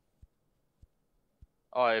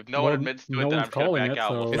 Oh, if no one Well, admits to no it, then one's I'm gonna calling back it,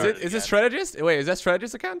 out. We'll so- Is start it? Is it again. strategist? Wait, is that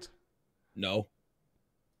strategist account? No.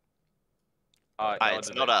 Alright, no It's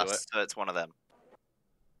one's not admitted to us, so it's one of them.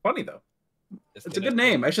 Funny though. It's a good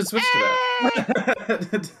name. I should switch to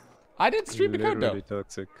that. I didn't stream the code though. Literally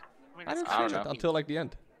toxic. I didn't stream it until like the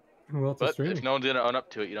end. Who else is But streaming? if no one didn't own up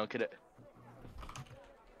to it, you don't get it.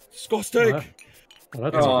 Disgusting. Well,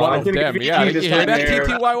 that's It's one of them. Yeah, you hear that? there.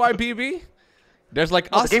 TTYYBB? There's like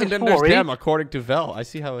us game's and then full there's already? them, according to Vel. I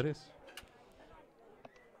see how it is.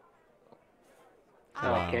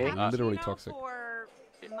 Wow, Okay. literally toxic.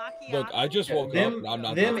 Look, I just woke up. Them, I'm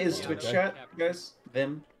not. them talking is to you, Twitch okay? chat, guys.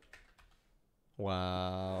 Them.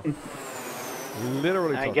 Wow.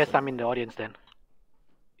 Literally I toxic. guess I'm in the audience then.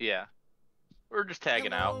 Yeah. We're just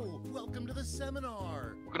tagging out. Hello, welcome to the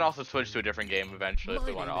seminar. We can also switch to a different game eventually if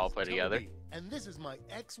we My want to name all is play Toby, together. And this is my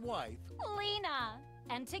ex-wife. Lena.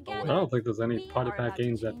 And I together. don't think there's any potty pack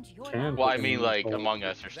games that can. Well, I put mean in like the- Among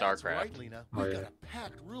Us or That's StarCraft. right, Lena. Oh, We've yeah. got a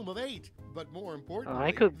packed room of 8. But more importantly,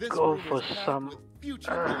 I could this go room for is packed some with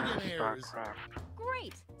future millionaires. StarCraft.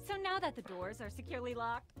 Great. So now that the doors are securely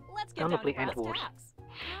locked, let's I get wanna down to play Ant brass Wars. tacks.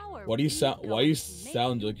 How are Why do you we sound? Why going you to make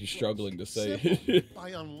sound like this you're struggling to say Simple. it? By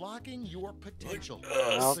unlocking your potential.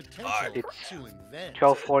 Well, Potential it's to invent.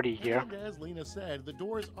 12:40 here. And as Lena said, the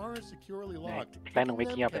doors aren't securely locked. I plan on Kicking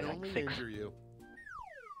waking them up at can like only 6. injure you.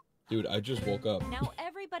 Dude, I just woke up. Now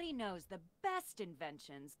everybody knows the best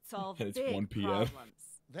inventions solve And it's big 1 p.m. problems.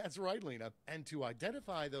 That's right, Lena. And to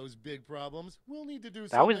identify those big problems, we'll need to do How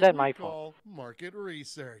is something that we my call market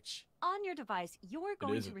research. On your device, you're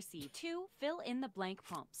going to isn't. receive 2 fill-in-the-blank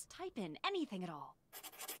prompts. Type in anything at all.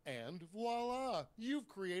 And voila, you've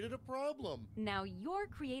created a problem. Now your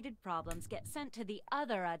created problems get sent to the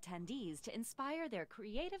other attendees to inspire their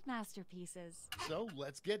creative masterpieces. So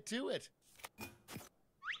let's get to it.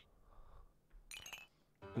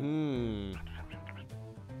 Hmm.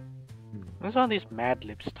 What's all these Mad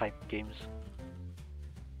Libs type games?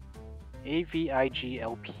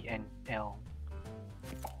 AVIGLPNL.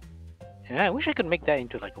 Yeah, I wish I could make that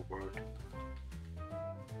into like a word.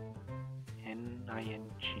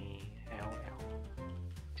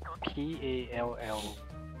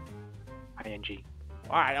 NINGLLPALLING.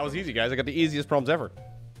 Alright, that was easy, guys. I got the easiest problems ever.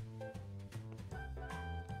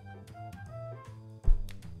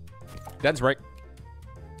 That's right.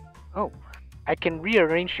 Oh, I can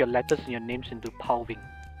rearrange your letters and your names into Palving.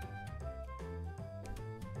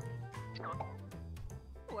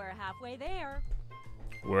 We're halfway there.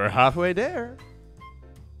 We're halfway there.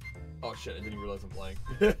 Oh shit! I didn't even realize I'm playing.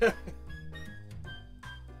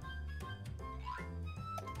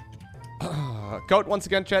 Code once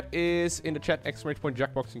again, chat is in the chat.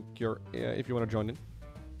 !Jackbox if you want to join in.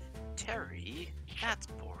 Terry, that's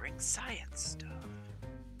boring science stuff.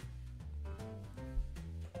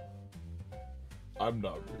 I'm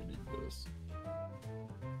not reading this.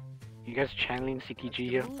 You guys channeling CTG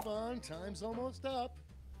here? Move on, time's almost up.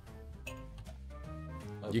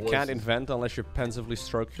 You can't invent unless you pensively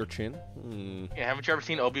stroke your chin. Yeah, haven't you ever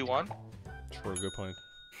seen Obi-Wan? True, good point.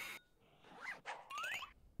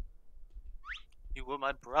 You were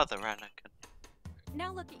my brother, Anakin.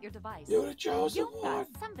 Now look at your device. You're the chosen You've one. got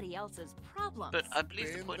somebody else's problems. But I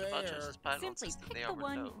believe the Been point there. about Justice Pylons Simply is that pick they the are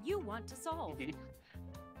one no. you want to solve.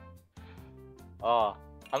 Oh,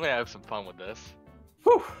 I'm gonna have some fun with this.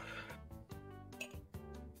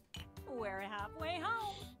 We're halfway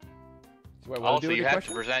home. Wait, what Also, do you the have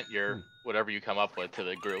question? to present your whatever you come up with to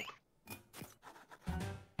the group.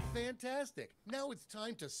 Fantastic. Now it's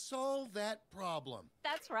time to solve that problem.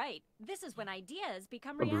 That's right. This is when ideas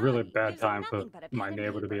become It'd reality. be really bad using time for nothing but a my pen and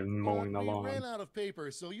neighbor to be paper. mowing the We lawn. ran out of paper,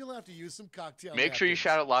 so you'll have to use some cocktail Make sure you napkins.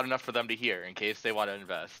 shout it loud enough for them to hear in case they want to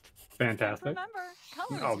invest. Fantastic. Remember,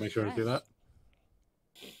 colors I'll make sure to do that.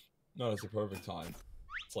 No, it's the perfect time.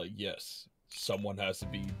 It's like, yes, someone has to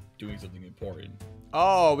be doing something important.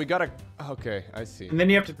 Oh, we gotta. Okay, I see. And then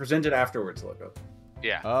you have to present it afterwards, Loco.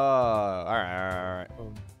 Yeah. Oh, alright.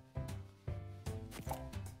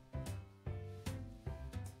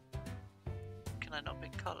 Can I not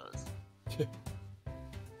pick colors?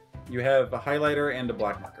 You have a highlighter and a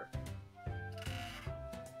black marker.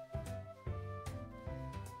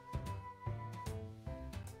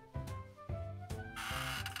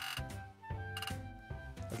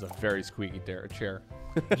 That's a very squeaky chair.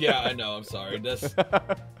 Yeah, I know. I'm sorry. That's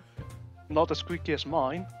Not as squeaky as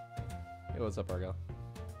mine. Hey, what's up, Argyle?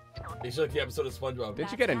 it's like the episode of SpongeBob.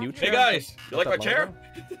 Did you get a new chair? Hey guys, you like my What's up, chair?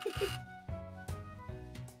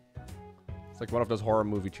 It's like one of those horror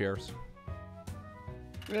movie chairs.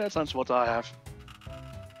 Yeah, that's what I have.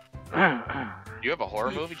 You have a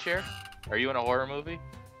horror movie chair? Are you in a horror movie?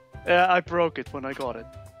 Yeah, I broke it when I got it.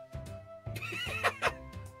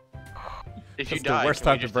 If That's you the die, worst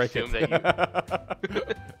can we time to just break assume it. that you...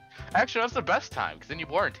 Actually, that's the best time, because then you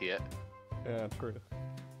warranty it. Yeah, true.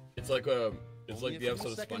 It's like It's Only like a the few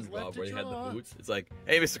episode of seconds SpongeBob left where to he had the draw. boots. It's like,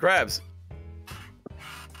 hey, Mr. Krabs.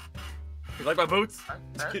 You like my boots?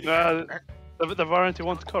 The warranty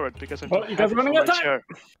won't cover it because I'm Well, you guys running out of time.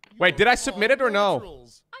 Wait, did I submit it or no?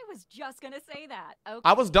 I was just gonna say that. Okay,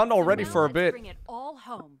 I was done already so for a now let's bit. bring it all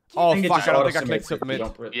home. Oh think it fuck! just I don't think I auto-submits clicked if you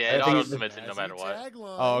submit. don't Yeah, it I think auto-submits it no matter what.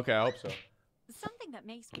 Oh, okay. I hope so. Something that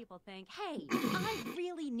makes people think, hey, I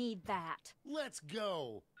really need that. Let's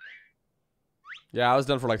go. Yeah, I was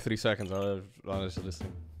done for like 3 seconds. I was honestly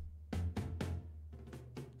listening.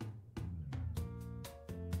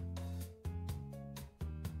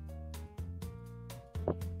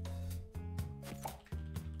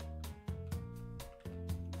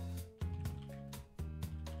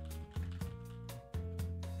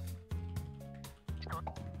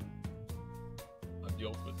 I'm the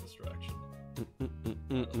ultimate distraction.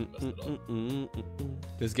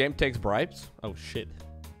 This game takes bribes? Oh shit.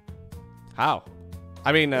 How?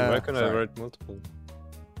 I mean, Why can I sorry. write multiple?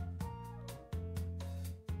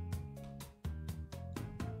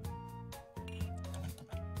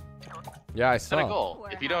 Yeah, I Set a saw. goal.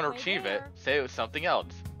 If you don't achieve it, say it was something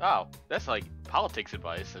else. Oh, that's like politics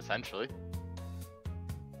advice, essentially.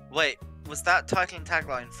 Wait, was that title and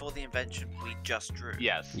tagline for the invention we just drew?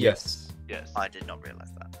 Yes. Yes. Yes. I did not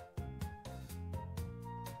realize that.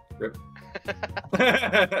 Rip.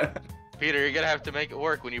 Peter, you're gonna have to make it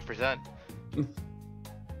work when you present.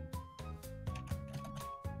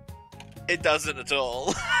 It doesn't at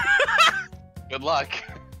all. Good luck.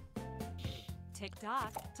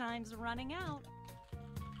 Tick-tock, time's running out.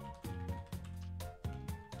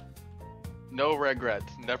 No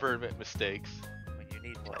regrets. Never admit mistakes. When you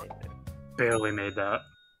need one. Barely made that.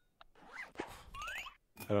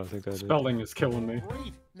 I don't think I did. Spelling is killing me.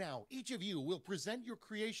 Great. Now, each of you will present your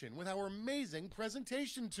creation with our amazing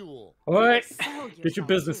presentation tool. All right, Sell get your yourself,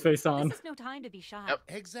 business too. face on. This is no time to be shy. Yep.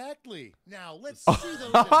 Exactly. Now, let's see those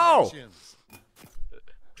Oh! inventions.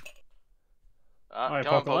 Alright,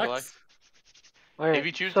 Come on, Pokélex. Pokélex. Wait, If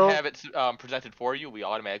you choose so to have it presented for you, we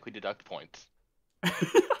automatically deduct points.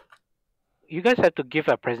 you guys have to give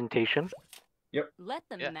a presentation. Let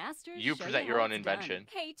the Yeah. masters You show present you your how own it's done. invention.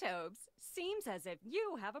 Hey, Tobes. Seems as if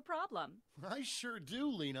you have a problem. I sure do,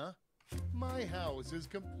 Lena. My house is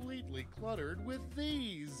completely cluttered with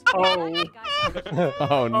these. Oh.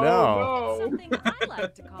 Oh no. Something I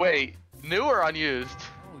like to call. Wait, new or unused?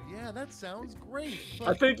 Oh yeah, that sounds great. I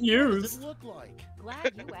But think what does used. it look like?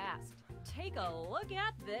 Glad you asked. Take a look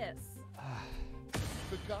at this.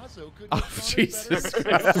 Picasso could Oh, have done it Jesus better.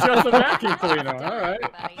 It's just a vacuum cleaner. All right.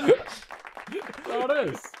 Everybody. So it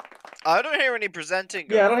is. I don't hear any presenting.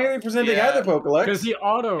 Yeah, I don't going hear on. you presenting Yeah. either, Pokélex. Because he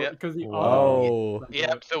auto. Yep. Because he Whoa.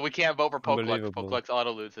 Yep, so we can't vote for Pokélex. Unbelievable. Pokélex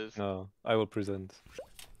auto loses. No, I will present.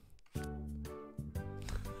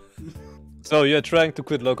 So you're trying to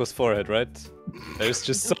quit Loco's forehead, right? There's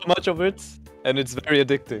just so much of it, and it's very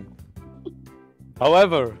addicting.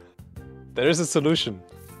 However, there is a solution.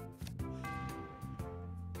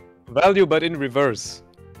 Value, but in reverse.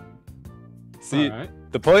 See, Alright.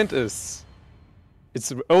 the point is,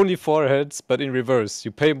 it's only foreheads, but in reverse.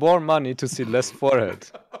 You pay more money to see less forehead.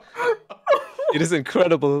 It is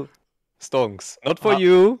incredible stonks. Not for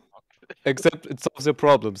you, except it solves your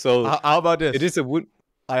problem. So How about this? it is a win.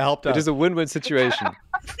 I helped out. It is a win-win situation.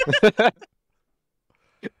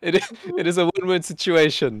 It is a win-win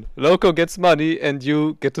situation. Loco gets money, and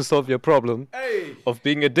you get to solve your problem of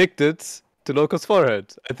being addicted to Loco's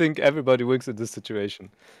forehead. I think everybody wins in this situation.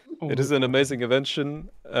 It is an amazing invention.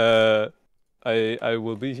 I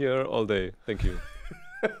will be here all day. Thank you.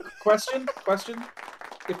 Question?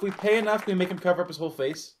 If we pay enough, can we make him cover up his whole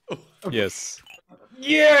face? Yes.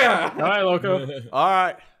 Yeah! All right, Loco. All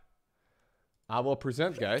right. I will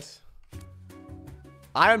present, guys.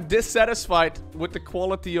 I am dissatisfied with the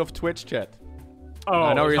quality of Twitch chat. Oh,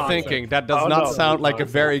 I know what you're toxic. thinking. That does Oh, not no. sound like a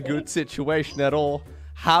very good situation at all.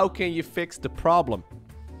 How can you fix the problem?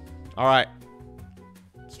 All right.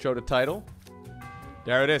 Let's show the title.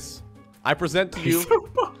 There it is. I present to you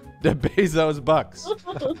the Bezos Bucks.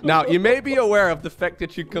 Now, you may be aware of the fact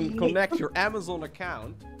that you can connect your Amazon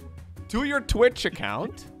account to your Twitch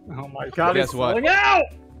account. Oh my god, Guess it's what? falling out!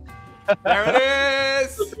 There it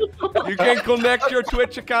is! You can connect your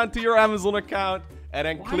Twitch account to your Amazon account and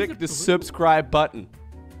then click the subscribe button.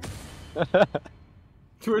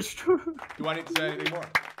 Twitch. Do I need to say anything more?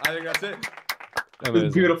 I think that's it. It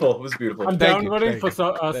was beautiful. It was beautiful. I'm Thank you, downvoting thank for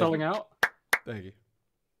you, thank selling you. out. Thank you.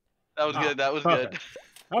 That was good. That was perfect.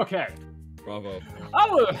 good. Okay. Bravo.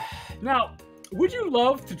 Now, would you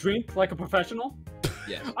love to drink like a professional?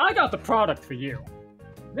 Yeah. I got the product for you.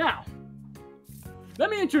 Now, let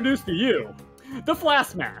me introduce to you the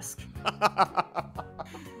Flask Mask.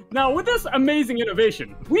 Now, with this amazing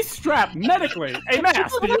innovation, we strap medically a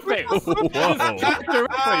mask to your face. Strapped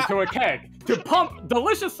directly to a keg to pump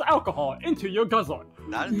delicious alcohol into your guzzler.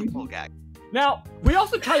 That is the full gag. Now, we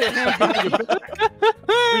also tie your hands behind your back. We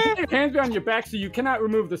tie your hands behind your back so you cannot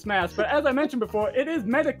remove this mask, but as I mentioned before, it is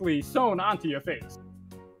medically sewn onto your face.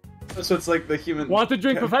 So it's like the human... Want to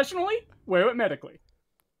drink professionally? Wear it medically.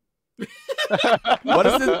 What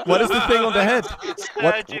is the thing on the head?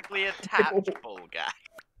 Surgically attached full gag.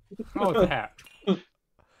 Oh, it's a hat.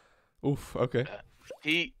 Oof, okay.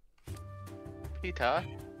 Peter.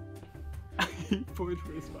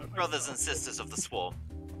 Brothers and sisters of the swarm.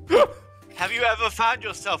 Have you ever found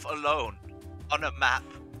yourself alone on a map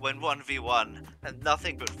when 1v1 and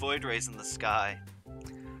nothing but void rays in the sky?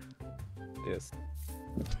 Yes.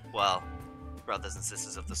 Well, brothers and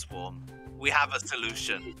sisters of the swarm, we have a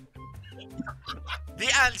solution. The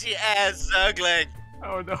anti-air Zergling!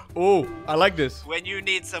 Oh no. Oh, I like this. When you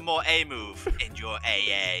need some more A move in your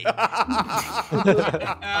AA.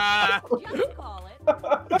 Just call it.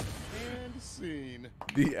 And scene.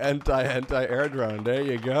 The anti-air drone. There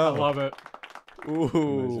you go. I love it.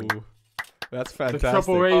 Ooh. Amazing. That's The fantastic.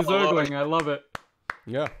 triple ray Zergling, I love it.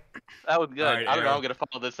 Yeah. That was good. Alright, I don't know how Aaron. I'm gonna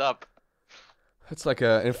follow this up. It's like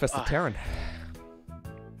an infested Terran.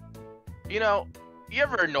 You know, you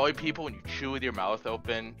ever annoy people when you chew with your mouth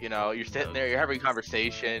open? You know, you're sitting there, you're having a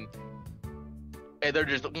conversation, and they're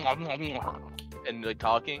just and like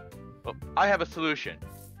talking. Well, I have a solution.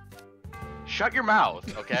 Shut your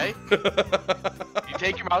mouth, okay? You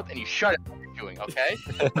take your mouth and you shut it when you're chewing, okay?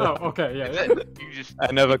 Oh, okay, yeah. That's it. You just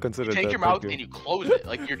I never considered take that. your mouth thank and you close it.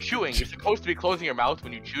 Like you're chewing, you're supposed to be closing your mouth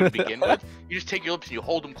when you chew to begin with. You just take your lips and you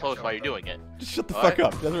hold them closed while you're doing it. Just shut the All fuck right?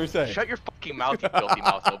 up. That's what we're saying. Shut your fucking mouth, you filthy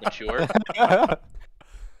mouth open chewer.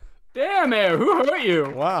 Damn, Air, who hurt you?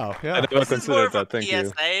 Wow, I yeah. never This is more considered of a that. Thank you.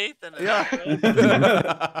 PSA than a Yeah.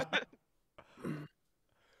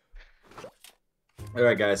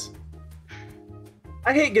 Alright, guys.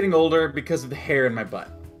 I hate getting older because of the hair in my butt.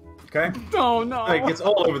 Okay? Oh no. Like, it's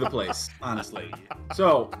all over the place, honestly.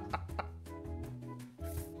 So,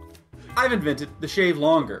 I've invented the shave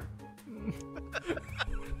longer.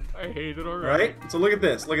 I hate it already. Right? So look at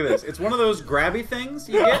this. Look at this. It's one of those grabby things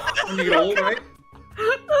you get when you get old, right?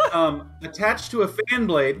 Attached to a fan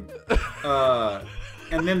blade,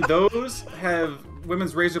 and then those have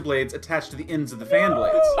women's razor blades attached to the ends of the fan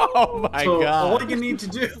blades. Oh my So god. all you need to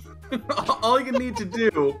do,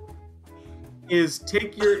 is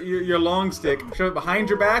take your long stick, shove it behind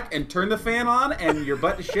your back, and turn the fan on, and your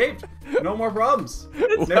butt is shaved. No more problems.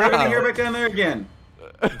 Never gonna hear back down there again.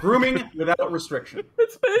 Grooming without restriction.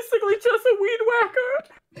 It's basically just a weed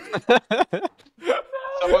whacker.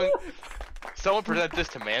 Someone present this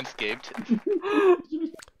to Manscaped.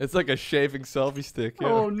 It's like a shaving selfie stick. Yeah.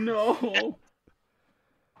 Oh no.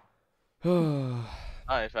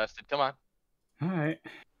 I infested. Come on. Alright.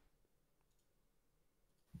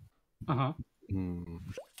 Uh-huh.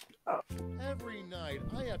 Every night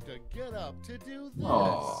I have to get up to do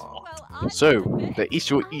this. So, the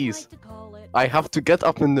issue is, I have to get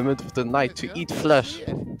up in the middle of the night to eat flesh.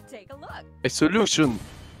 Take a look. A solution!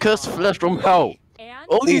 Cursed flesh from hell!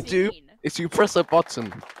 All you do is you press a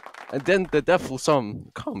button, and then the devil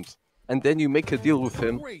son comes, and then you make a deal with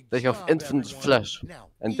him that you have infinite flesh,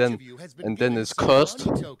 and then it's cursed,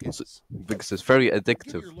 because it's very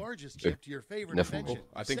addictive. Never mind.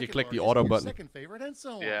 I think you clicked the auto button.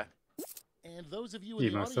 Yeah. And those of you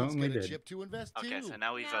in the most audience certainly get a did. chip to invest too. Okay, so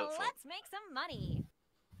now we Now vote for. let's make some money.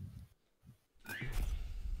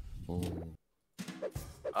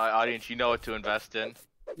 Audience, you know what to invest in.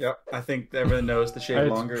 Yep, I think everyone knows the shave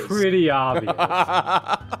longer It's is pretty obvious.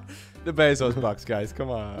 The Bezos bucks, guys. Come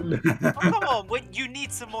on. Oh, come on, you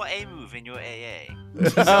need some more A move in your AA.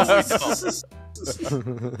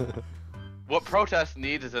 What protest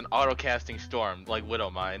needs is an auto-casting storm, like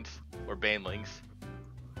Widowmines or Banelings.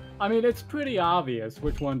 I mean, it's pretty obvious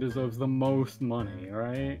which one deserves the most money,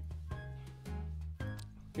 right?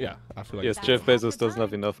 Yeah, I feel like. Yes, Jeff Bezos doesn't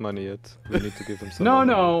have enough money yet. We need to give him some. No,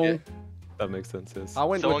 money. no. Yeah. That makes sense. Yes. I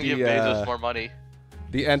went Someone with give the Bezos more money.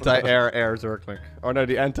 the anti-air Zergling. Or no,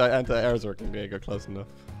 the anti-air Zergling. There you go, close enough.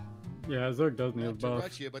 Yeah, Zerg does need a Not to buff.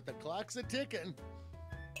 rush you, but the clock's a ticking.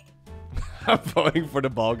 I'm voting for the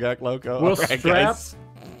ball gag loco. We'll Alright, strap. guys.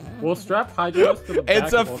 We'll strap Hydros to the back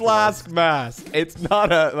It's a of both flask mask. It's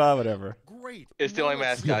not a whatever. Great. It's the only Now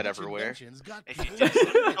let's mask see I'd which ever wear. inventions got If you people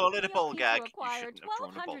just call it a ball You gag, you require shouldn't have drawn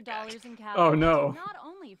a ball gag. $1,200 in capital Oh, no. to not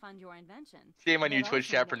only fund your invention. Shame on but you, Twitch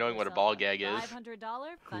also chat, for get knowing what a yourself ball gag is.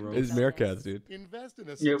 $500 funding It's bonus. meerkats, dude. Invest in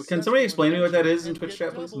a Yeah, can successful somebody explain to me what that is in invention Twitch and chat,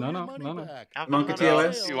 get please? double No, your no, money no, no. back. Monka No,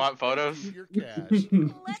 TOS? you want photos? Your cash. Let's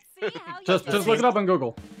see how you Just look it up on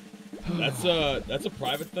Google. That's a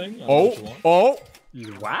private thing. I don't know Oh, what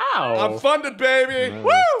you want. Wow. I'm funded, baby. Nice.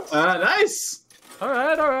 Woo! Nice. All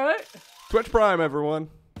right. Twitch Prime, everyone.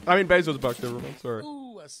 I mean, Bezos bucks, everyone. Sorry.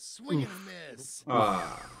 Ooh, a swing and a miss.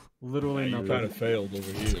 Literally You nothing. kind of failed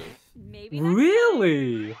over here.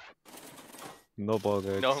 Really? No ball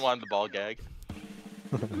gags. No one wanted the ball gag.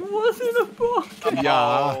 It wasn't a ball. Yeah.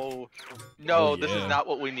 Oh, no, Oh, this yeah. is not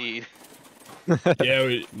what we need. Yeah,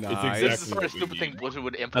 it's Nice. exactly This is the sort what of we stupid need. thing Blizzard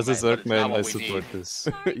would implement. As a but it's not Zergman, what I we support need. this.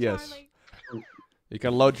 Yes. You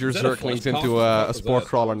can load your Is that a Zerglings flash into pop? a spore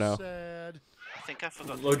crawler now. Sad. I think I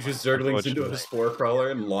forgot. Load your Zerglings into a Unfortunately. spore crawler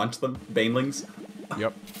and launch them. Banelings.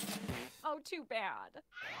 Yep. Oh, too bad.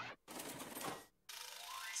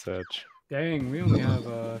 Search. Dang, we only have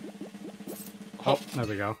Oh, there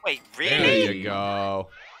we go. Wait, There really? you go.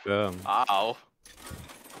 Ow.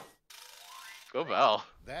 Go Bell.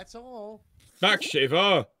 That's all. Back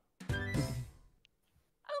shaver.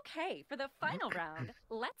 Okay, for the final round,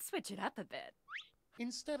 let's switch it up a bit.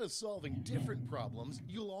 Instead of solving different problems,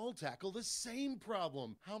 you'll all tackle the same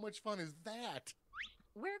problem. How much fun is that?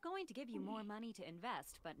 We're going to give you more money to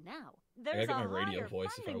invest, but now I there's got a my radio higher voice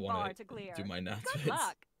if I funding bar want to clear. to do my Good announcements.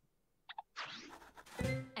 luck.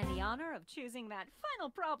 And the honor of choosing that final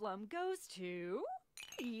problem goes to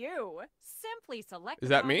you. Simply select Is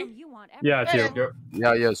the that me? problem you want. Yeah, it's every you. round.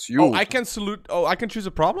 Yeah, yes, you. Oh, I can salute. Oh, I can choose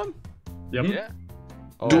a problem? Yep. Yeah.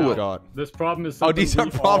 Oh, Do it. God. This problem is Oh, something these are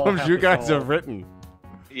we all problems have you to guys solve. have written.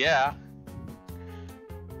 Yeah.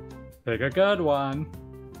 Pick a good one.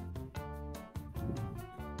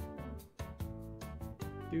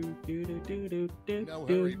 No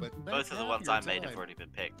hurry, but Both of the ones I made have already been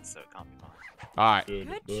picked, so it can't be mine. Alright.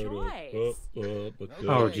 Good choice.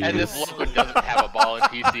 Oh, geez. And this Loco doesn't have a ball in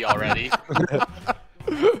PC already.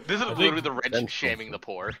 This is literally the rich shaming the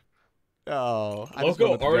poor. Oh, I just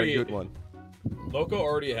Loco wanted to get a already good one. Loco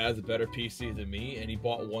already has a better PC than me, and he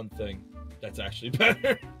bought one thing that's actually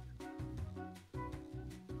better.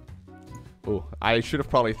 Oh, I should have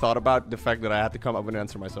probably thought about the fact that I had to come up with an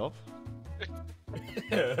answer myself.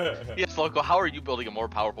 Yes, Loco, how are you building a more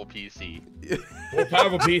powerful PC? More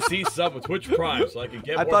powerful PC sub with Twitch Prime, so I can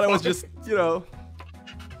get I more thought it was power. just, you know.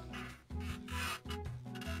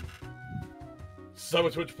 Sub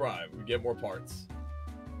with Twitch Prime, we get more parts.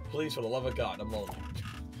 Please, for the love of God, I'm lonely.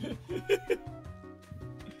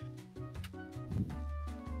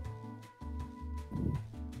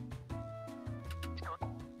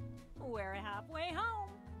 We're halfway home.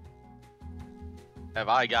 Have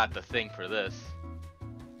I got the thing for this?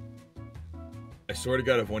 I swear to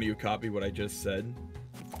God, if one of you copy what I just said,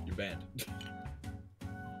 you're banned.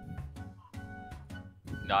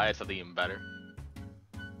 No, I had something even better.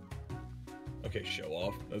 Okay, show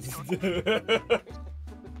off.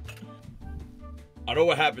 I know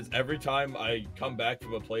what happens every time I come back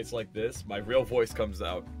from a place like this. My real voice comes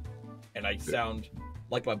out, and I sound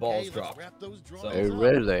like my balls drop. So,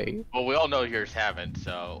 Really? Well, we all know yours haven't,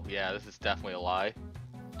 so yeah, this is definitely a lie.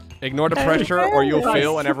 Ignore the pressure or you'll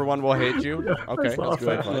fail and everyone will hate you. Okay, that's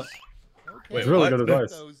good advice. Wait, It's really what? good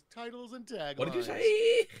advice. Those titles and taglines. What did you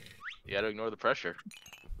say? You gotta ignore the pressure.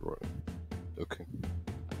 Right. Okay.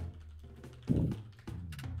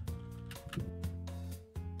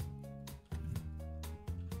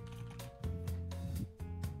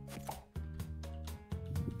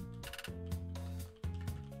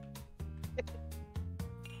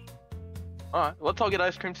 Alright, let's all get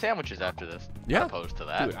ice cream sandwiches after this. Yeah. Opposed to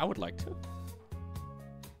that. Dude, I would like to.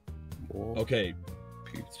 Okay,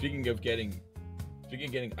 speaking of getting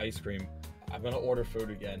ice cream, I'm gonna order food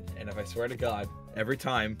again, and if I swear to God, every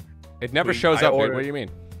time It never shows up, dude. What do you mean?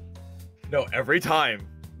 No, every time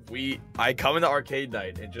I come into arcade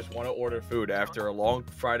night and just want to order food after a long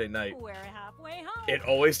Friday night. We're halfway home. It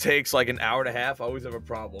always takes like an hour and a half. I always have a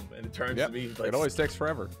problem, and it turns Yep. to me like It always takes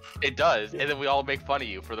forever. It does, and then we all make fun of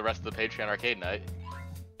you for the rest of the Patreon arcade night.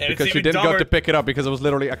 And Because it's you even didn't dumber. go to pick it up because it was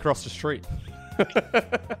literally across the street.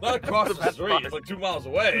 Not across the street. It's like 2 miles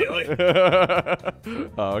away. Like,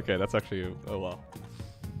 Oh, okay. That's actually... Oh, well.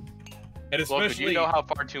 and Well, do especially you know how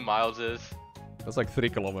far 2 miles is? That's like 3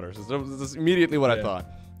 kilometers. That's immediately what I Yeah. thought.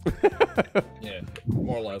 yeah,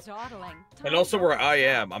 more or less. Dawdling. And also where I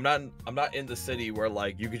am, I'm not in the city where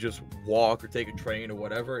like you could just walk or take a train or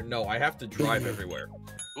whatever. No, I have to drive everywhere.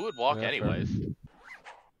 Who would walk Yeah, anyways?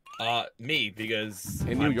 Me, because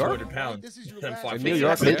In New I'm York? 200 pounds. This is your and I'm last 5 In feet. New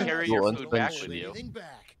York, You yeah. have to carry your Go food on, back bench. with you. Anything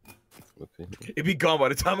back. Okay. It'd be gone by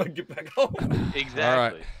the time I get back home.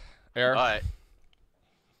 Exactly. Air. Alright.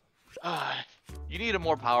 You need a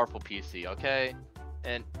more powerful PC, okay?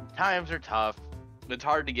 And times are tough. It's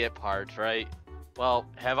hard to get parts, right? Well,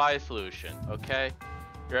 have I a solution, okay?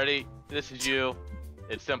 You ready? This is you.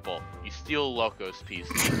 It's simple. You steal Loko's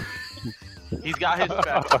PC. He's got his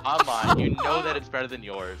specs online. You know that it's better than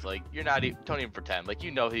yours. Like, you're not even, don't even pretend. Like,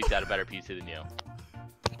 you know he's got a better PC than you.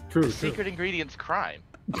 True. Secret ingredient's crime.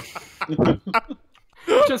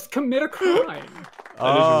 Just commit a crime.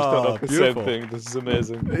 Oh, the same beautiful. thing. This is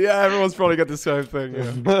amazing. Yeah, everyone's probably got the same thing.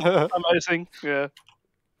 Yeah. Amazing. Yeah.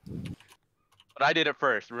 But I did it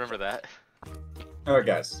first. Remember that. All right,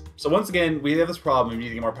 guys. So once again, we have this problem. We need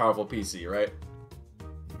to get a more powerful PC, right?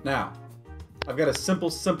 Now, I've got a simple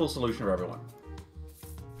solution for everyone.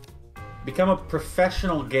 Become a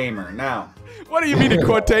professional gamer. Now. What do you mean in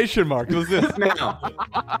quotation marks? What's this? Now,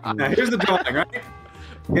 here's the drawing, right?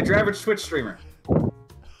 Get your average Twitch streamer.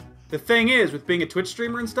 The thing is, with being a Twitch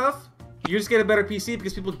streamer and stuff, you just get a better PC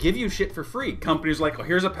because people give you shit for free. Companies are like, oh,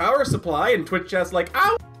 here's a power supply, and Twitch chat's like,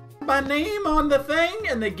 ow, my name on the thing,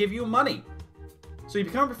 and they give you money. So you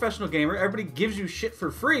become a professional gamer, everybody gives you shit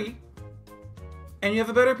for free, and you have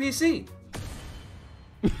a better PC.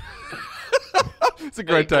 It's a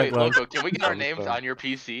great Wait, tagline. Loko, can we get our names on your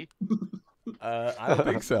PC? I don't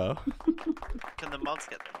think so. Can the mods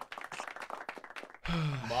get them?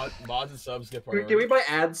 Mods and subs get Can we buy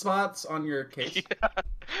ad spots on your case? Yeah.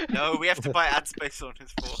 No, we have to buy ad space on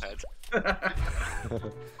his forehead.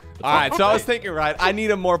 Alright, so I was thinking, right, I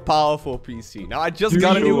need a more powerful PC. Now, I just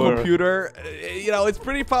got a new computer. You know, it's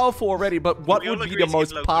pretty powerful already, but what would be the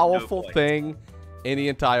most powerful thing in the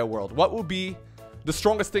entire world? What would be the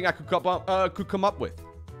strongest thing I could come up with?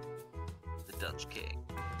 The Dutch King.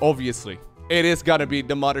 Obviously. It is gonna be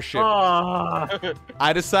the mothership.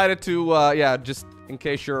 I decided to, yeah, just in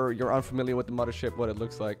case you're unfamiliar with the mothership, what it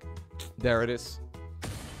looks like. There it is.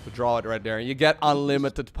 To draw it right there. And you get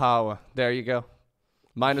unlimited power. There you go.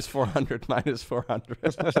 Minus 400, minus 400.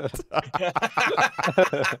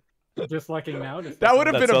 Just looking now. That would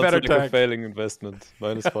have been a better like tag. a failing investment.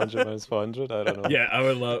 Minus 400, minus 400. I don't know. Yeah, I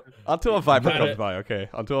would love. Until a Viper comes by, okay.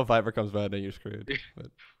 Until a Viper comes by, then you're screwed. But...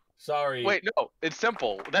 Sorry. Wait, no, it's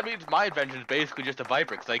simple. That means my adventure is basically just a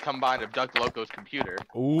Viper, because I come by and abduct Loko's computer.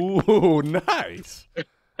 Ooh, nice.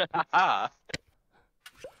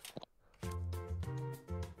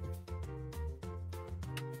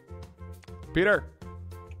 Peter.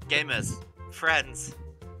 Gamers, friends,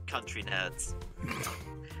 country nerds.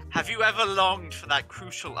 Have you ever longed for that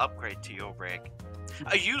crucial upgrade to your rig?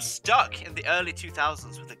 Are you stuck in the early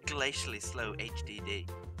 2000s with a glacially slow HDD?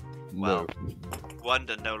 Well,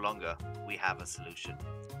 wonder no longer. We have a solution.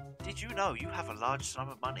 Did you know you have a large sum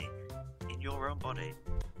of money in your own body?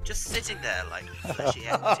 Just sitting there like fleshy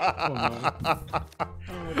empty.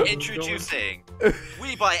 Introducing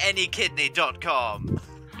WeBuyAnyKidney.com.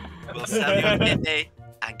 We'll sell you a kidney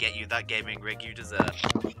and get you that gaming rig you deserve.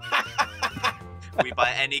 We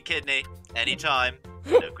buy any kidney, anytime,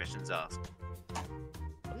 no questions asked.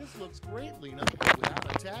 This looks great, Lena. Without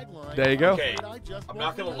a tagline. There you go. Okay, I'm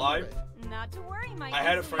not gonna lie. Not to worry, Mike. I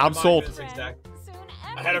had a friend I'm of mine sold. do this exact.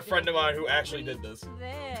 I had a friend of mine who actually did this.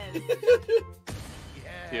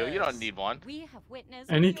 You don't need one. We have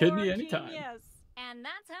witnessed Any kidney, anytime. genius. And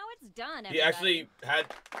that's how it's done. He actually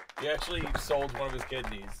sold one of his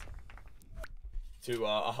kidneys to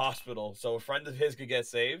a hospital, so a friend of his could get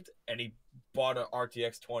saved, and he bought an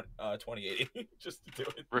RTX 2080 just to do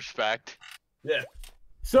it. Respect. Yeah.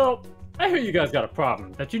 So, I hear you guys got a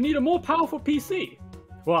problem, that you need a more powerful PC.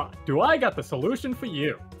 Well, do I got the solution for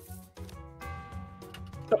you.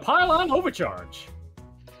 The Pylon Overcharge.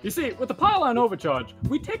 You see, with the Pylon Overcharge,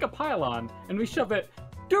 we take a pylon and we shove it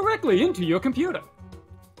directly into your computer.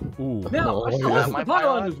 Ooh. Now, Oh, because yeah. the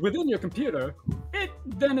pylon is within your computer, it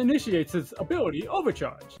then initiates its ability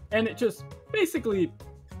Overcharge, and it just basically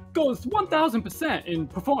goes 1000% in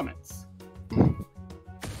performance.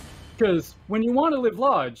 Because when you want to live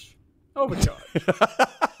large, Overcharge.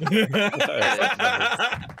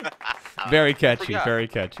 Very catchy, very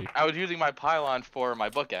catchy. I was using my pylon for my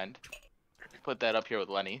bookend. Put that up here with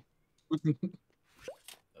Lenny.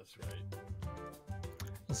 That's right.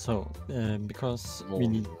 So, because we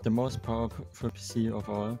need the most powerful PC of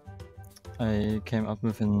all, I came up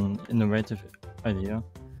with an innovative idea,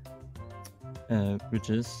 which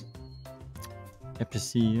is a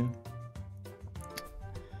PC.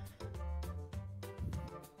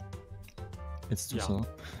 It's too slow.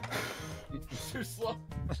 Too slow.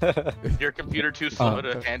 Is your computer too slow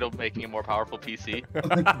to handle making a more powerful PC?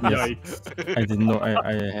 Yes. I didn't know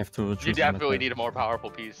I have to choose. You definitely need a more powerful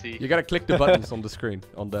PC. You gotta click the buttons on the screen,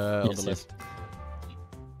 on the Yes. list.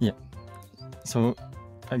 Yeah. So,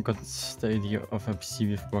 I got the idea of a PC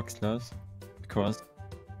with box glass, because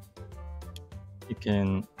you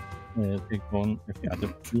can take one with the other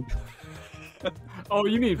PC. Oh,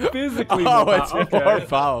 you mean physically Oh, more it's powerful. more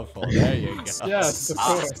powerful. There you go. Yes, of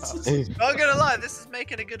course. Not gonna lie, this is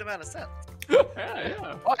making a good amount of sense.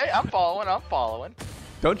 Yeah. Oh, hey, I'm following. I'm following.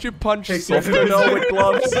 Don't you punch Take softer though with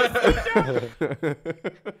gloves?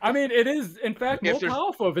 I mean, it is, in fact, If more there's-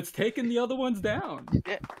 powerful if it's taking the other ones down.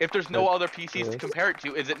 Yeah. If there's no other PCs to compare it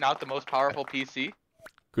to, is it not the most powerful PC?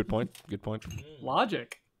 Good point. Good point.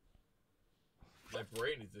 Logic. My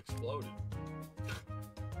brain is exploding.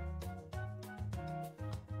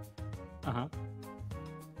 Uh-huh.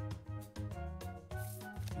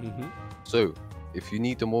 Mm-hmm. So, if you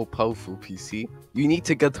need a more powerful PC, you need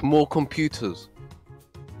to get more computers.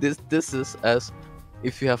 This is as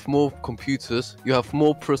if you have more computers, you have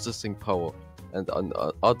more processing power and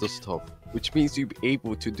other stuff, which means you'll be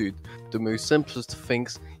able to do the most simplest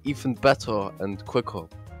things even better and quicker.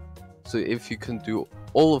 So if you can do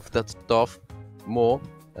all of that stuff more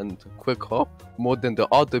and quicker, more than the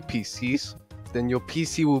other PCs, then your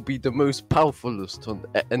PC will be the most powerfulest on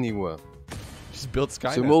anywhere. Just build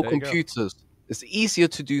Skynet. So more there you go. computers. It's easier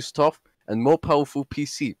to do stuff and more powerful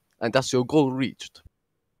PC, and that's your goal reached.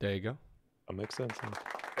 There you go. That makes sense.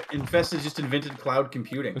 Infest has just invented cloud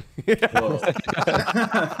computing. Whoa.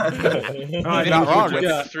 Not Not wrong.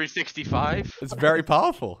 It's 365. It's very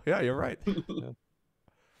powerful. Yeah, you're right.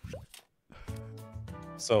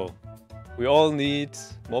 So, we all need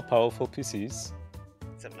more powerful PCs.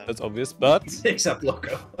 That's obvious, but... Except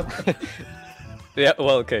Lowko. Yeah,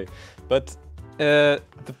 well, okay. But the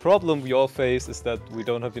problem we all face is that we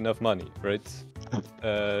don't have enough money, right?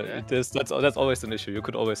 That's always an issue. You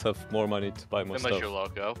could always have more money to buy more Unless stuff. you're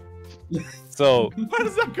Loco. So, where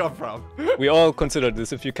does that come from? We all consider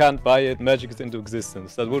this. If you can't buy it, magic it into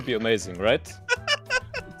existence. That would be amazing, right?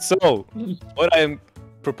 So, what I am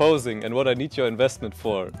proposing and what I need your investment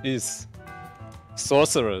for is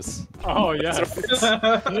sorcerers. Oh, yes.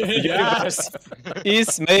 Yes.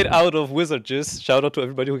 Is made out of wizards. Shout out to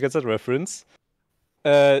everybody who gets that reference.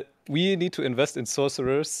 We need to invest in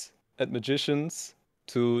sorcerers and magicians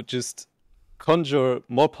to just conjure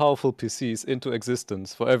more powerful PCs into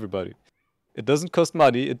existence for everybody. It doesn't cost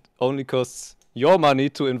money, it only costs your money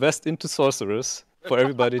to invest into sorcerers for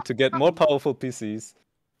everybody to get more powerful PCs.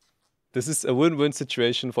 This is a win-win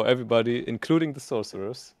situation for everybody, including the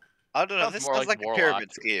sorcerers. I don't know, this sounds like a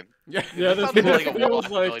pyramid scheme. Yeah, this feels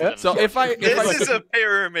like... So if I... This is a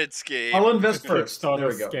pyramid scheme. I'll invest first. There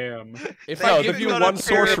we go. Scam. If I give you one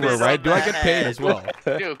sorcerer, right, do I get paid as well?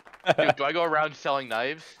 Dude, do I go around selling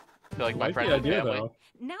knives to like my friends and family?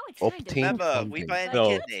 Now it's Remember, we buy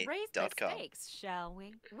No. kidney.com. shall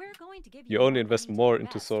we? We're going to give You only invest more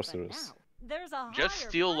into sorcerers. There's a Just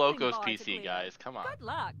steal Loco's PC, guys. Come on. Good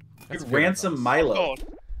luck. You ransom Milo.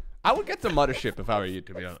 I would get the mothership if I were you,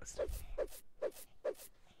 to be honest.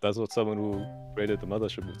 That's what someone who raided the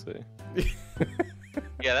mothership would say.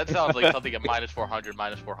 Yeah, that sounds like something a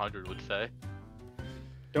 -400 would say.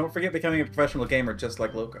 Don't forget becoming a professional gamer just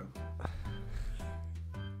like Lowko.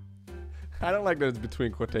 I don't like that it's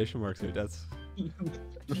between quotation marks here. That's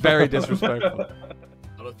very disrespectful.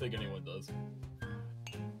 I don't think anyone does.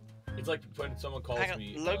 It's like when someone calls Hang on,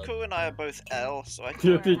 me. Loco and I are both L, so I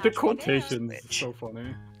Yeah, can't. the quotations so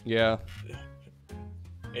funny. Yeah.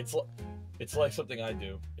 It's like something I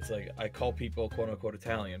do. It's like I call people quote unquote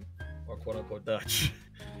Italian or quote unquote Dutch.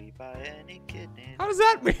 We buy any kidney. How does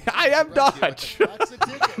that mean? I am Dutch. No,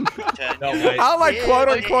 How am I quote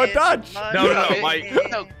unquote Dutch?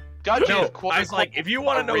 No, Dutch no, is quote I was like, if you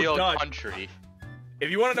want to know real Dutch, country. if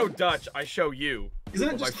you want to know Dutch, I show you. Isn't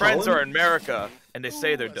it But my just friends Holland? are in America and they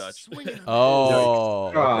say they're Dutch.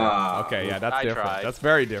 Oh. Ah. Okay, yeah, that's I different. tried. That's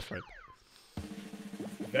very different.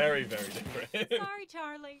 Very, very different. Sorry,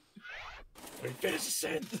 Charlie. Let me finish the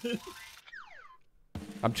sentence.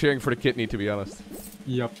 I'm cheering for the kidney, to be honest.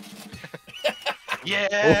 Yep.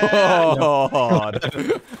 Yeah. Oh,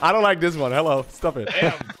 I don't like this one. Hello, stop it.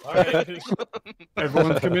 Damn. All right.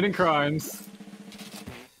 Everyone's committing crimes.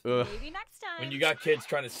 Ugh. Maybe next time. When you got kids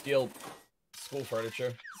trying to steal school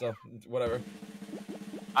furniture, so whatever.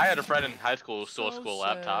 I had a friend in high school who stole a school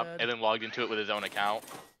laptop and then logged into it with his own account.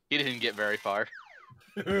 He didn't get very far.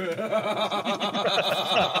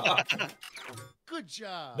 Good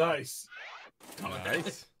job. Nice.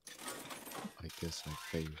 Nice. I guess I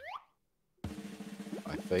failed.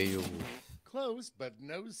 I failed. Close, but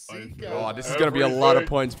no cigar. Oh, this is gonna be a lot of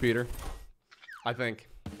points, Peter. I think.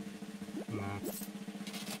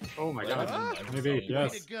 Oh my god. Maybe, Way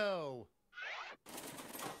yes. to go.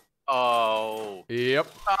 Oh. Yep.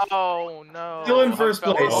 Oh no. Still in first I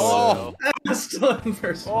felt place. so. Still in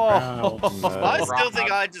first place. Oh. I still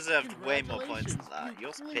think I deserved way more points than that.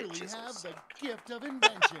 Your Clearly pitches have was... the gift of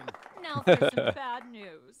invention. Now for some bad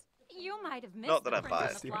news. You might have missed Not that the I print buy on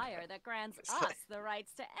it. the flyer that grants It's us like- the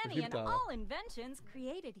rights to any and all inventions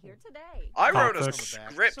created here today. I wrote a Toxic.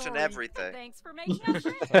 script and Sorry, everything. Thanks for making us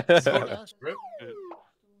Script?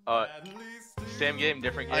 Same game,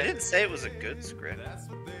 different game. I didn't say it was a good script.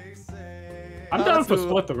 I'm down for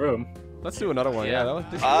split the room. Let's do another one. Yeah,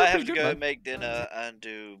 this is I pretty have to good, go man. make dinner and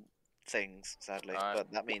do things, sadly,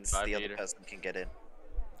 but that means bye, the other Peter. person can get in.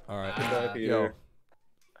 All right. Goodbye, Yo. Peter.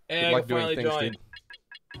 And Good I luck can doing finally things, join. dude.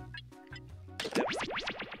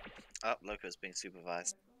 Oh, Loco's being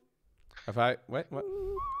supervised. Have I? Wait, what?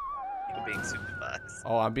 You're being supervised.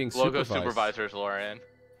 Oh, I'm being Logo supervised. supervisor is Lauren.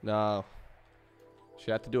 No.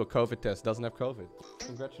 She had to do a COVID test. Doesn't have COVID.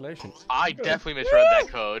 Congratulations. I definitely misread that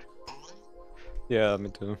code. Yeah, me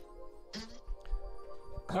too.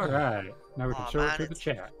 All right, now we can show it to the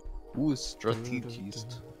chat. Who is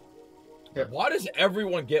strategist? Why does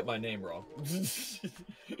everyone get my name wrong?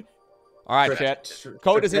 All right, chat.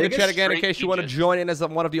 Code is in the chat again. In Straight case you want to teachers. join in as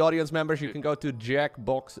one of the audience members, you can go to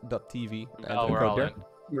jackbox.tv. and Oh, the we're code all there. in.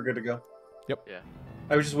 We're good to go. Yep. Yeah.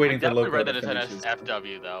 I was just waiting for Definitely Loco read to that as finish his an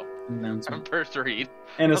FW though. announcement. I'm first to read.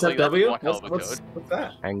 I was like, NSFW? that's one hell of a What's code.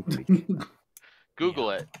 that? Angry.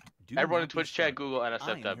 Google it. Do Everyone not in be Twitch chat, stunned. Google I am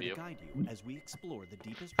here to NSFW. guide you as we explore the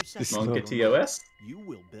deepest recesses Monka of your mind. TOS? You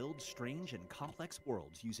will build strange and complex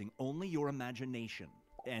worlds using only your imagination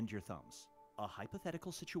and your thumbs. A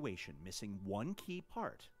hypothetical situation missing one key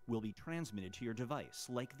part will be transmitted to your device,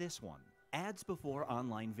 like this one. Ads before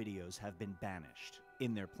online videos have been banished.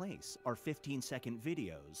 In their place are 15-second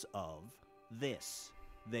videos of this.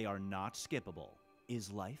 They are not skippable.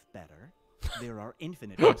 Is life better? There are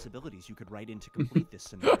infinite possibilities you could write in to complete this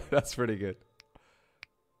scenario. That's pretty good.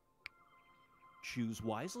 Choose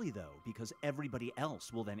wisely, though, because everybody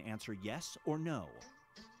else will then answer yes or no.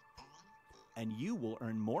 And you will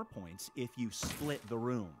earn more points if you split the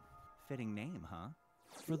room. Fitting name, huh?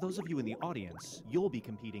 For those of you in the audience, you'll be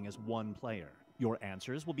competing as one player. Your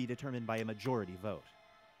answers will be determined by a majority vote.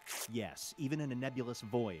 Yes, even in a nebulous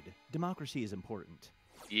void, democracy is important.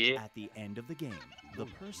 Yeah. At the end of the game, the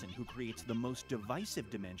person who creates the most divisive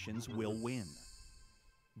dimensions will win.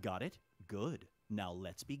 Got it? Good. Now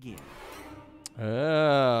let's begin.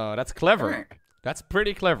 Oh, that's clever. That's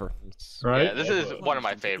pretty clever. Right? Yeah, this is one of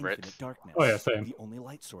my Plunge into favorites. infinite darkness. Oh, yeah, same. The only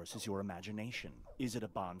light source is your imagination. Is it a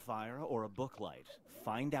bonfire or a booklight?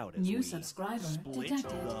 Find out as New we subscriber split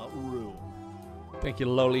detected. the room. Thank you,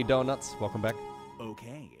 Lowly Donuts. Welcome back.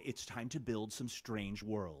 Okay, it's time to build some strange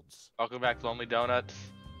worlds. Welcome back to Lonely Donuts.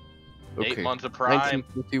 Okay. 8 months of prime.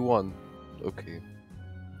 1951. Okay.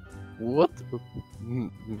 What?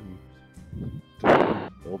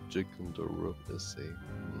 Object in the room essay.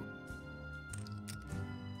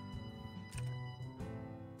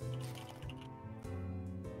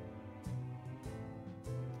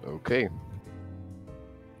 Okay.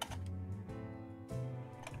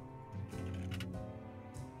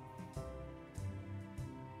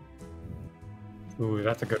 Ooh,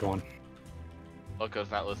 that's a good one.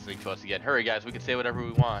 Loco's not listening to us again. Hurry, guys. We can say whatever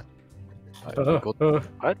we want. I got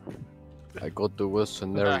What? I got the worst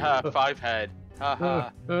scenario. Haha, 5 head. Haha.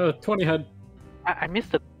 20 head. I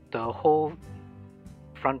missed the whole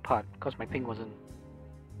front part because my thing wasn't.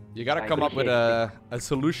 You gotta I come up couldn't with hear a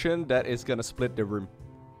solution that is gonna split the room.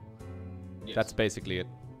 Yes. That's basically it.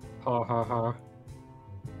 Ha ha ha.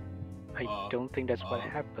 I don't think that's what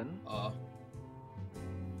happened.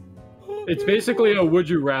 It's basically a would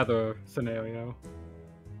you rather scenario.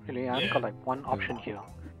 Really, I only got like one option here.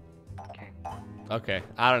 Okay. Okay,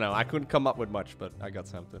 I don't know. I couldn't come up with much, but I got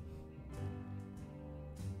something.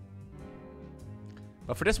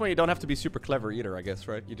 But for this one, you don't have to be super clever either, I guess,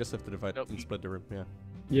 right? You just have to divide and split the room, yeah.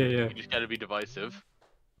 Yeah, yeah. You just gotta be divisive.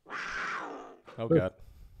 Oh god.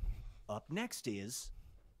 Up next is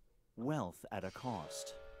wealth at a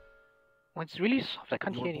cost. Well, it's really soft. I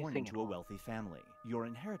can't You're hear born anything. into a wealthy family. Your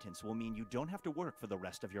inheritance will mean you don't have to work for the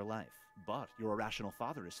rest of your life. But your irrational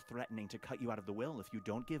father is threatening to cut you out of the will if you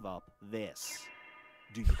don't give up this.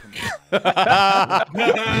 Do you comply?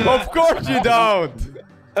 Of course you don't!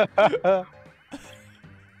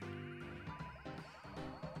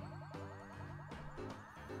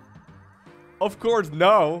 Of course,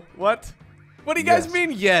 no. What? What do you guys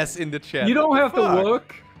mean yes in the chat? You don't What the have to fuck?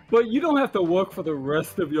 work, but you don't have to work for the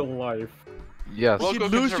rest of your life. Yes. Loco You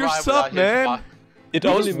can lose your survive sub, without his man. It We can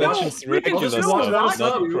only still- mentions we can regular still stuff, watch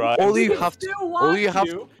not you. prime. All you We can have still all you watch have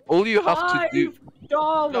you. all you have to do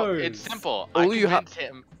 $5. No, it's simple. All you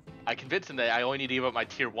I convinced him that I only need to give up my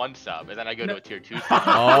tier 1 sub, and then I go to a tier 2 sub.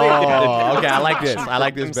 Oh, okay, I like this. I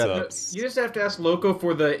like this better. You just have to ask Loco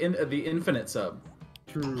for the infinite sub.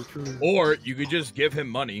 True, true. Or you could just give him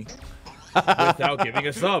money without giving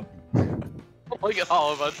a sub. Look at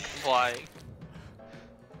all of us complying.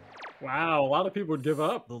 Wow, a lot of people would give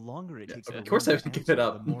up. The longer it takes, Of course I would give it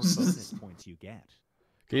up. the more bonus points you get.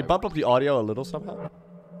 Can you bump up the audio a little somehow?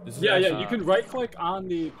 Yeah, you can right-click on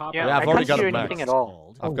the pop-up. Yeah, I've already got it maxed. Anything at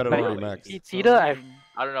all. I've got it already maxed. It's either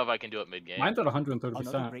I don't know if I can do it mid-game. Mine's at Another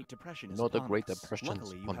 130%. Great Depression is Not a upon Great us. Depression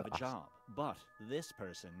Luckily, is you have a upon us. job, but this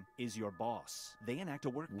person is your boss. They enact a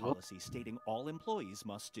work policy stating all employees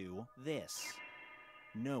must do this.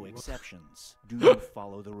 No exceptions. Do you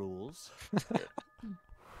follow the rules?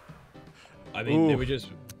 I mean, they would just.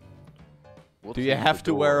 Do you have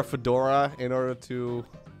to wear a fedora in order to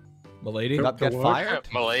Milady? not get fired?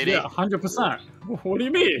 Milady? Yeah, 100%. What do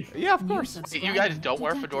you mean? Yeah, of course. You guys don't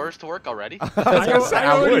wear fedoras to work already? I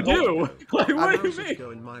already do. Like, what do you mean?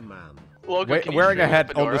 Going, my man. Logan, can you Wearing a stream hat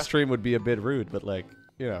on fedora? the stream would be a bit rude, but like,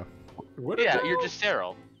 you know. Yeah, you're just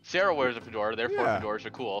Cyril. Cyril wears a fedora, therefore Yeah. fedoras are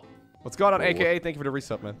cool. What's going on, AKA? Thank you for the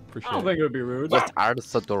resub, man. Appreciate I don't it. think it would be rude. What are the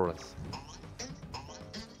fedoras?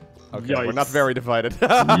 Okay, we're not very divided.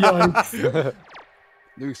 Yikes.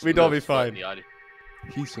 We'd all be fine.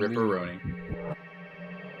 He's Ripperoni.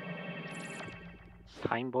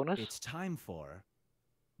 time bonus. It's time for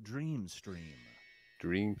Dream Stream.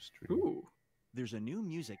 Dream Stream. Ooh. There's a new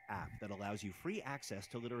music app that allows you free access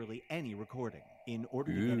to literally any recording. In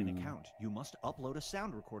order to get an account, you must upload a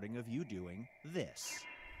sound recording of you doing this.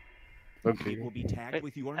 Okay. It will be tagged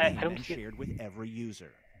with your name and shared with every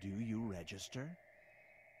user. Do you register?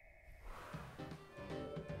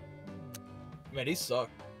 Man, these suck.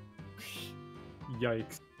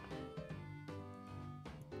 Yikes.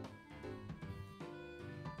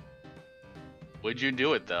 Would you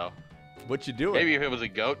do it though? Would you do it? Maybe if it was a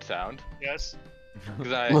goat sound. Yes.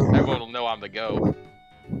 Because everyone will know I'm the goat.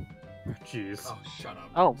 Jeez. Oh, shut up.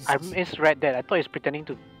 Oh, I misread that. I thought he's pretending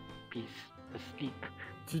to be asleep.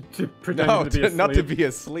 No, not to be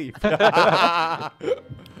asleep. Well,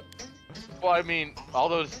 I mean, all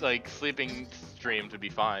those like sleeping streams would be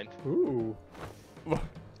fine. Ooh.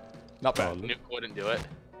 Not bad. Nuke wouldn't do it.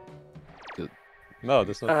 No,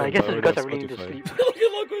 that's not. I guess it's because I really need to Spotify. sleep. Look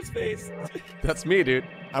at Loco's face. That's me, dude.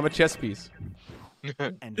 I'm a chess piece.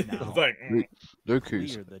 And now,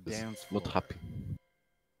 Loco's clear the dance not happy.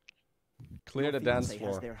 Clear the Your dance fiancé floor.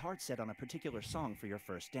 has their heart set on a particular song for your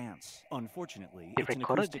first dance. Unfortunately, They it's an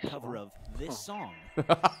recorded acoustic this cover song? of this song,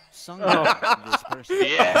 sung Oh. by this person.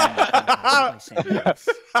 Yeah.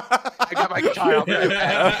 I got my child.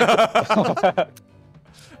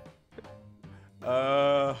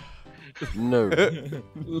 No.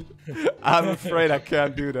 I'm afraid I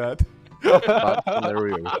can't do that. Bad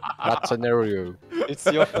scenario. Bad scenario. It's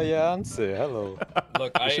your fiance. Hello.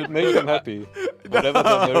 Look, You I should make him happy. Whatever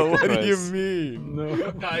the American What do you press. mean?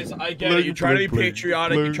 No. guys, I get it. You try to be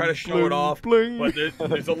patriotic, you try to show it off, but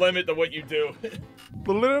there's a limit to what you do.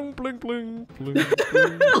 Bling, bling, bling, bling,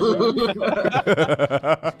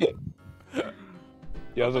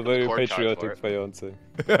 You have a very Court charge patriotic fiance.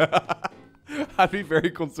 I'd be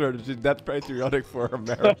very concerned if she's that patriotic for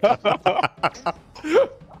America.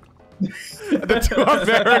 The two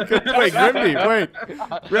Americans. Wait, Grimney, wait.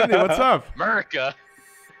 Grimney, what's up? America.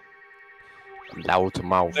 Loud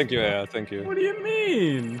mouth. Thank you, yeah, thank you. What do you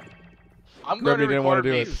mean? I'm going to Grimney didn't wanna record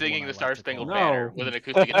do me it. singing the Star Spangled No. Banner with an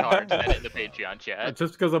acoustic guitar and send it in the Patreon chat.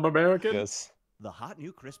 Just because I'm American? Yes. The hot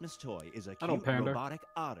new Christmas toy is a I don't cute pander. robotic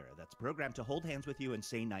otter that's programmed to hold hands with you and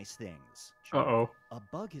say nice things. Uh-oh. A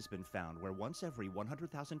bug has been found where once every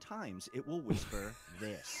 100,000 times it will whisper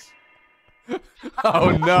this. Oh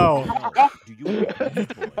no. Now, do you want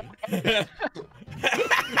the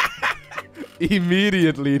toy?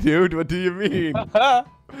 Immediately, dude. What do you mean?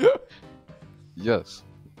 Yes.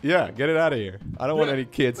 Yeah, get it out of here. I don't want any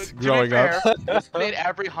kids But to be growing fair, up. saying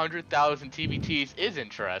every 100,000 TBTs is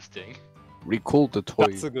interesting. Recall the toy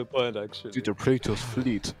That's a good point, actually. to the Praetor's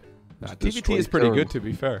fleet. Nah, to TBT destroy is pretty Kern. good, to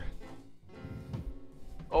be fair.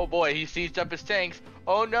 Oh boy, he seized up his tanks.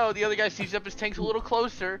 Oh no, the other guy seized up his tanks a little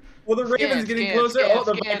closer. Well, the Raven's getting closer. Oh,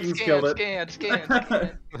 the Vikings killed it.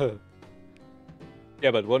 Scan. Yeah,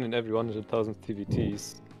 but 1 in every 100,000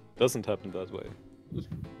 TVTs doesn't happen that way.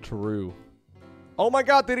 True. Oh my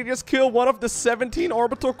god, did he just kill one of the 17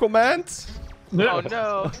 orbital commands? Oh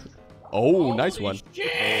no. Oh, nice one.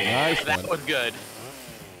 Nice That one. was good.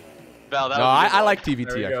 Val, that No, was a good I one. like TVT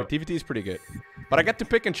There we go. actually. TVT is pretty good. But I get to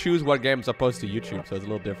pick and choose what games I post to YouTube, so it's a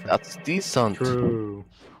little different. That's decent. True.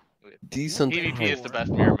 Decent. TVT is the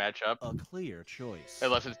best mirror matchup. A clear choice.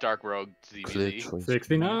 Unless it's Dark Rogue Clear ZBZ. choice. When you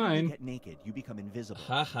 69. get naked, you become invisible.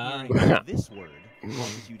 Haha. Hearing this word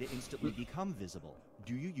causes you to instantly become visible.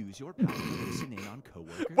 Do you use your power to listen in on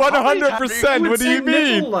coworkers? 100%. What do you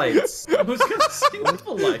mean? Nipple lights. Who's gonna say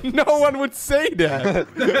nipple lights? No one would say that.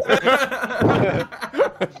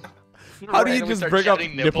 How do you just bring up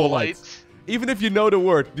nipple lights? Even if you know the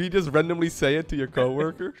word, do you just randomly say it to your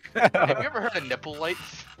coworker? Have you ever heard of nipple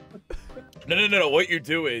lights? No. What you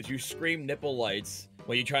do is you scream nipple lights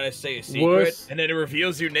when you try to say a secret, and then it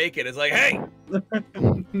reveals you naked. It's like, hey,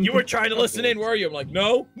 you were trying to listen in, were you? I'm like,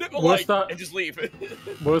 no, nipple light, and just leave.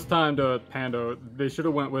 Most time to Pando, they should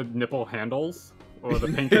have went with nipple handles or the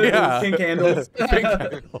pink Pink handles. Pink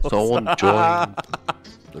handles. Someone join.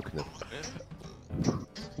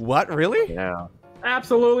 What? Really? Yeah.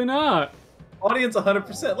 Absolutely not. Audience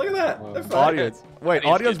 100%. Look at that. They're fine. Audience. Wait,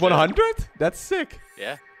 audience 100? That's sick.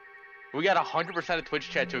 Yeah. We got 100% of Twitch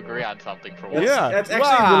chat to agree on something for once. Yeah. That's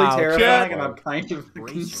actually really terrifying, and I'm kind of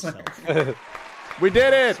We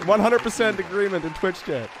did it! 100% agreement in Twitch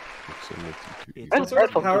chat. What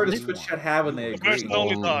sort of power does Twitch chat have when they agree?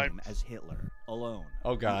 As Hitler, alone.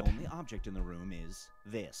 Oh God. The only object in the room is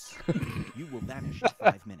this. You will vanish in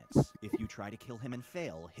 5 minutes. If you try to kill him and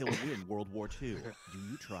fail, he'll win World War II. Do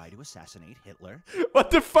you try to assassinate Hitler?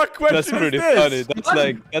 What the fuck question That's pretty is this?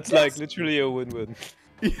 funny. That's like literally a win-win.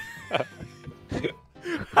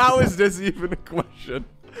 How is this even a question?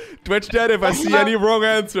 Twitch chat, if I see any wrong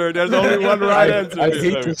answer, there's only one right answer. I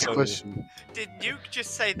hate this question. Did you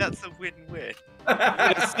just say that's a win-win? See,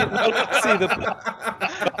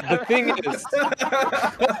 the thing is,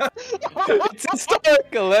 it's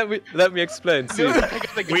historical. Let me explain. See, No,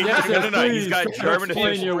 he's got German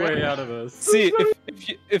explain your way out of this. See,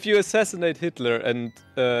 if you assassinate Hitler and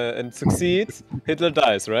succeed, Hitler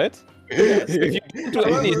dies, right? If you don't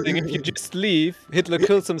do anything, if you just leave, Hitler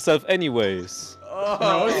kills himself anyways.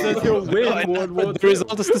 No, it says he'll win World War II. The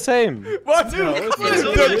result is the same. What? No,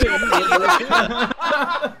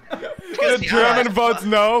 The German votes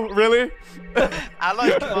no? Really?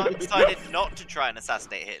 Allied Command decided not to try and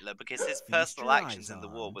assassinate Hitler because his personal actions in the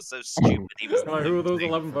war were so stupid he was Alright, who are those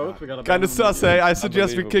 11 votes? We got Kinda sus, eh? I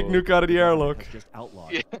suggest we kick Nuke out of the airlock.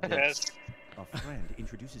 Yes. A friend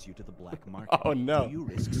introduces you to the black market. Oh no. Do you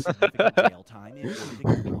risk significant jail time in order to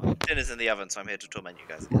get one? Dinner's in the oven, so I'm here to torment you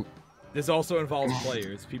guys again. This also involves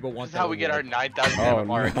players. People want This is how we get our 9,000 Oh,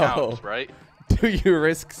 MMR no. accounts, right? Do you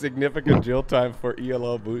risk significant jail time for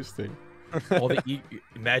ELO boosting? all the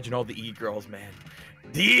imagine all the e-girls, man.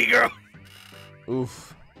 The e-girl.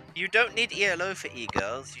 Oof. You don't need ELO for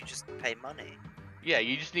e-girls, you just pay money. Yeah,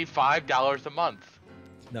 you just need $5 a month.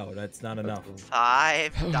 No, that's not enough.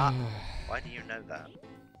 $5. Why do you know that?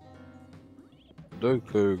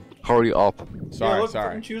 Lowko, hurry up. Sorry, look, sorry.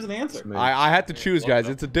 fucking choose an answer. I had to choose, guys.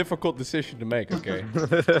 It's a difficult decision to make, okay?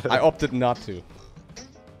 I opted not to.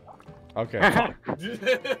 Okay.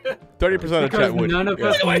 30% of chat would. None of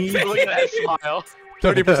us need Look at that smile.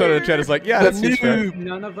 30% of the chat is like, yeah, that's fair.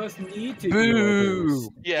 None of us need to. Boo!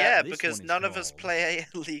 Yeah, This because one is none of called us play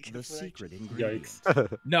a League The of secret Legends. ingredients.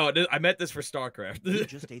 No, I meant this for StarCraft. You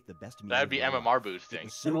just ate the best meal That'd of be your MMR life. boosting. It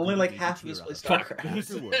was so And only like good half you of us tear play up. StarCraft.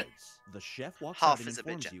 Afterwards, the chef walks Half out and is a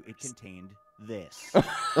bit informs you it generous. contained this.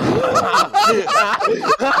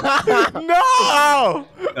 No!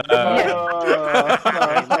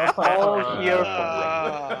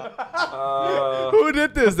 Who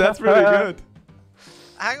did this? That's pretty good.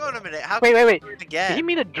 Hang on a minute. How Wait. can you do it Did again? you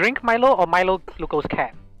mean to drink Milo or Milo Luco's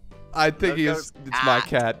cat? I think it's my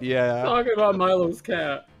cat, yeah. Talking about Milo's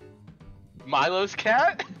cat. Milo's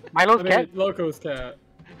cat? Milo's I mean, cat? Loco's cat.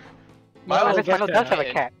 Milo the does have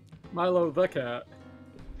a cat. Milo the cat.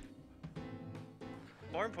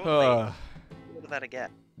 More importantly, Uh, what about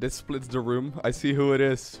again? this splits the room. I see who it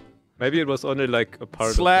is. Maybe it was only like a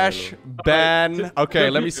part Slash of ban. Okay,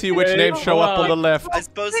 let me see which names show up on the left. I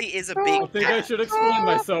suppose he is a I big think I cat. should explain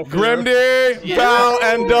myself. here. Grimdy, Bow,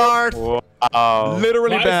 and Darth. Wow.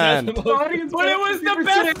 Literally Why is that banned. the most- But it was the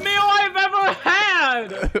best meal I've ever had!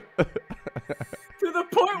 To the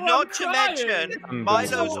point where Not I'm to crying. mention,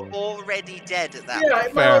 Milo's already dead at that Yeah,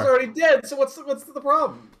 point. Milo's already dead, so what's the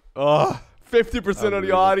problem? Oh, 50% of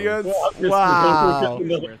the audience. Wow.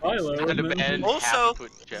 Also,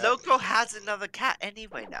 Loco has another cat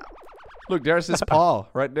anyway now. Look, there's his paw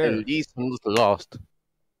right there. At least one was the last.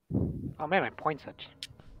 Oh man, my points are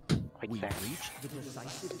quite sad.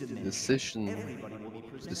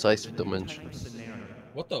 Decisive dimension.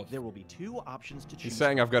 What the? There will be two options to choose. He's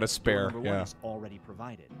saying I've got a spare, Door number yeah. one is already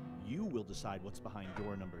provided. You will decide what's behind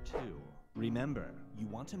door number 2. Remember, you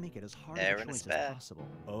want to make it as hard Air a and a choice spare. as possible.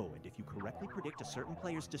 Oh, and if you correctly predict a certain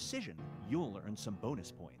player's decision, you'll earn some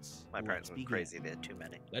bonus points. My parents were crazy, there are too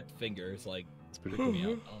many. That finger is like freaking me out.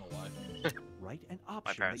 I don't know why. Write an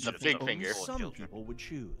option parents that had you a big think only finger. some people would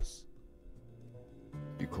choose.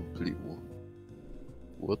 You complete one.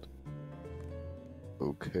 What?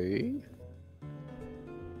 Okay.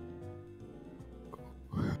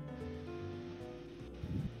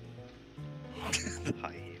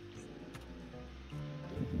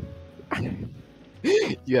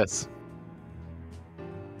 Yes.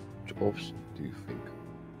 Which option do you think?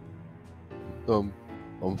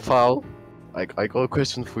 Foul. I got a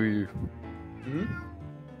question for you.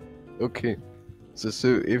 Okay. So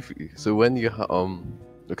when you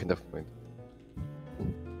okay, never mind.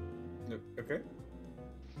 Okay.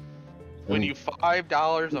 When you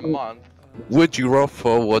 $5 a month. Would you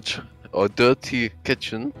rather watch a dirty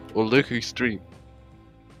kitchen or Loki stream?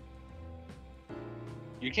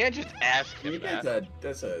 You can't just ask him that.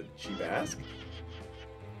 That's a cheap ask.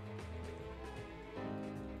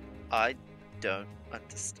 I don't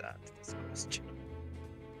understand this question.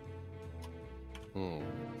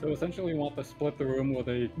 So essentially, you want to split the room where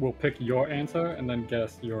they will pick your answer and then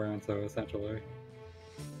guess your answer, essentially.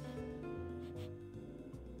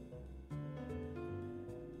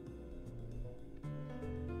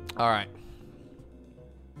 All right.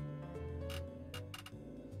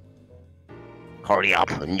 Hurry up,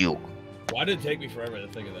 nuke. Why did it take me forever to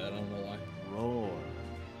think of that? I don't know why. Roar.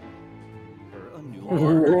 For a new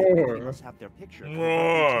Roar. they must have their picture.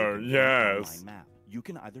 Roar, taken from an yes. online map. You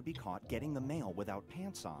can either be caught getting the mail without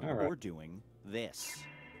pants on, All right. or doing this.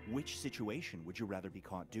 Which situation would you rather be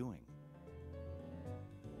caught doing?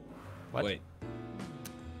 What? Wait.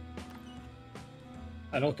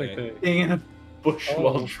 I don't think they. Being in a bush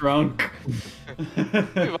while drunk.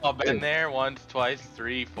 We've all been there once, twice,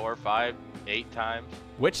 3, 4, 5, 8 times.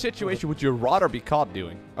 Which situation would you rather be caught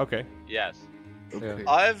doing? Okay. Yes. Okay.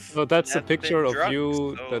 I've. So that's a never been picture of drunk,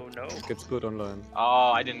 you so that no. gets put online.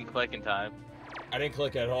 Oh, I didn't click in time. I didn't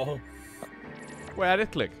click at all. Wait, I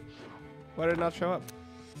did click. Why did it not show up?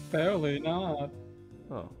 Barely not.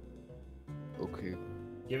 Oh. Okay.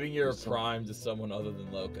 Giving your prime to someone other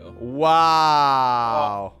than Loco.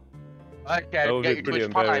 Wow. Okay, That would get be your pretty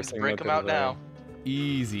Twitch primes, embarrassing, break not them out gonna now. lie.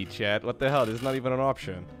 Easy, chat. What the hell? This is not even an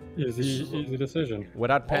option. Easy decision.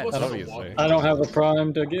 Without pets, Almost obviously. I don't have a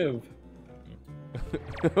prime to give.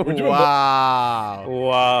 Wow.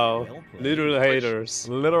 Wow. Literal haters.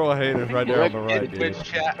 Literal haters right there on the right, Get Twitch dude.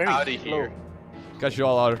 chat out of here. Guess you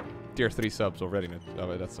all are tier 3 subs already. Oh,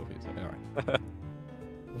 wait, that's so easy. Alright.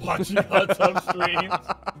 Watching hot tub streams.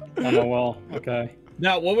 Oh, well, okay.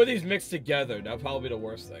 Now, what were these mixed together? That'd probably be the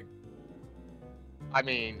worst thing. I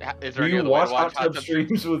mean, is Do there any you other way watch to watch hot tub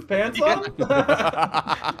streams with pants on?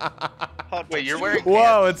 Wait, you're wearing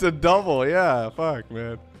Whoa, pants? it's a double. Yeah, fuck,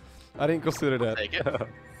 man. I didn't consider that. Take it.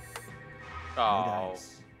 Oh.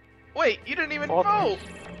 Wait, you didn't even vote!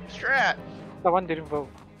 Strat! Someone didn't vote.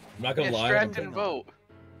 I'm not gonna Yeah, lie. Strat didn't vote.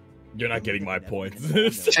 You're not getting my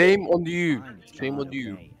points. Shame on you. Shame on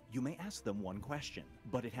you. You may ask them one question,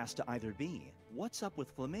 but it has to either be, what's up with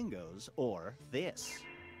flamingos, or this.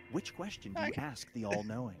 Which question do you ask the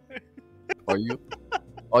all-knowing? Are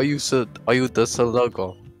you the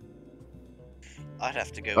Salaga? I'd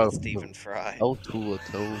have to go Oh, with Stephen Fry. How to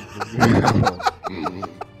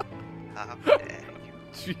How dare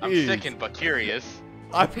you. I'm sickened but curious.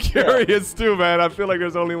 I'm curious too, man. I feel like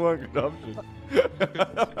there's only one good option.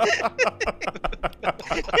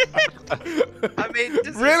 I mean,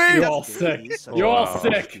 really? You're all sick. You're all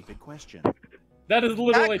sick. Stupid question. That is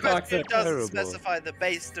literally That question toxic. doesn't specify the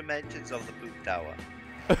base dimensions of the poop tower.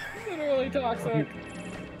 Literally toxic.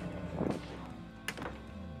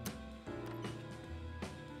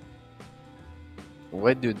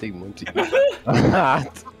 Why do they want to eat?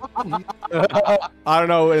 I don't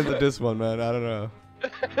know into this one, man. I don't know.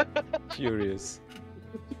 Curious.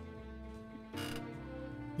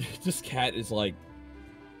 This cat is like.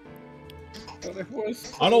 But it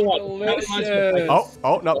was I don't want. delicious.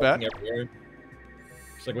 Oh, not bad.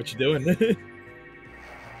 It's like, what you doing?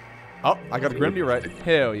 Oh, I got Grimdy right.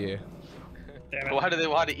 Hell yeah. Why do they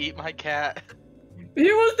want to eat my cat? He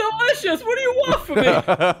was delicious. What do you want from me?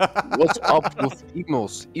 What's up with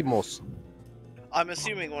Emos? I'm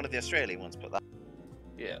assuming one of the Australian ones put that.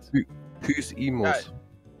 Yes. Who's Emos?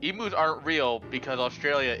 Emus aren't real because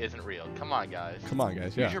Australia isn't real. Come on, guys. Come on,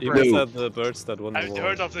 guys. Yeah. Use your Emus brain. are the birds that won the Have you war.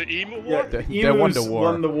 heard of the emu war? They won the war.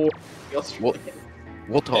 Won the war.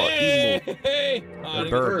 What are Emos? Hey! They're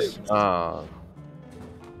birds.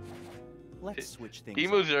 Let's switch things.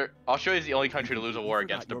 Emus are. Australia is the only country to lose a war You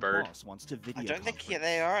forgot against a your bird. boss wants to video I don't think conference.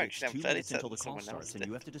 they are It's actually. I'm 2 fairly minutes until certain the call someone else starts, and did.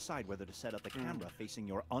 you have to decide whether to set up the camera facing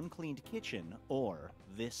your uncleaned kitchen or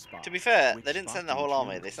this spot. To be fair, Which they didn't spot send the do you whole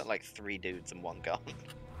army. choose? They sent like 3 dudes and 1 gun.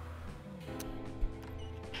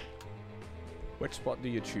 Which spot do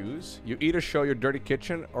you choose? You either show your dirty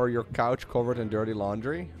kitchen or your couch covered in dirty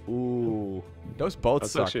laundry. Ooh, those both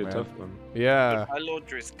That's suck, actually man. a tough one. Yeah. My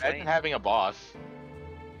laundry's Imagine clean. having a boss.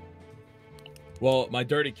 Well, my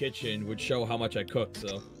dirty kitchen would show how much I cook,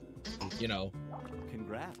 so you know.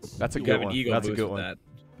 Congrats. That's a You good have an one. ego That's a boost good with one.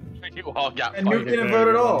 that. You all got And you fired. didn't vote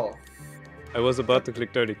at all. I was about to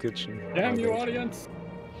click dirty kitchen. Damn you, audience.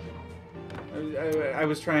 I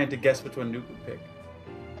was trying to guess which one Nuke would pick.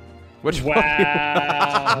 Which Wow.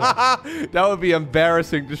 one? That would be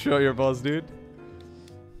embarrassing to show your boss, dude.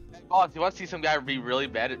 Boss, you want to see some guy be really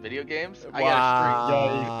bad at video games? I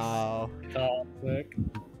Wow. Toxic.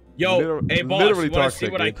 Yo, hey boss, literally you want to see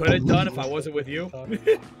toxic, what I dude. could have done if I wasn't with you?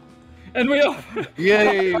 And we all.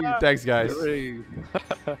 Yay! Thanks, guys.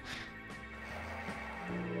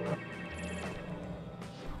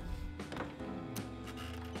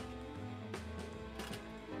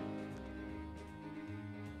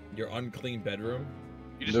 Your unclean bedroom?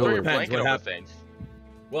 You just throw your Depends blanket what over happened. things.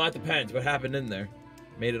 Well, that depends. What happened in there?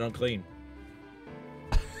 Made it unclean.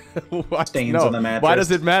 What? Stains No. on the mattress. Why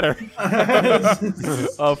does it matter?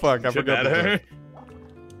 Oh fuck! I Should forgot. matter.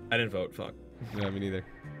 I didn't vote. Fuck. Yeah, me neither.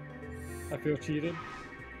 I feel cheated.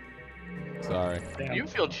 Sorry. Damn. You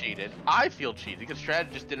feel cheated. I feel cheated because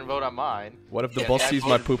Strategist didn't vote on mine. What if the Yeah, boss Dad sees my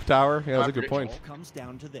voted- poop tower? Yeah, that's a good point. All comes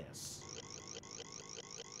down to this.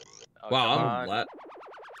 Oh, Wow, come I'm on. glad.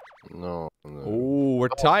 No. Ooh, we're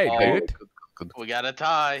tied, oh. dude. We got a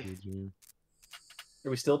tie. Are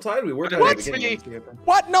we still tied? We were tied What? at the beginning.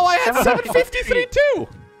 What? No, I had 753 too.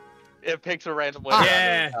 It picks a random winner.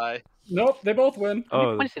 Yeah. Tie. Nope, they both win. How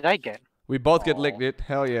many points did I get? We both get licked, dude.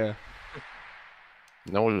 Hell yeah.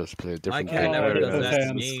 Now let's play a different cat game. never does that to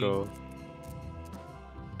hands. me. Go.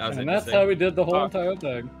 That was And that's interesting. how we did the whole entire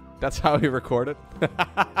thing. That's how we recorded.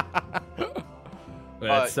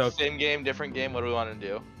 That's so. Same game, different game. What do we want to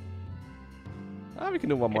do? We can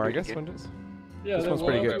do one more, I guess. One just- Yeah, This then one's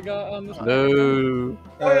pretty what good. We got on this No.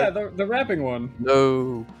 Oh yeah, the rapping one.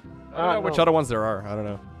 No. I don't know which other ones there are. I don't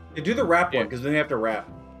know. Yeah, do the rap one because then you have to rap.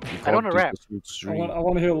 I don't want to rap. I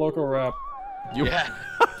want to hear local rap. You, Yeah.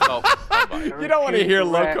 Oh, you don't want to hear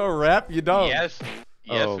Loco rap? You don't. Yes.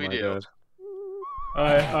 Yes, Oh we my do. God.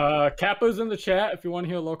 Alright, Kappa's in the chat if you want to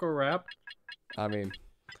hear local rap. I mean,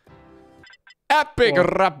 epic Or-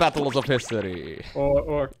 rap battles of history.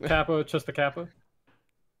 Or Kappa, just the Kappa.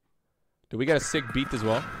 Do we get a sick beat as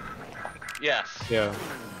well? Yes. Yeah.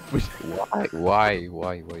 Why?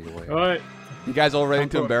 Alright. You guys all ready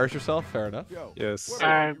to embarrass yourself? Fair enough. Yes. Let's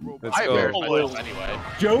I go. embarrass myself anyway.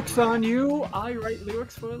 Joke's on you, I write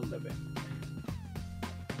lyrics for a living.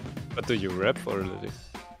 But do you rap for a living?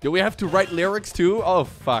 Do we have to write lyrics too? Oh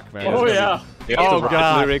fuck, man. Oh yeah. You have Oh, to write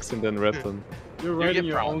God. lyrics and then rap them. You're You writing get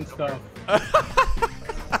your own problems. stuff.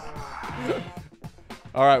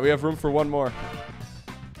 All right, we have room for one more.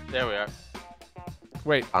 There we are.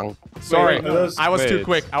 Wait. Sorry, Wait, those- I was too Wait.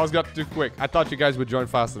 quick. I was got too quick. I thought you guys would join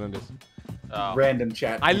faster than this. Oh. Random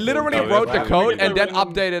chat. I literally Oh, wrote yeah. the code Yeah, and then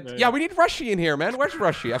random- updated. yeah. Yeah, we need Rushy in here, man. Where's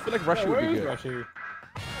Rushy? I feel like Rushy Yeah, would where be is good. Rushy?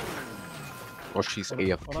 Or she's Hold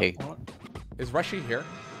AFK. on, hold on. Is Rushy here?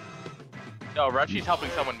 No, Ruchy's helping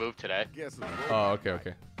someone move today. Oh, okay,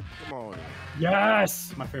 okay. Come on.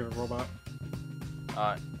 Yes! My favorite robot.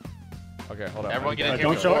 Okay, hold on. Everyone get in Alright, here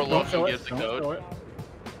don't show before it, don't show Loki it, gives the don't code. show it.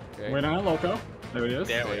 Okay. Wait on Loco. There he is.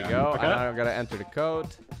 There There we you go. go. Okay. And I'm gonna enter the code.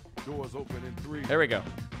 Doors open in 3, There we go.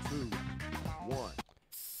 2, 1.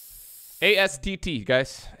 ASTT,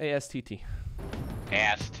 guys. ASTT.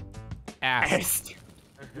 Asked. Ast.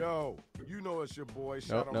 Yo, you know it's your boy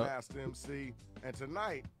Shadow nope. Master MC, and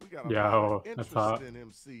tonight we got a Yo, lot of that's hot.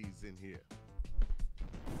 interesting MCs in here.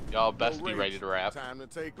 Y'all best No be ready to rap. Time to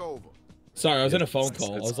take over. Sorry, I was in a phone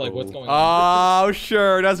call. I was like, what's going on? Oh,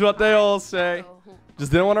 sure. That's what they all say.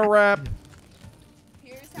 Just didn't want to rap.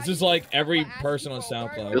 This is like every person on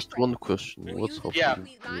SoundCloud. Just one question. What's up? Yeah.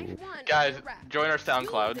 Guys, join our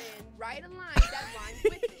SoundClouds.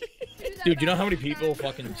 Dude, you know how many people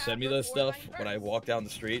fucking send me this stuff when I walk down the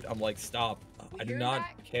street? I'm like, stop. I do not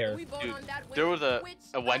care. Dude, there was a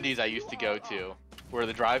Wendy's I used to go to where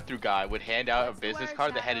the drive-thru guy would hand out a business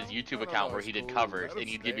card that had his YouTube account where he did covers, and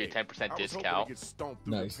he'd give you a 10% discount.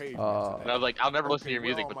 Nice. And I was like, I'll never listen to your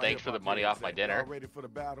music, but thanks for the money off my dinner. Ready for the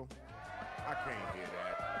battle? I can't hear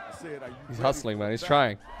that. I said, are you He's ready hustling, for man. the He's battle?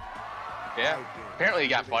 trying. Yeah. Apparently he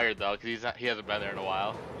got fired though, because he hasn't been there in a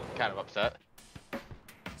while. Kind of upset.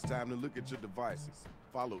 It's time to look at your devices.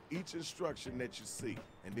 Follow each instruction that you see,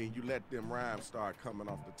 and then you let them rhymes start coming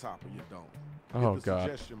off the top of your dome. Oh, Hit the God.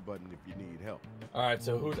 suggestion button if you need help. Alright,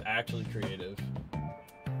 so who's actually creative?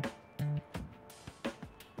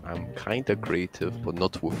 I'm kinda creative, but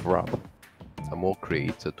not with rap. Some more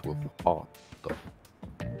created with art stuff.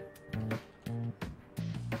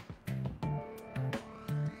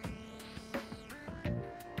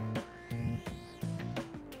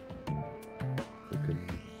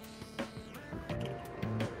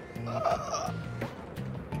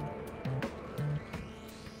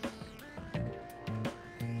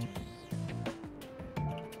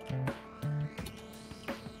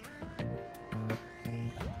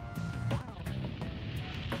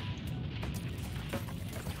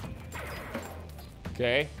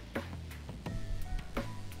 Okay.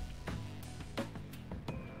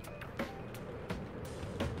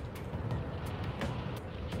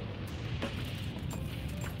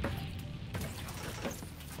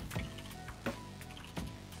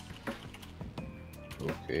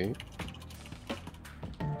 Okay.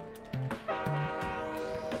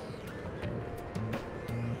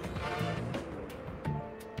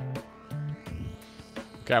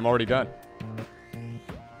 Okay, I'm already done.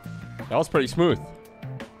 That was pretty smooth.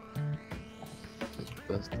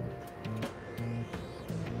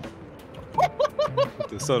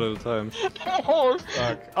 The start of the time. Oh,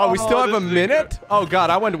 fuck. Oh, we still have a this is minute? Oh god,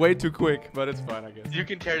 I went way too quick, but it's fine, I guess. You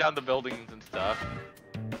can tear down the buildings and stuff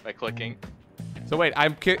by clicking. So wait,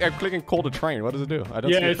 I'm clicking call to train. What does it do? I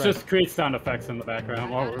don't Yeah, see a it train. just creates sound effects in the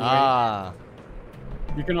background while we're Ah.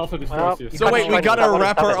 waiting. You can also destroy you. So wait, we gotta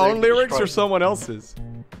rap our own lyrics or someone else's?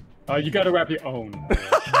 You gotta rap your own.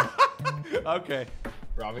 Okay.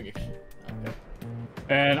 Robbing it. Okay.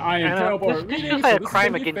 And I am terrible at this reading, is so like a this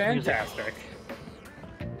crime is gonna be against music. fantastic.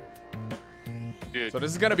 Dude, So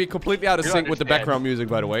this is gonna be completely out of You sync with the understand. background music,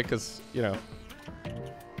 by the way, because, you know.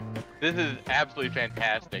 this is absolutely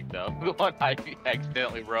fantastic, though. The one I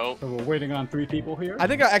accidentally wrote. So we're waiting on 3 people here. I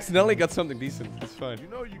think I accidentally got something decent. It's fine.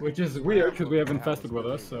 Which is weird, because we have infested with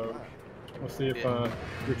us, so we'll see if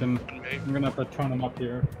we can... I'm gonna have to turn them up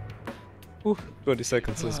here. 20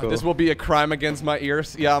 seconds, let's go. This will be a crime against my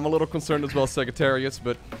ears. Yeah, I'm a little concerned as well, Secretariats,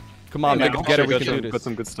 but come on, man, Yeah, together we got can do this. Got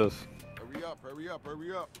some good stuff. Hurry up, hurry up,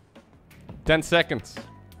 hurry up. 10 seconds.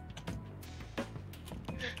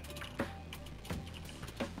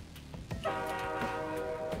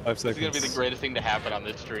 This is gonna be the greatest thing to happen on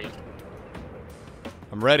this stream.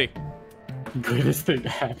 I'm ready. Greatest thing to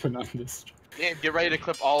happen on this. Yeah, get ready to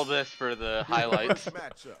clip all of this for the highlights.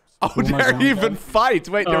 Oh, they're even fight.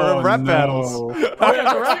 Wait, there are rap battles. Oh,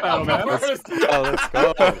 yeah, the rap battle, man. Let's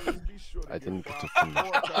go. I didn't get to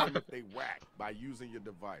finish.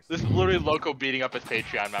 This is literally Loco beating up his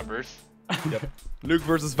Patreon members. Yep. Luke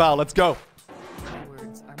versus Val, let's go.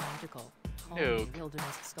 Words are magical. Ew.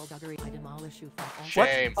 Wilderness skullduggery. I demolish you from all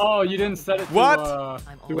Shame. Oh, you didn't set it to, What?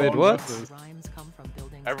 to Wait, all what? guesses. Rhymes come from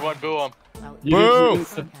buildings. Everyone boo him. Boo!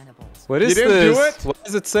 What is You didn't do this? it? Why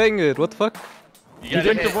is it saying it? What the fuck? You You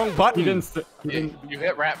gotta hit the wrong button. You didn't. You didn't. You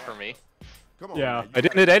hit rap for me. Yeah. I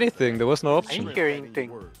didn't hit anything. There was no I option. didn't hear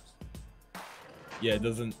anything. Yeah, it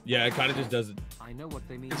doesn't. Yeah, it kind of just does it. I know what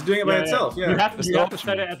they mean. It's doing it by itself, yeah. You have There's to, no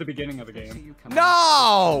set it at the beginning of the game.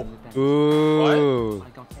 No! Ooh. I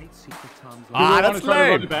got 8 secret tomes. Ah, that's try to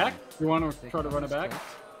run lame. it back? You want to try to run it back?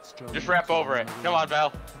 Just rap over it. Come on,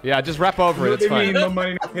 Val. Yeah, just rap over it. They It's mean fine. no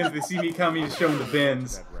money, no pins. They see me coming, just showing the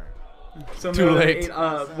bins. Some Too late.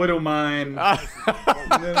 Widow mine.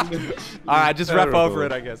 Alright, just rap over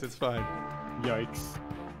it, I guess. It's fine. Yikes.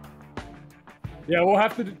 Yeah, we'll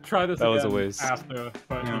have to try this That was again a waste. after,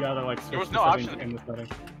 but you gotta like switch was the no settings option. in the setting.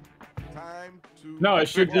 Time to No, it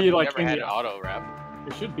should be like Never in had the an auto rap.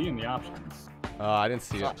 It should be in the options. I didn't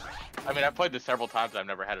see it. I mean, I've played this several times. I've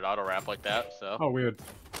never had an auto rap like that. So Oh, weird.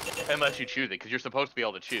 unless you choose it, because you're supposed to be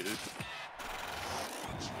able to choose.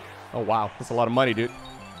 Oh, wow. That's a lot of money, dude.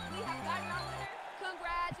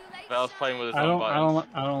 Val's playing with his I own don't, buttons.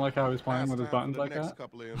 I don't like how he's playing with his buttons like that.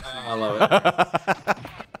 I love it.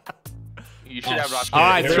 You should have Rock.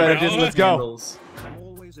 Alright, Here we strategists, go. let's go. Handles.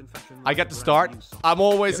 I get to start. I'm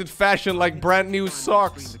always in fashion like brand new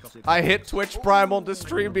socks. I hit Twitch Prime on the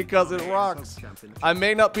stream because it rocks. I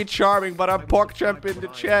may not be charming, but I'm PogChamp in the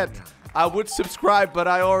chat. I would subscribe, but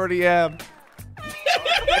I already am.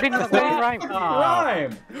 I didn't say rhyme.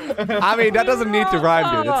 Rhyme. I mean, that doesn't need to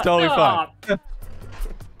rhyme, dude. It's totally fine.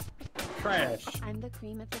 Trash. I'm the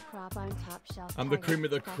cream of the crop on top shelf. I'm the cream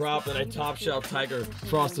of the crop and I top shelf tiger.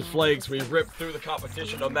 Frosted flakes. We rip through the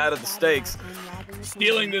competition no matter the stakes.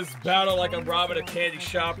 Stealing this battle like I'm robbing a candy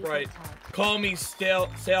shop, right? Call me stale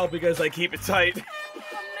because I keep it tight.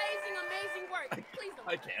 Amazing work. Please don't.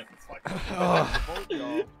 I can't. It's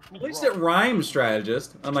fine. At least it rhymes,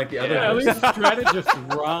 strategist. Unlike the other. Yeah, at ones. least strategist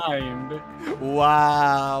rhymed.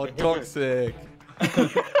 Wow, toxic.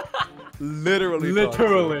 Literally.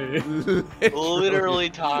 Literally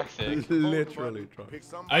toxic. Literally toxic.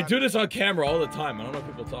 I do this on camera all the time. I don't know what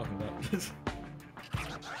people are talking about.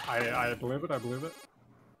 I believe it. I believe it.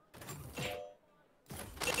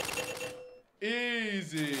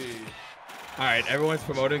 Easy. All right, everyone's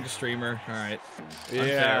promoting the streamer. All right.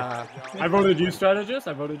 Yeah. I voted you, strategist.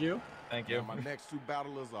 I voted you. Thank you. My next two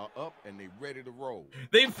battlers are up and they ready to roll.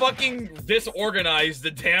 They fucking disorganized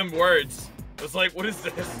the damn words. I was like, what is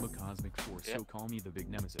this? I'm a cosmic force, so call me the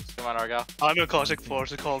big nemesis. Come on, Argo. I'm a cosmic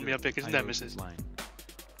force, so call me a biggest nemesis.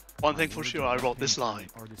 One thing for sure, I wrote this line.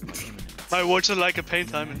 My words are like a paint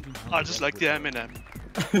time, and I just like the Eminem.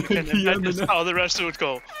 And that's how the rest would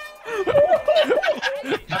go.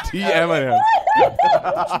 The Eminem.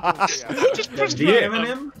 The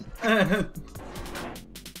Eminem?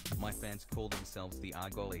 My fans call themselves the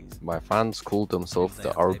Argoles. My fans call themselves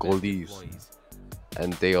the Argoles.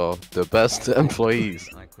 And they are the best employees.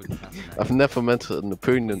 I've never met an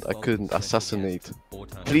opponent I couldn't assassinate.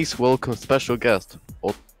 Please welcome special guest,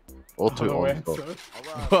 Otto.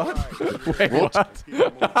 What? Wait, What? what?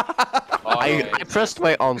 I pressed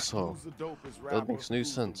my answer. That makes no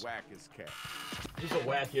sense. Who's a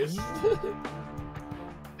whack is?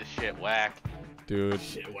 This shit whack. Dude.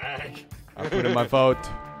 Shit whack. I put in my vote.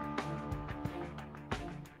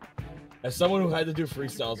 As someone who had to do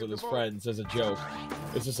freestyles with his friends as a joke,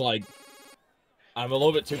 it's just like, I'm a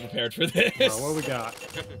little bit too prepared for this. What do we got?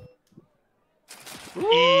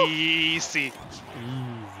 Easy.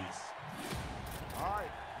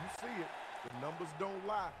 Alright, you see it. The numbers don't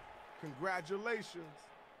lie. Congratulations.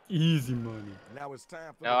 Easy money. Now it's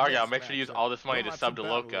time for Now, Argo, make sure to use all this money to sub to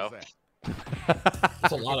Loco.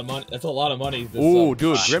 That's a lot of money. That's a lot of money. Ooh,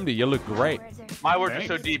 dude, Grimdy, you look great. My words are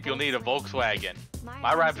so deep, you'll need a Volkswagen.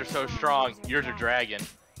 My rhymes are so strong, yours are dragon.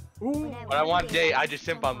 When I want a date, I just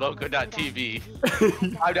simp on LowkoTV.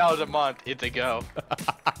 $5 a month, it's a go.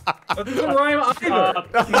 That doesn't rhyme either.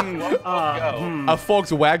 A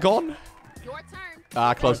Volkswagen? Your turn.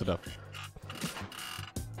 Ah, close enough.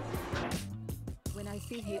 When I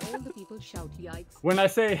say hey, all the people shout yikes. When I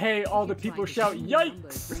say hey, all the people shout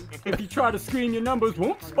yikes. If you try to screen, your numbers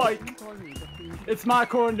won't spike. It's my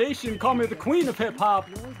coronation, call me the queen of hip hop.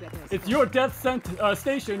 It's your death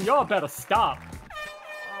station, y'all better stop.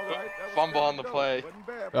 Fumble on the play.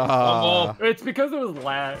 It's because it was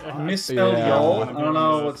lag. Misspelled y'all. I don't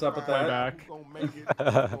know what's up with that. Back.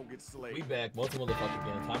 We back. Multiple motherfucking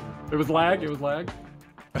game. Time. It was lag. It was lag.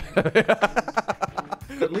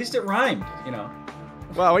 At least it rhymed, you know.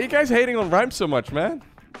 Wow, why are you guys hating on rhymes so much, man?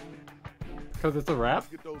 Because it's a rap.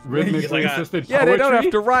 Rhythmically assisted poetry. Yeah, they don't have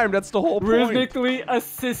to rhyme. That's the whole point. Rhythmically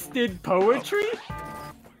assisted poetry?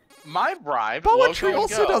 My rhyme. Poetry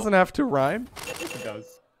also doesn't have to rhyme. Yes, it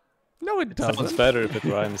does. No, it doesn't. Sounds better if it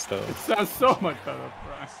rhymes, though. It sounds so much better if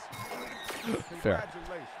it rhymes. Fair.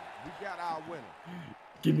 We got our winner.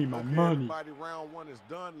 Give me my money.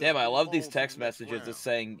 Damn, I love these text messages that's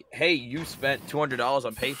saying, "Hey, you spent $200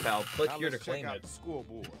 on PayPal. Click here to claim it."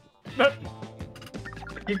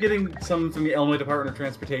 Keep getting some from the Illinois Department of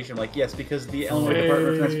Transportation. Like, yes, because the Illinois Department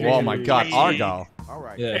of Transportation. Oh my God, Argyle. All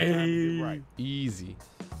right. Yeah. Right. Easy.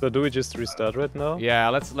 So do we just restart right now? Yeah,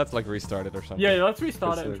 let's like restart it or something. Yeah, let's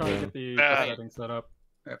restart it and try to get the settings set up.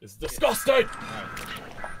 It's disgusting.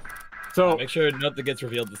 So make sure nothing gets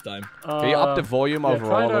revealed this time. Can you up the volume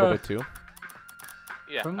overall a little bit too?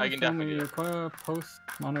 Yeah, I can definitely do that. Require post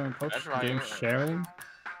monitor and post That's right. game sharing.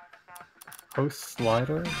 Post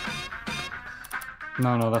slider.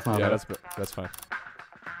 No, that's not. Yeah, it. that's fine.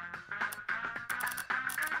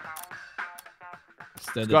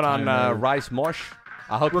 Got on Rice Mosh.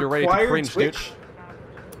 I hope you're ready to cringe, dude.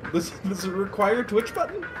 Does it require Twitch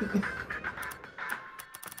button?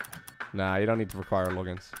 Nah, you don't need to require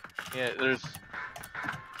logins. Yeah, there's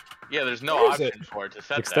no Where is option for it to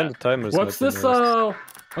set Extended timers. What's this?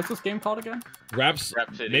 What's this game called again? Raps.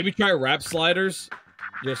 Maybe try rap sliders.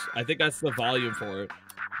 Just, I think that's the volume for it.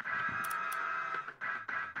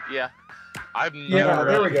 Yeah. I've never. Yeah,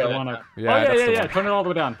 there we go. Yeah. Turn it all the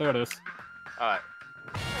way down. There it is. Alright.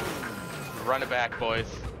 Run it back, boys.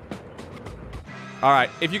 All right,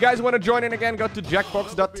 if you guys want to join in again, go to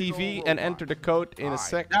jackbox.tv and enter the code in a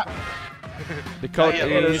sec. The code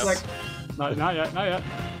is... Not yet.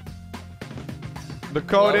 The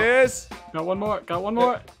code is... Got one more. Come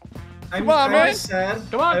on, man. Sad.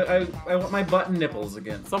 Come on. I want my button nipples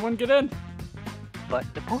again. Someone get in. Butt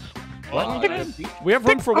nipples? Get in. We have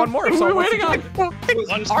room for one more. Who are we waiting on?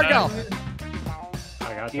 Argyle.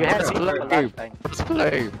 I got you. Had to last time. Let's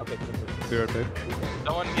play.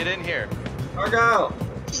 Someone get in here. Argyle.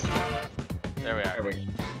 There we are.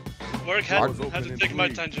 Work had to take my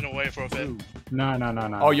attention away for a bit.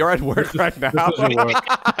 No. Oh, you're at work right now?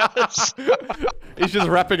 He's just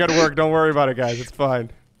rapping at work. Don't worry about it, guys. It's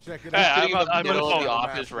fine. Check it out. I'm in the middle of the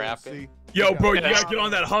office rapping. Yo, bro, you gotta get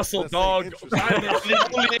on that hustle, dog. The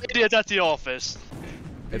only idiot at the office.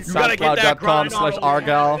 It's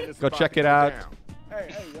soundcloud.com/Argyle. Go check it out.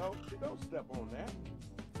 Hey, yo, don't step on that.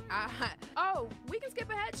 Oh, we can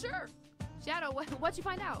skip ahead, sure. Shadow, what'd you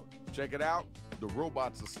find out? Check it out. The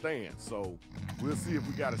robots are staying, so we'll see if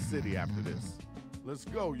we got a city after this. Let's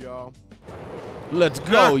go, y'all. Let's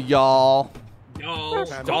go, y'all. Yo,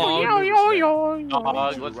 Let's go, y'all.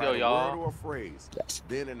 Let's go, y'all.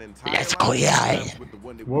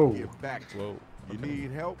 Whoa. Whoa. You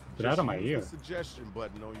need help? Get out of my use ear. the suggestion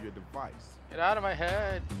button on your device. Get out of my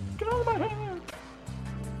head. Get out of my head.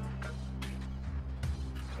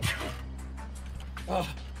 Oh.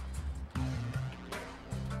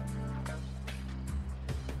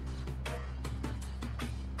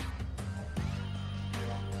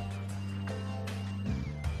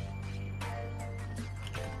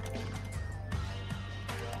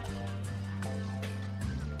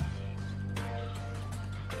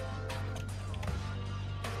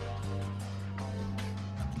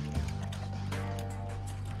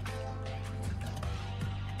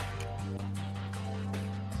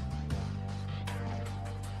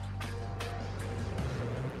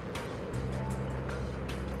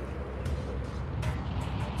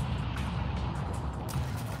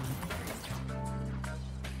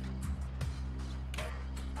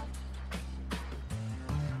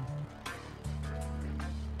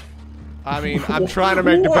 I mean, I'm trying to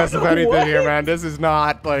make the best of anything here, man. This is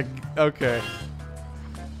not, like, okay.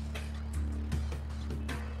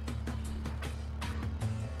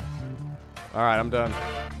 Alright, I'm done.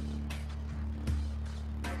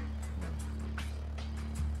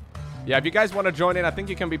 Yeah, if you guys want to join in, I think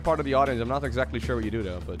you can be part of the audience. I'm not exactly sure what you do,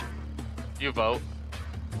 though, but... You vote.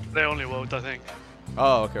 They only vote, I think.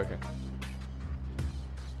 Oh, okay, okay.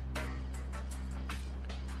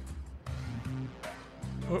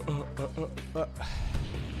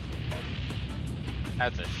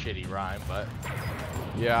 That's a shitty rhyme, but...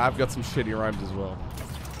 Yeah, I've got some shitty rhymes as well.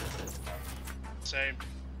 Same.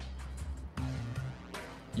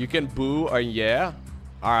 You can boo or yeah?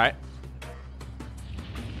 Alright.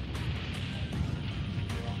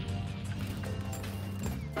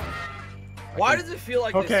 Why does it feel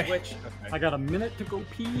like Okay. they switch? I got a minute to go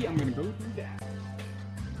pee. I'm gonna go do that.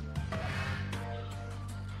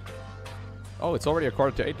 Oh, it's already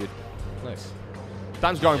 7:45, dude. Nice.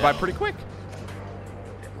 Time's going by pretty quick.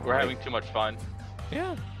 We're having too much fun.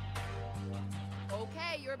 Yeah.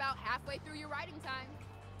 Okay, you're about halfway through your writing time.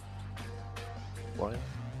 What?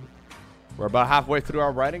 We're about halfway through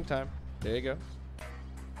our writing time. There you go.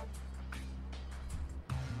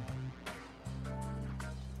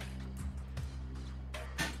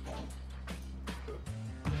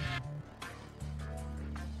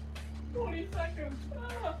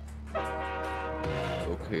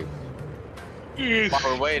 Okay. While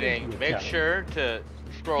we're waiting, make sure to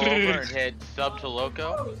scroll over and hit sub to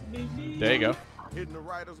Loco. There you go. Hitting the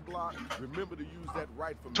writer's block. Remember to use that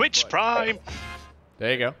right for me Twitch button. Prime.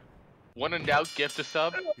 There you go. When in doubt, gift a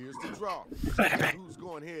sub. Here's the draw. Who's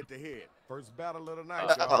going head to head? First battle of the night.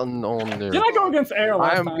 Unknown there. Did I go against Air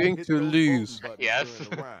last I am time? going to lose. Yes.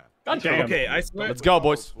 God damn. Okay, I swear. Let's go,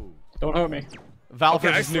 boys. Don't hurt me. Valve Okay,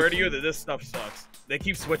 I versus swear Nuke. to you that this stuff sucks. They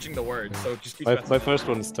keep switching the words, so just keep My first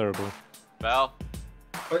one is terrible. Val.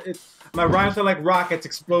 But my rhymes are like rockets,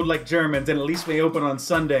 explode like Germans, and at least we open on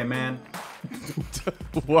Sunday, man.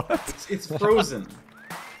 What? It's frozen.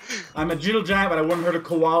 I'm a gentle giant, but I wouldn't hurt a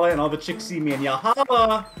koala, and all the chicks see me and yell,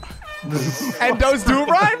 holla! And those do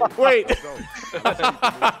rhyme? Wait.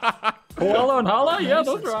 Koala and holla? Yeah,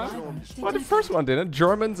 those rhyme. Well, the first one didn't.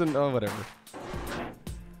 Germans and oh, whatever.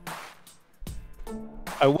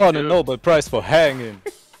 I won a Nobel Prize for hanging.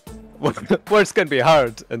 Words can be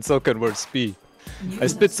hard, and so can words be. I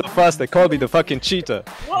spit so fast they call me the fucking cheater.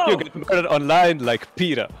 Whoa. You get murdered online like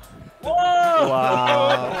Peter. Whoa!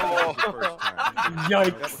 Wow.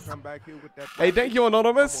 Yikes. Hey, thank you,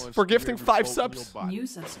 Anonymous, for gifting 5 subs. New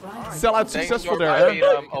subscriber. Sell out Thanks, successful York. there, I mean,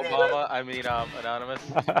 Obama. I mean, Anonymous.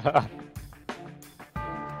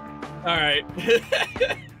 Alright.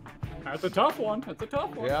 That's a tough one. That's a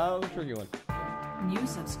tough one. Yeah, that's a tricky one. New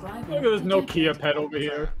subscriber. Look at this Nokia pet over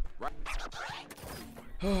here.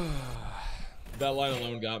 That line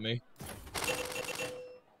alone got me.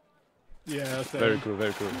 Yeah, Very cool,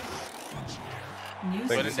 very cool.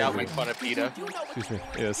 When in doubt, make fun of PETA. Excuse me.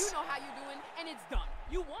 Yes. You know how you're doing, and it's done.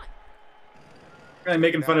 You won.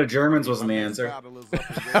 Making fun of Germans wasn't the answer.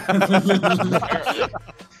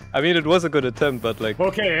 I mean, it was a good attempt, but like,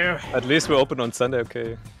 okay, at least we're open on Sunday,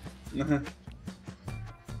 okay.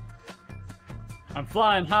 I'm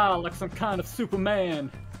flying high like some kind of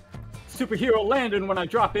Superman. Superhero landing when I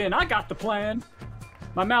drop in. I got the plan.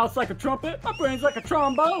 My mouth's like a trumpet. My brain's like a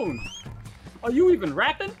trombone. Are you even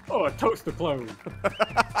rapping or a toaster clone? Now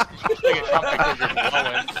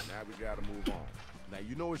we gotta move on. Now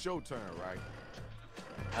you know it's your turn, right?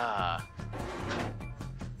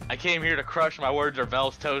 I came here to crush. My words are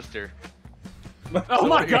Vel's toaster. Oh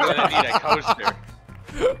my You're god! gonna need a coaster.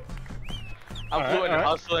 I'm Alright, fluent in alright.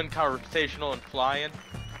 hustling, conversational, and flying.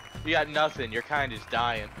 You got nothing. Your kind is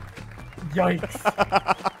dying. Yikes!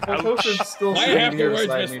 Still I have the words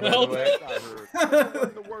misspelled.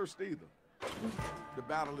 The worst either. The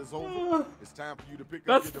battle is over. It's time for you to pick up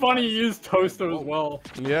That's your funny. You device. use toaster as well.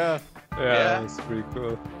 Yeah. Yeah. Yeah, that's pretty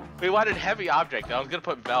cool. We wanted heavy object. I was gonna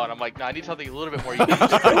put Vel, and I'm like, no, I need something a little bit more unique.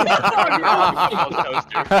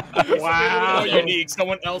 Wow. More unique.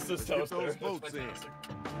 Someone else's toaster. Those votes in.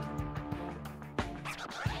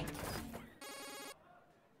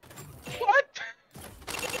 What?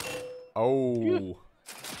 Oh.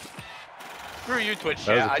 Screw you, Twitch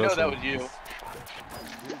That was chat. a I know close that one. was you.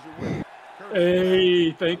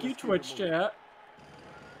 Hey, thank you, Twitch chat.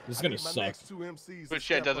 This is gonna suck. Twitch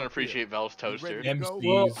chat doesn't appreciate Vel's toaster.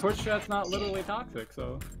 Well, Twitch chat's not literally toxic,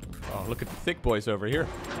 so. Oh, look at the thick boys over here.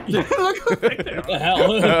 Yeah, look how thick they are. What the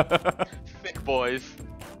hell? Thick boys.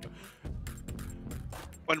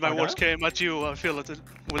 When my words came at you, I feel it with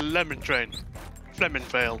lemon train. Fleming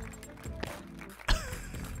fail.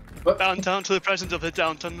 Downtown to the presence of the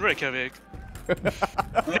downtown Reykjavik.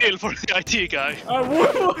 Hail for the IT guy.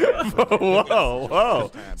 Whoa,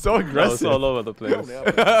 whoa. So aggressive. All over the place.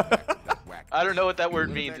 I don't know what that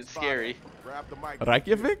word means. It's scary.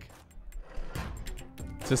 Reykjavik?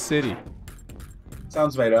 It's a city.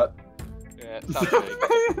 Sounds made up. Yeah, it sounds big.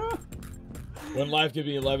 When life give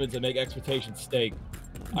me lemons and make expectations steak,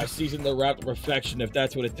 I season the rap to perfection if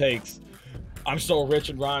that's what it takes. I'm so rich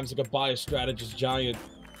in rhymes like a biostrategist giant.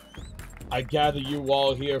 I gather you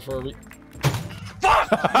all here for a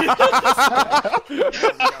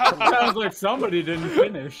Sounds like somebody didn't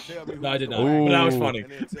finish. No, I did not. But that was funny.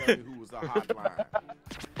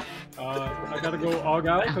 I gotta go all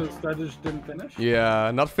guy because that just didn't finish.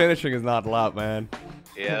 Yeah, not finishing is not allowed, man.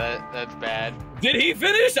 Yeah, that's bad. Did he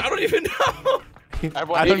finish? I don't even know.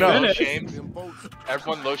 Everyone I don't know. low shame.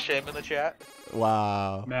 Everyone low shame in the chat.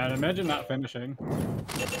 Wow. Man, imagine not finishing.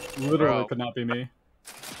 Literally could not be me.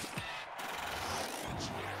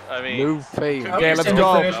 I mean, No fame. Okay, let's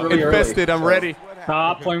go. Infested, I'm ready.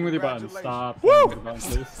 Stop playing with your buttons. Stop playing with your buttons,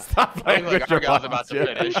 please. Stop playing with your Argyle's about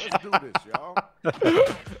buttons. to finish.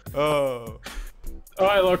 Oh.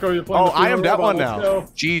 Alright, Loco, you're playing Oh, with I your am that robot. one Let's now. go.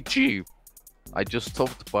 GG. I just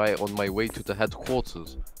stopped by on my way to the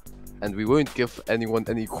headquarters. And we won't give anyone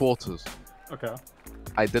any quarters. Okay.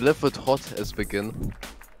 I delivered hot as begin.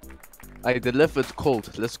 I delivered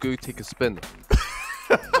cold. Let's go take a spin.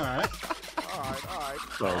 Alright.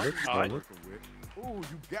 Alright. Ooh, you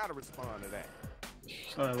gotta respond to that.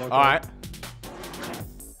 Alright, Loco. Alright.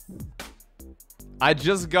 I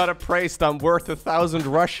just got appraised. I'm worth 1,000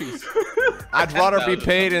 rushies. I'd rather be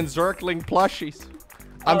paid in Zerkling plushies.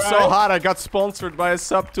 I'm so hot I got sponsored by a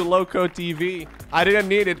sub to LowkoTV. I didn't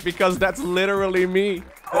need it because that's literally me.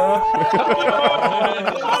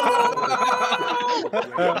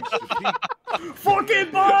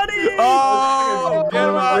 Fucking body! Oh, get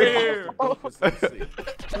him out of here!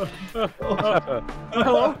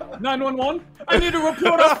 Hello? 911? I need to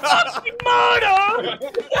report a fucking murder!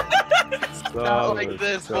 Not like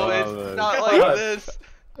this, boys. Not like this.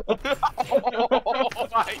 Oh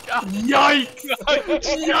my god. Yikes!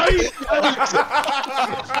 Yikes!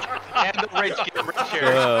 And the rich get richer.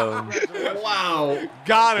 Wow.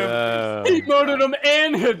 Got him. He murdered him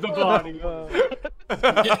and hid the body. God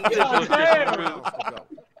damn.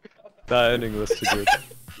 That ending was too good.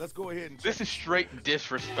 Let's go ahead and This is straight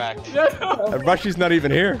disrespect. And Rushy's not even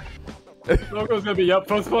here. Loco's gonna be up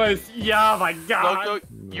first place. Yeah, my god. Loco,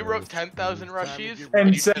 you wrote 10,000 rushies?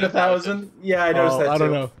 And said 1,000. Yeah, I noticed that too. I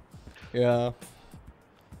don't know. Yeah.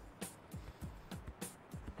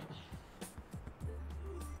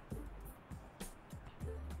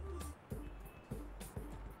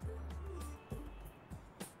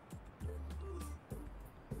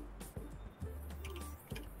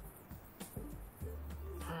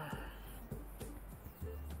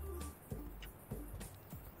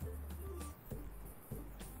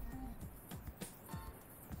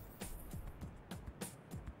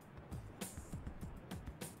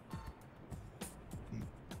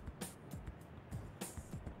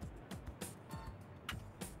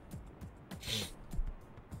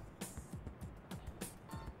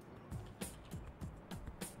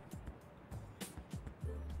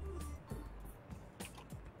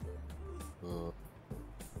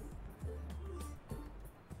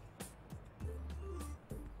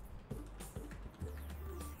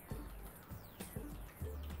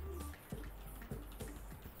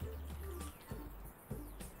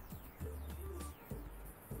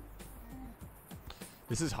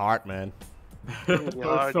 This is hard, man. It's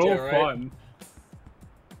so fun.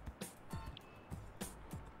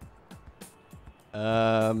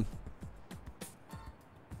 Um.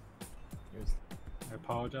 I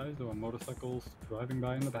apologize. There were motorcycles driving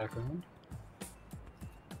by in the background.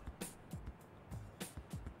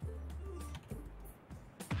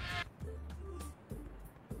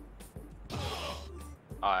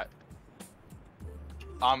 Alright.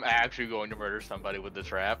 I'm actually going to murder somebody with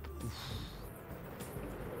this rap.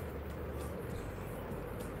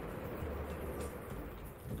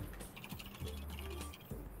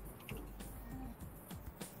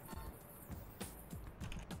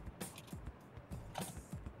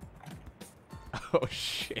 Oh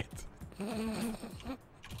shit.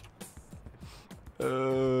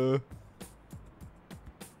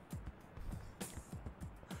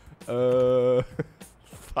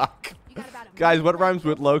 Fuck. Guys, what rhymes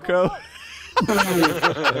with loco?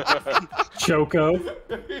 Choco.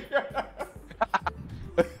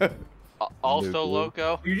 Also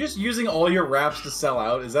loco. You're just using all your raps to sell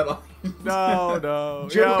out. Is that all? No, no.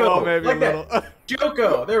 Joko. Yeah, well, maybe like a little. That.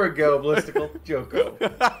 Joko. There we go, Blistical. Joko.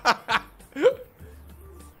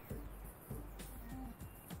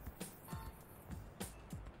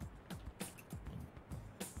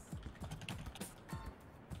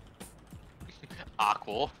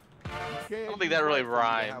 Aqua. I don't think that really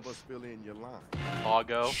rhymes.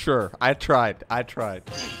 Augo. Sure, I tried.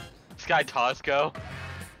 Sky Tosco.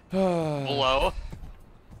 Blow.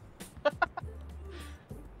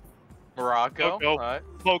 Morocco. Pogo. Alright.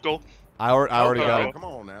 Pogo. I already got it. Come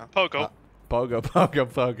on now. Pogo. Pogo.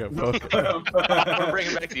 We're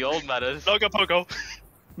bringing back the old metas. Logo Pogo.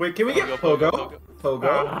 Wait, can we get Pogo?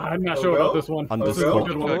 Pogo? I'm not sure about this one. Underscore.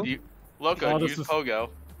 Loco, use Pogo.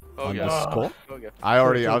 Underscore? Pogo. I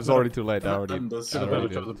was already too late. I already did.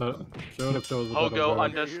 Pogo underscore?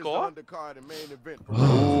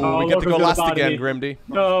 Ooh, we get to go last again, Grimdy.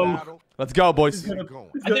 No. Let's go, boys. I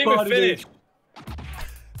didn't even finish.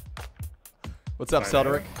 What's up,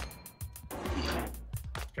 Cedric?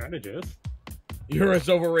 Strategist. You're as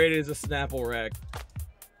overrated as a Snapple rack.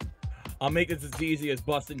 I'll make this as easy as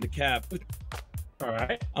busting the cap.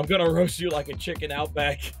 Alright. I'm gonna roast you like a chicken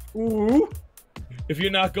Outback. Ooh. If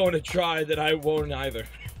you're not going to try, then I won't either.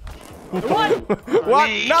 What? What?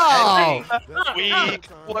 No!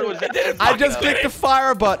 What was that? I just clicked the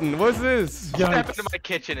fire button. What's this? Step into my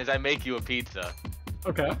kitchen as I make you a pizza.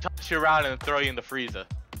 Okay. Toss you around and throw you in the freezer.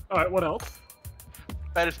 Alright, what else?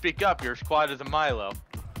 Better speak up, your squad is a Milo.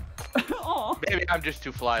 Aw. Maybe I'm just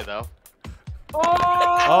too fly though. Oh!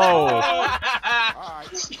 Alright,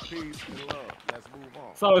 peace and love. Let's move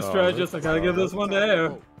on. Sorry, strategist. I gotta give this one to air.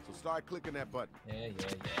 So start clicking that button.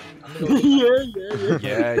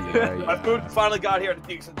 Yeah. My food finally got here at a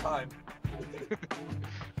decent time.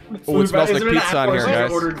 Oh, it smells like pizza on here,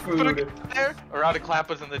 guys. Food there? A round of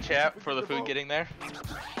clappers in the chat for the food getting there.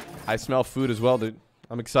 I smell food as well, dude.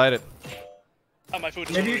 I'm excited. Oh, my food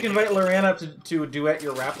is Maybe you can invite Lorena to duet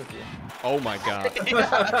your rap with you. Oh my god.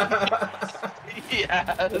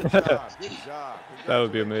 Yeah. Good job. That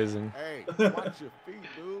would be amazing. Hey, watch your feet,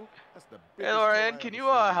 dude. That's the Hey, Lorian, can you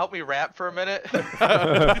help me rap for a minute?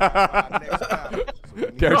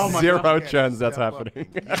 There's zero chance that's happening.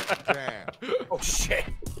 Oh shit.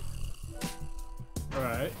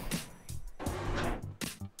 Alright.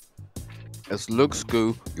 As looks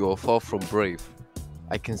go, you are far from brave.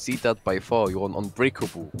 I can see that by far you're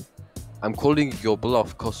unbreakable. I'm calling your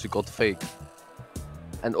bluff cause you got fake.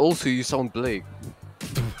 And also you sound Blake.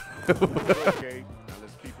 Okay, now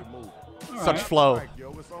let's keep it moving. Such flow.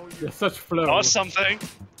 Yeah, such flow. Or something.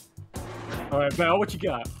 Alright, Val, what you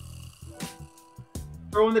got?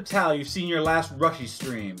 Throw in the towel. You've seen your last Rushy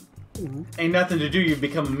stream. Ain't nothing to do. You've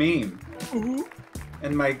become a meme.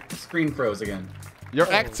 And my screen froze again. Your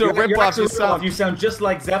act's a rip-off. You sound just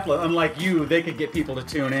like Zeppelin. Unlike you, they could get people to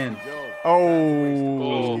tune in.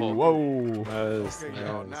 Oh, whoa. Okay,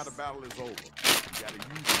 y'all, now the battle is over. You gotta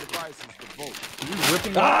use the devices to vote.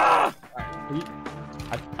 Ripping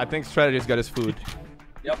I think Strategist got his food.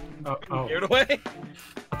 Yep. Oh. Give it away.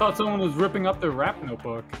 I thought someone was ripping up their rap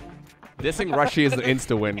notebook. Dissing Rushy is the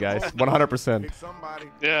insta-win, guys. 100%.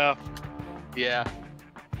 Yeah. Yeah.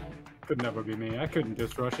 Could never be me. I couldn't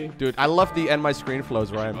diss Rushy. Dude, I love the end my screen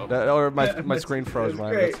flows rhyme. Or my screen froze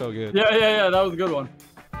rhyme. That's so good. Yeah. That was a good one.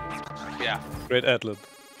 Yeah. Great ad-lib.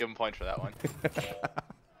 Give him points for that one.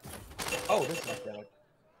 Oh, this is not bad.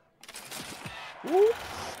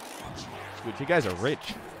 Dude, you guys are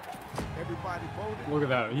rich. Everybody voted. Look at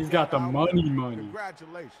that. He's got the money.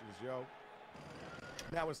 Congratulations, yo.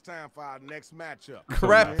 Now it's time for our next matchup.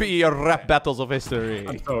 Crappy rap battles of history.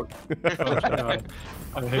 I'm so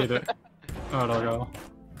I hate it. Alright, I'll go.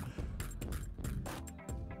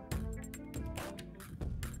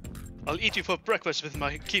 I'll eat you for breakfast with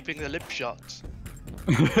my keeping the lip shots.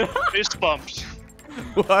 Fist bumps.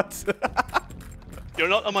 What? You're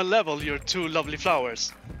not on my level, you're two lovely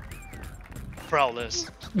flowers. Prowlers.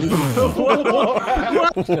 What?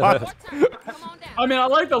 I mean, I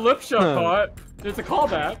like the lip shot part. It's a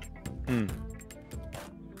callback.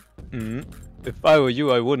 If I were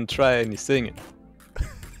you, I wouldn't try any singing.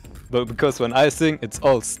 But because when I sing, it's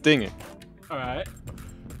all stinging. Alright.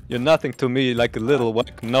 You're nothing to me like a little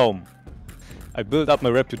whack gnome. I build up my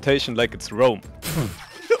reputation like it's Rome.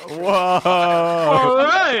 Whoa!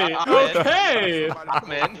 Alright! Okay!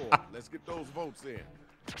 Let's get those votes in.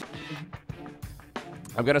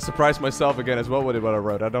 I'm gonna surprise myself again as well with what I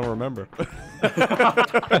wrote. I don't remember.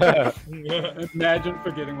 Imagine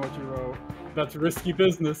forgetting what you wrote. That's risky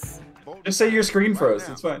business. Just say your screen froze.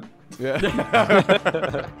 It's fine.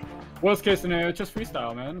 Yeah. Worst case scenario, just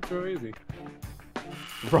freestyle, man. It's real easy.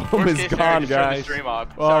 Rome is gone, guys. Stream off.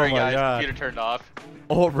 Oh Sorry, my guys. God. Computer turned off.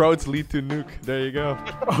 All roads lead to nuke. There you go.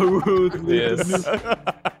 All roads lead to Yes.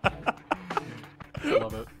 nuke. I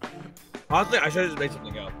love it. Honestly, I should have just made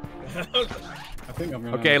something up. I think I'm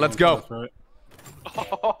gonna. Okay, let's go. Right.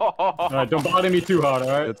 Alright, don't bother me too hard,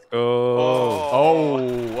 alright? Let's go.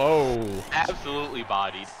 Oh. Absolutely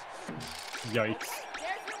bodied. Yikes.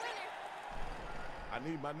 I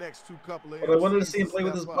need my next two couple of. But I wanted to see him play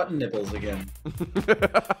with his button nipples again.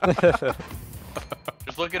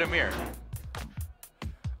 Just look at a mirror.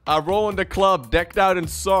 I roll in the club, decked out in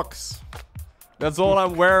socks. That's all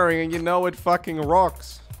I'm wearing, and you know it fucking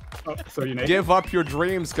rocks. Oh, so you naked? Give up your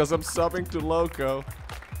dreams, cause I'm subbing to Lowko.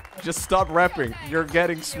 Just stop rapping. You're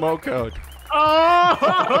getting smoke-out.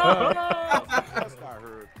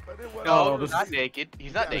 No, he's not naked.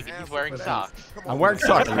 He's not naked. He's wearing socks. I'm wearing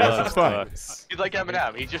socks, guys. It's fine. He's like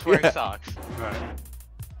Eminem. He's just wearing socks. Right.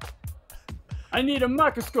 I need a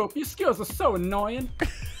microscope. Your skills are so annoying.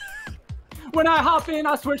 When I hop in,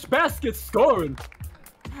 I switch baskets, scoring.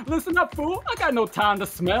 Listen up, fool. I got no time to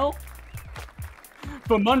smell.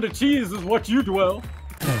 From under cheese is what you dwell.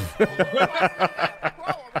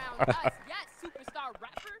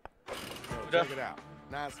 Check it out.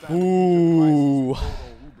 Ooh.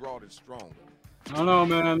 Who brought it stronger? I don't know,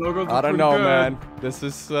 man. Logos I don't know, man. This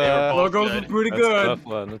is Logos are pretty good.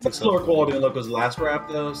 It's lower quality than Loco's last rap,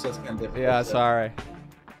 though, so it's kind of difficult. Yeah, sorry.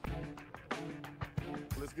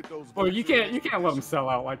 Oh, you can't let them sell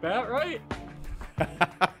out like that, right?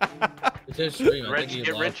 It's his stream. The rich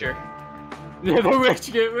get richer. Yeah, the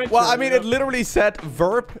rich get richer. Well, I mean, it literally said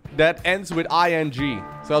verb that ends with ing.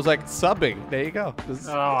 So I was like, subbing. There you go. This is,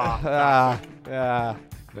 yeah.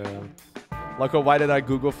 Loco, why did I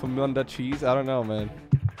Google Famunda cheese? I don't know, man.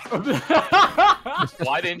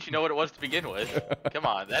 Why didn't you know what it was to begin with? Come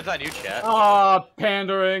on, that's on you, chat.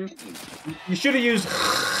 Pandering. You should have used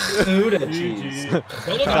Gouda cheese.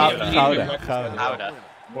 Gouda.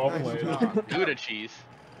 Well played. Gouda cheese.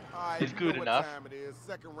 It's good enough.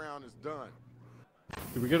 Second round is done.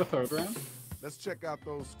 Did we get a third round? Let's check out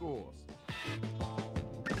those scores.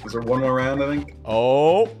 Is there one more round, I think?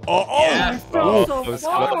 Oh. Yes. Close.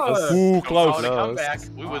 Ooh, close.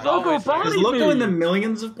 We was Is Loco in the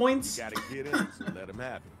millions of points? Gotta get in, so let him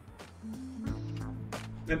have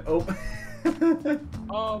it. And open.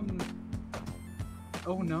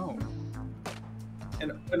 Oh no.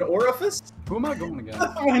 An orifice? Who am I going against?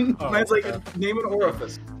 Man's like, name an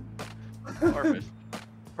orifice. Orifice.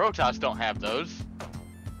 Protoss don't have those.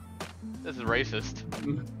 This is racist.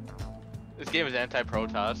 This game is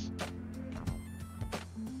anti-Protoss.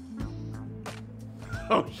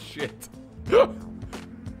 Oh shit.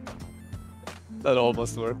 That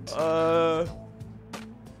almost worked.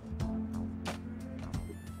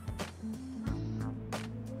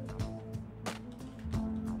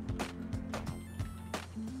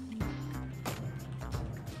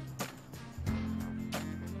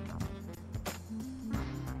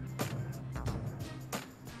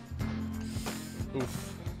 Oof.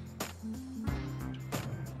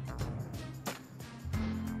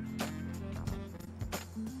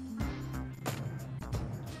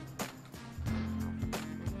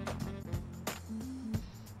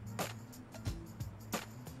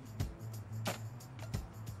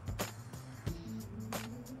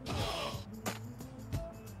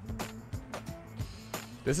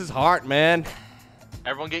 This is hard, man.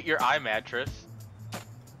 Everyone get your eye mattress.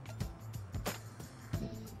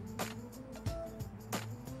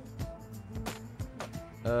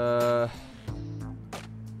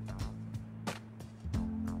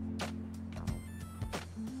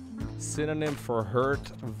 Synonym for hurt,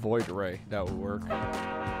 void ray. That would work.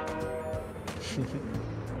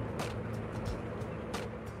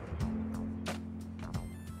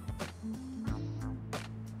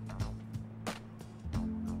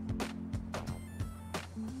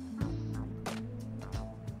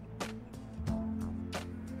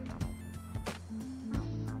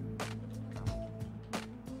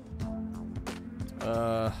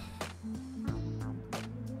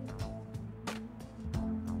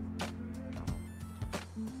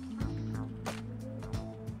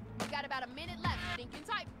 Got about a minute left. Think and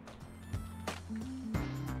type.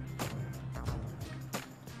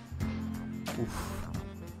 Oof.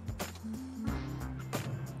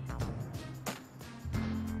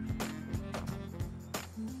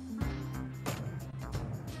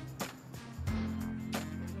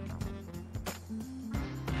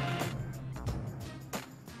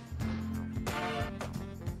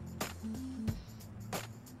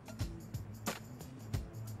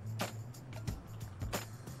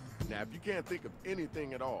 Now, if you can't think of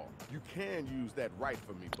anything at all, you can use that right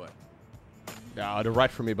for me button. Yeah, the right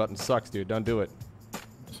for me button sucks, dude. Don't do it.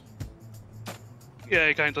 Yeah,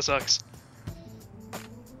 it kinda sucks.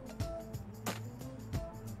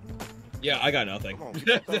 Yeah, I got nothing. Come on,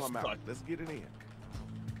 get the thumb out. Let's get it in.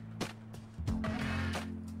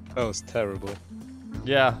 That was terrible.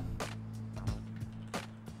 Yeah.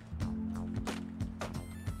 I'm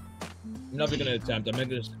not even gonna attempt. I'm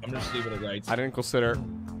gonna see what it writes. I didn't consider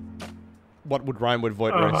what would rhyme with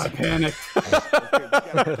void Oh, race. I panicked. Okay, we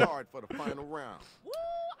got a card for the final round.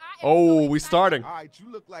 Oh, we starting. All right,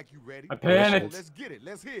 you look like you ready. I panicked. Let's get it.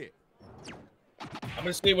 Let's hear it. I'm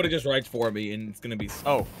gonna see what it just writes for me, and it's gonna be.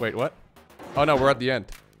 Oh, wait, what? Oh no, we're at the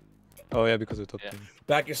end. Oh yeah, because we're top 10.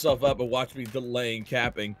 Back yourself up and watch me delaying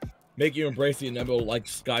capping. Make you embrace the inevitable like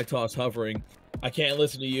sky toss hovering. I can't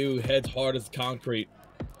listen to you, heads hard as concrete.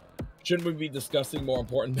 Shouldn't we be discussing more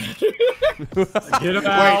important matters? Get him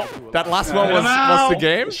out. Wait, that last one was the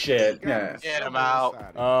game? Shit. Yeah. Get him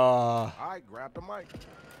out. All right, grab the mic.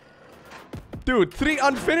 Dude, 3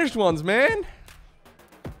 unfinished ones, man.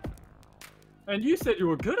 And you said you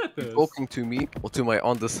were good at this. Talking to me or to my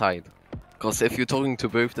underside? Because if you're talking to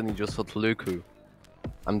both, then you just got Lowko.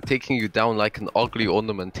 I'm taking you down like an ugly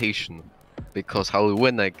ornamentation. Because I'll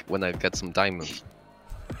win like when I get some diamonds.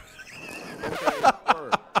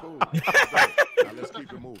 Cool. Now let's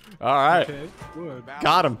keep it moving. All right. Okay, good.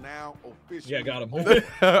 Got him. Now officially Yeah, got him.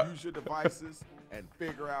 use your devices and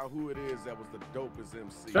figure out who it is that was the dopest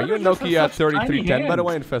MC. Are you a Nokia 3310, by the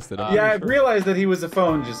way, infested? Yeah, I realized that he was a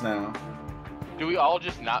phone just now. Do we all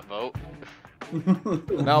just not vote?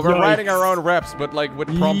 No, we're writing our own reps, but like with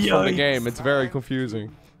prompts from the game, it's very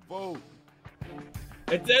confusing. Vote.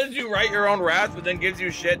 It says you write your own raps, but then gives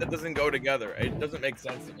you shit that doesn't go together. It doesn't make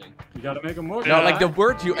sense to me. You gotta make them more. No, like the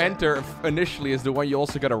word you enter initially is the one you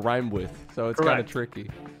also gotta rhyme with, so it's kind of tricky.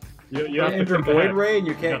 You have to enter void ray, and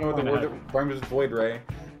you can't know the word that rhymes with void ray.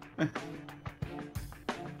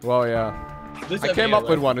 Well, yeah. I came up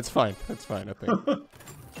with one. It's fine. It's fine, I think.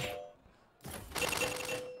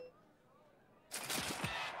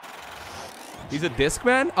 He's a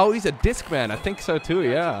Discman? Oh, he's a Discman. I think so too,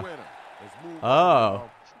 yeah. Oh.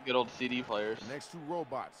 Good old CD players. Next 2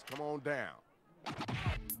 robots, come on down.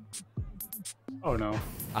 Oh no.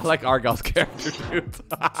 I like Argyle's character, dude.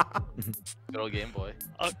 Good old Game Boy.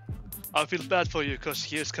 I feel bad for you, because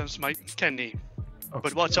here comes my Kenny.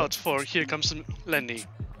 But watch out for, here comes some Lenny.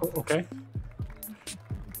 Oh, okay.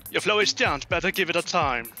 Your flow is down, better give it a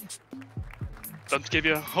time. Don't give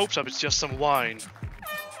your hopes up, it's just some wine.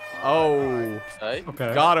 Oh. Hey.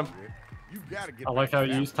 Okay. Got him. I like how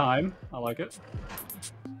you use time. I like it.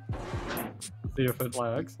 See if it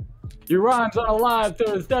lags. Your rhymes are alive,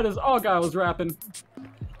 they're as dead as Argyle's rapping.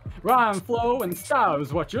 Rhyme, flow, and style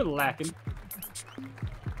is what you're lacking.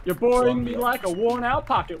 You're boring me like a worn-out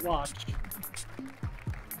pocket watch.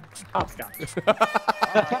 Hopscotch.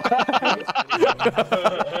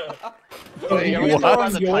 Wait, are we What? talking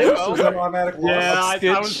about the typo? Is that automatic loss?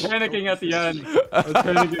 Yeah, I was panicking at the end. I was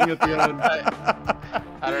panicking at the end.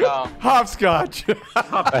 I don't know. Hopscotch. I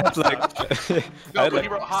had like, you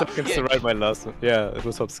wrote seconds to write my last one. Yeah, it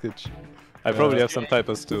was hopscotch. I probably have some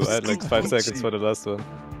typos too. I had like 5 seconds for the last one.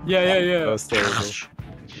 Yeah. That was terrible.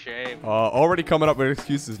 Shame. Already coming up with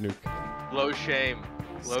excuses, Nuke. Low shame.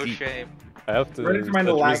 Low shame. I have to. Ready to mind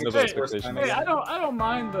the lag reasonable first time. expectations. Hey, I don't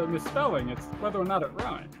mind the misspelling. It's whether or not it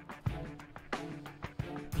rhymes.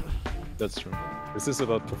 That's true. This is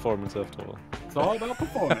about performance after all. It's all about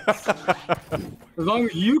performance. As long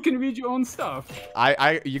as you can read your own stuff.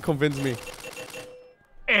 You convinced me.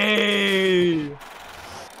 Hey!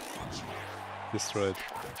 Destroyed.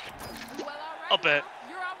 I'll bet.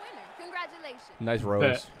 You're our winner. Congratulations. Nice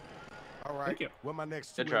rose. All right. Thank you. Where my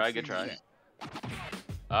next Good 2 try. MCs Good try. at?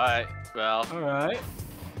 Alright, well. Alright.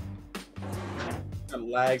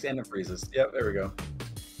 Lags and the freezes. Yep, there we go.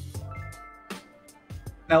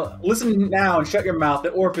 Now, listen now and shut your mouth.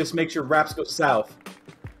 The orifice makes your raps go south.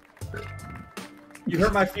 You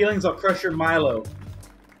hurt my feelings, I'll crush your Milo.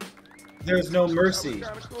 There's no mercy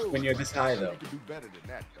when you're this high, though. You can do better than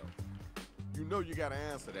that, though. You know you gotta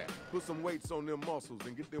answer that. Put some weights on them muscles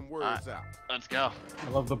and get them words out. Let's go. I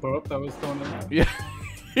love the burp that was thrown in there. Yeah.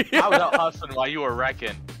 I was out hustling while you were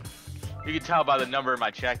wrecking. You can tell by the number in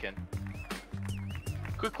my check-in.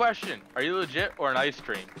 Quick question: are you legit or an ice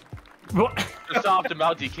cream? Just off the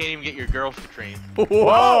mouth, you can't even get your girls to train. Whoa!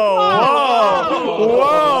 Whoa!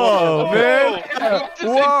 Whoa, man!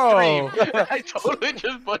 Whoa! I totally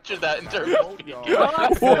just butchered that in terms of speaking.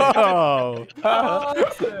 Whoa!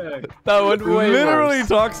 That went way literally worse.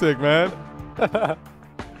 toxic, man.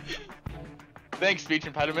 Thanks, speech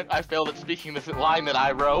impediment. I failed at speaking this line that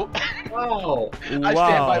I wrote. Wow. I stand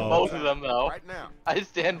by both of them, though. Right now. I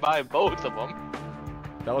stand by both of them.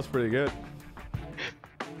 That was pretty good.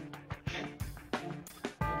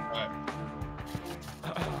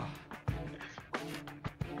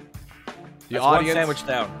 The That's audience. one sandwich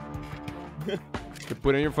down. You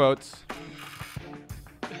put in your votes.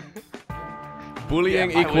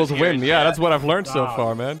 Bullying Yeah, equals win. Yeah, that's what I've learned so Wow.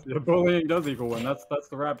 far, man. Yeah, bullying does equal win. That's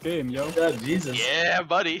the rap game, yo. God, Jesus. Yeah,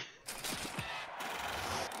 buddy.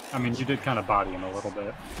 I mean, you did kind of body him a little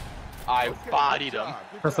bit. I bodied him.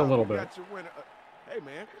 Just a little bit. Hey,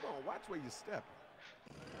 man, come on, watch where you step.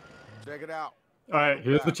 Check it out. All right,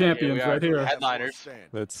 here's the champions Here we are, right here. Headliners.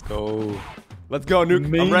 Let's go. Let's go, Nuke.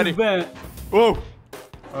 Main I'm ready. event. Whoa. All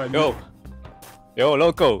right, Yo. Yo,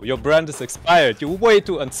 Loco, your brand is expired. You're way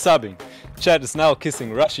too unsubbing. Chad is now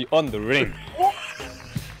kissing Rashi on the ring.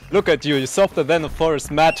 Look at you, you're softer than a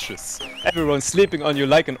forest mattress. Everyone's sleeping on you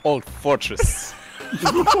like an old fortress.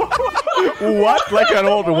 What? Like an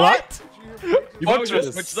old what? You want to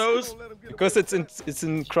just switch those? Because it's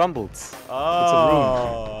in crumbles. Oh,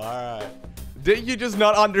 alright. Did you just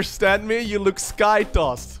not understand me? You look sky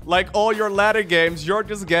tossed. Like all your ladder games, you're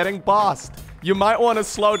just getting bossed. You might want to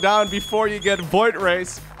slow down before you get void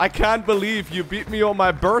race. I can't believe you beat me on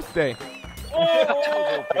my birthday. Is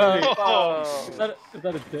that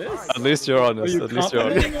a diss? At least you're honest. Are you At least you're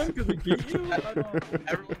honest. complimenting him 'cause he beat you? I don't-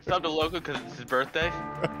 Everyone subbed to Loco because it's his birthday.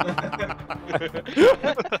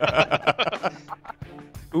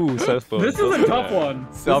 Ooh, self-vote. This is a tough one.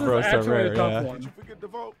 Self-roast This is are actually rare, a tough yeah. one. Forget to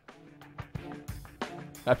vote.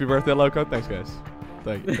 Happy birthday, Loco. Thanks, guys.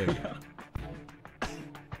 Thank you. Thank you.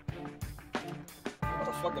 How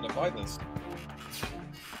the fuck did I buy this?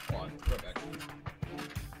 Come on, go back.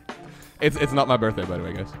 It's not my birthday, by the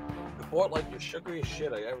way, guys. I bought like your sugary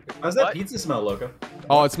shit I ever could. How's that pizza smell, Loco?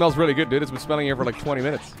 Oh, it smells really good, dude. It's been smelling here for like 20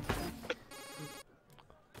 minutes.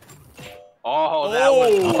 Oh, that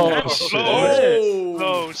was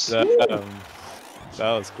Close.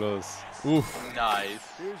 That was close. Oof. nice.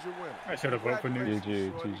 Here's your winner. I should have voted for Nuke.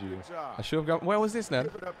 GG. Good job. I should have got. Where was this, Ned?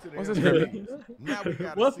 Give it up to the What was this, enemy. Grimmy? Now we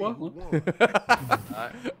gotta What? see What? who What?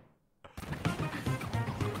 won.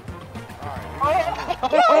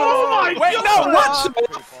 Oh my Wait, no, what?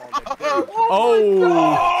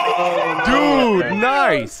 Oh, dude,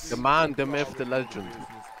 nice. The man, the myth, the legend.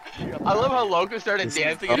 I love how Loco started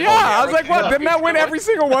dancing. Yeah, I was like, what? Didn't I win every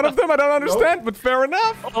single one of them? I don't understand, but fair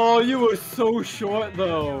enough. Oh, you were so short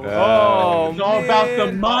though. Oh, It's all about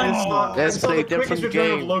the money. Let's play a different Quickest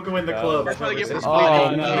return of game. Loco in the club. That's why they give him Oh,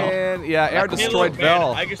 split. man. Yeah, Air Hey, destroyed look, man,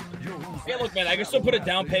 Bell. Hey, look, man, I can still put a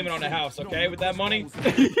down payment on the house, okay, with that money?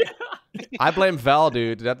 I blame Val,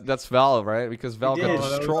 dude. That's Val, right? Because Val He got did.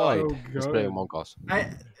 destroyed. Let's play Among Us.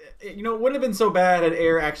 You know, it wouldn't have been so bad had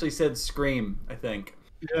Air actually said "scream." I think.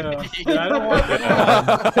 Yeah. I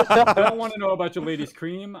don't want to know about your lady's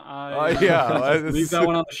cream. Yeah, Leave that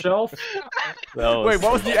one on the shelf. Wait,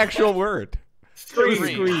 what was the actual word?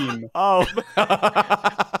 Scream. Oh.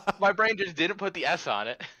 My brain just didn't put the S on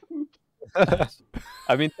it.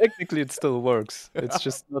 I mean, technically it still works. It's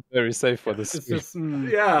just not very safe for the screen. Just,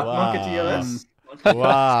 Yeah, Wow. Monka TOS.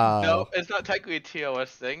 Wow. No, it's not technically a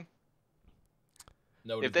TOS thing.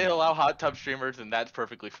 No, If they allow hot tub streamers, then that's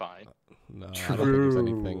perfectly fine. No, I don't think there's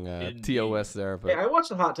anything TOS there, Hey, but I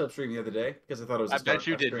watched a hot tub stream the other day because I thought it was. I bet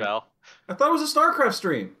you did, stream. Val. I thought it was a StarCraft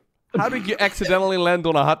stream. how did you accidentally land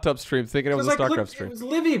on a hot tub stream thinking it was a Because I StarCraft clicked, stream? it was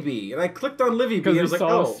Livy B, and I clicked on Livy B, Because and I you was like,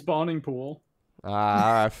 saw oh. a spawning pool. Ah,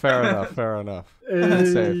 all right, fair enough, fair enough.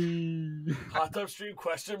 That's safe. hot tub stream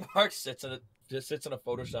question mark sits in a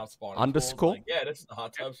Photoshop spawn. Underscore? Like, yeah, this is the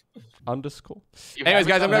hot tubs. Underscore. You Anyways,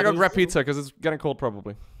 guys, I'm haven't gonna go done grab pizza because it's getting cold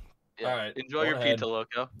probably. Yeah. All right, Enjoy go your ahead. pizza,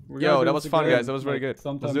 Loco. Yo, that was fun, guys. That was really good.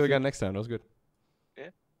 Let's do it again next time. That was good.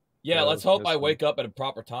 Yeah, let's hope I wake up at a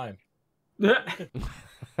proper time. I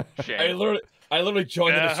literally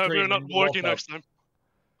joined Yeah, the I hope stream. you're not and woke working up. next time.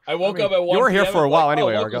 I woke up at 1 you were here PM, for a and while like,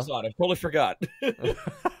 anyway, oh, Argo. Loco's on. I totally forgot.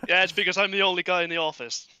 Yeah, it's because I'm the only guy in the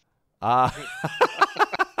office. Ah.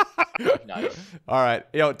 Nice. All right.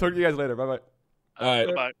 Yo, talk to you guys later. Bye-bye. All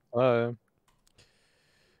right. Bye.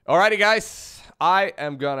 Alrighty, guys. I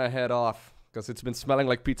am gonna head off because it's been smelling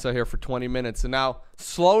like pizza here for 20 minutes, and now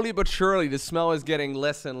slowly but surely the smell is getting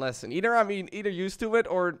less and less. And either used to it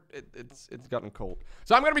or it's gotten cold.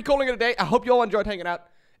 So I'm gonna be calling it a day. I hope you all enjoyed hanging out.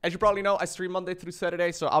 As you probably know, I stream Monday through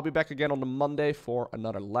Saturday, so I'll be back again on the Monday for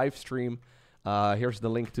another live stream. Here's the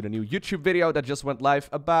link to the new YouTube video that just went live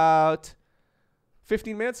about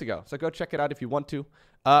 15 minutes ago. So go check it out if you want to.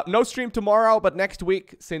 No stream tomorrow, but next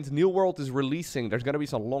week, since New World is releasing, there's going to be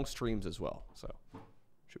some long streams as well. So,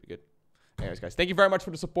 should be good. Anyways, guys, thank you very much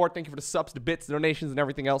for the support. Thank you for the subs, the bits, the donations, and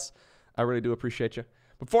everything else. I really do appreciate you.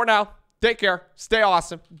 But for now, take care. Stay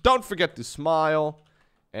awesome. Don't forget to smile.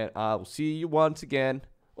 And I will see you once again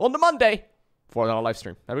on the Monday for another live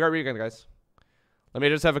stream. Have a great weekend, guys. Let me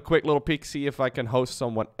just have a quick little peek, see if I can host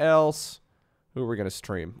someone else. Who are we going to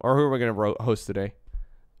stream? Or who are we going to host today?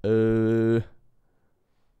 I don't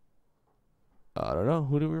know. I don't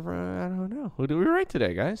know. Who do we rate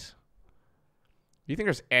today, guys? Do you think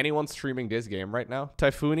there's anyone streaming this game right now?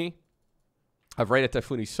 Typhoony? I've rated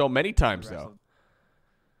Typhoony so many times, though.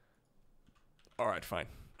 All right, fine.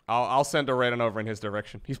 I'll send a rating over in his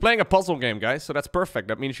direction. He's playing a puzzle game, guys, so that's perfect.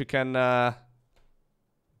 That means you can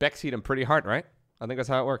backseat him pretty hard, right? I think that's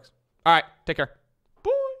how it works. All right, take care.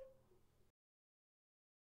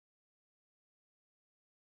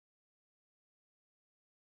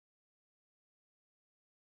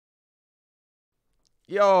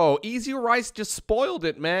 Yo, Easy Rice just spoiled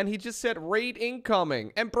it, man. He just said raid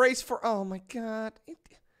incoming. Embrace for... Oh, my God.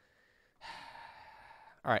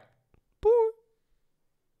 All right.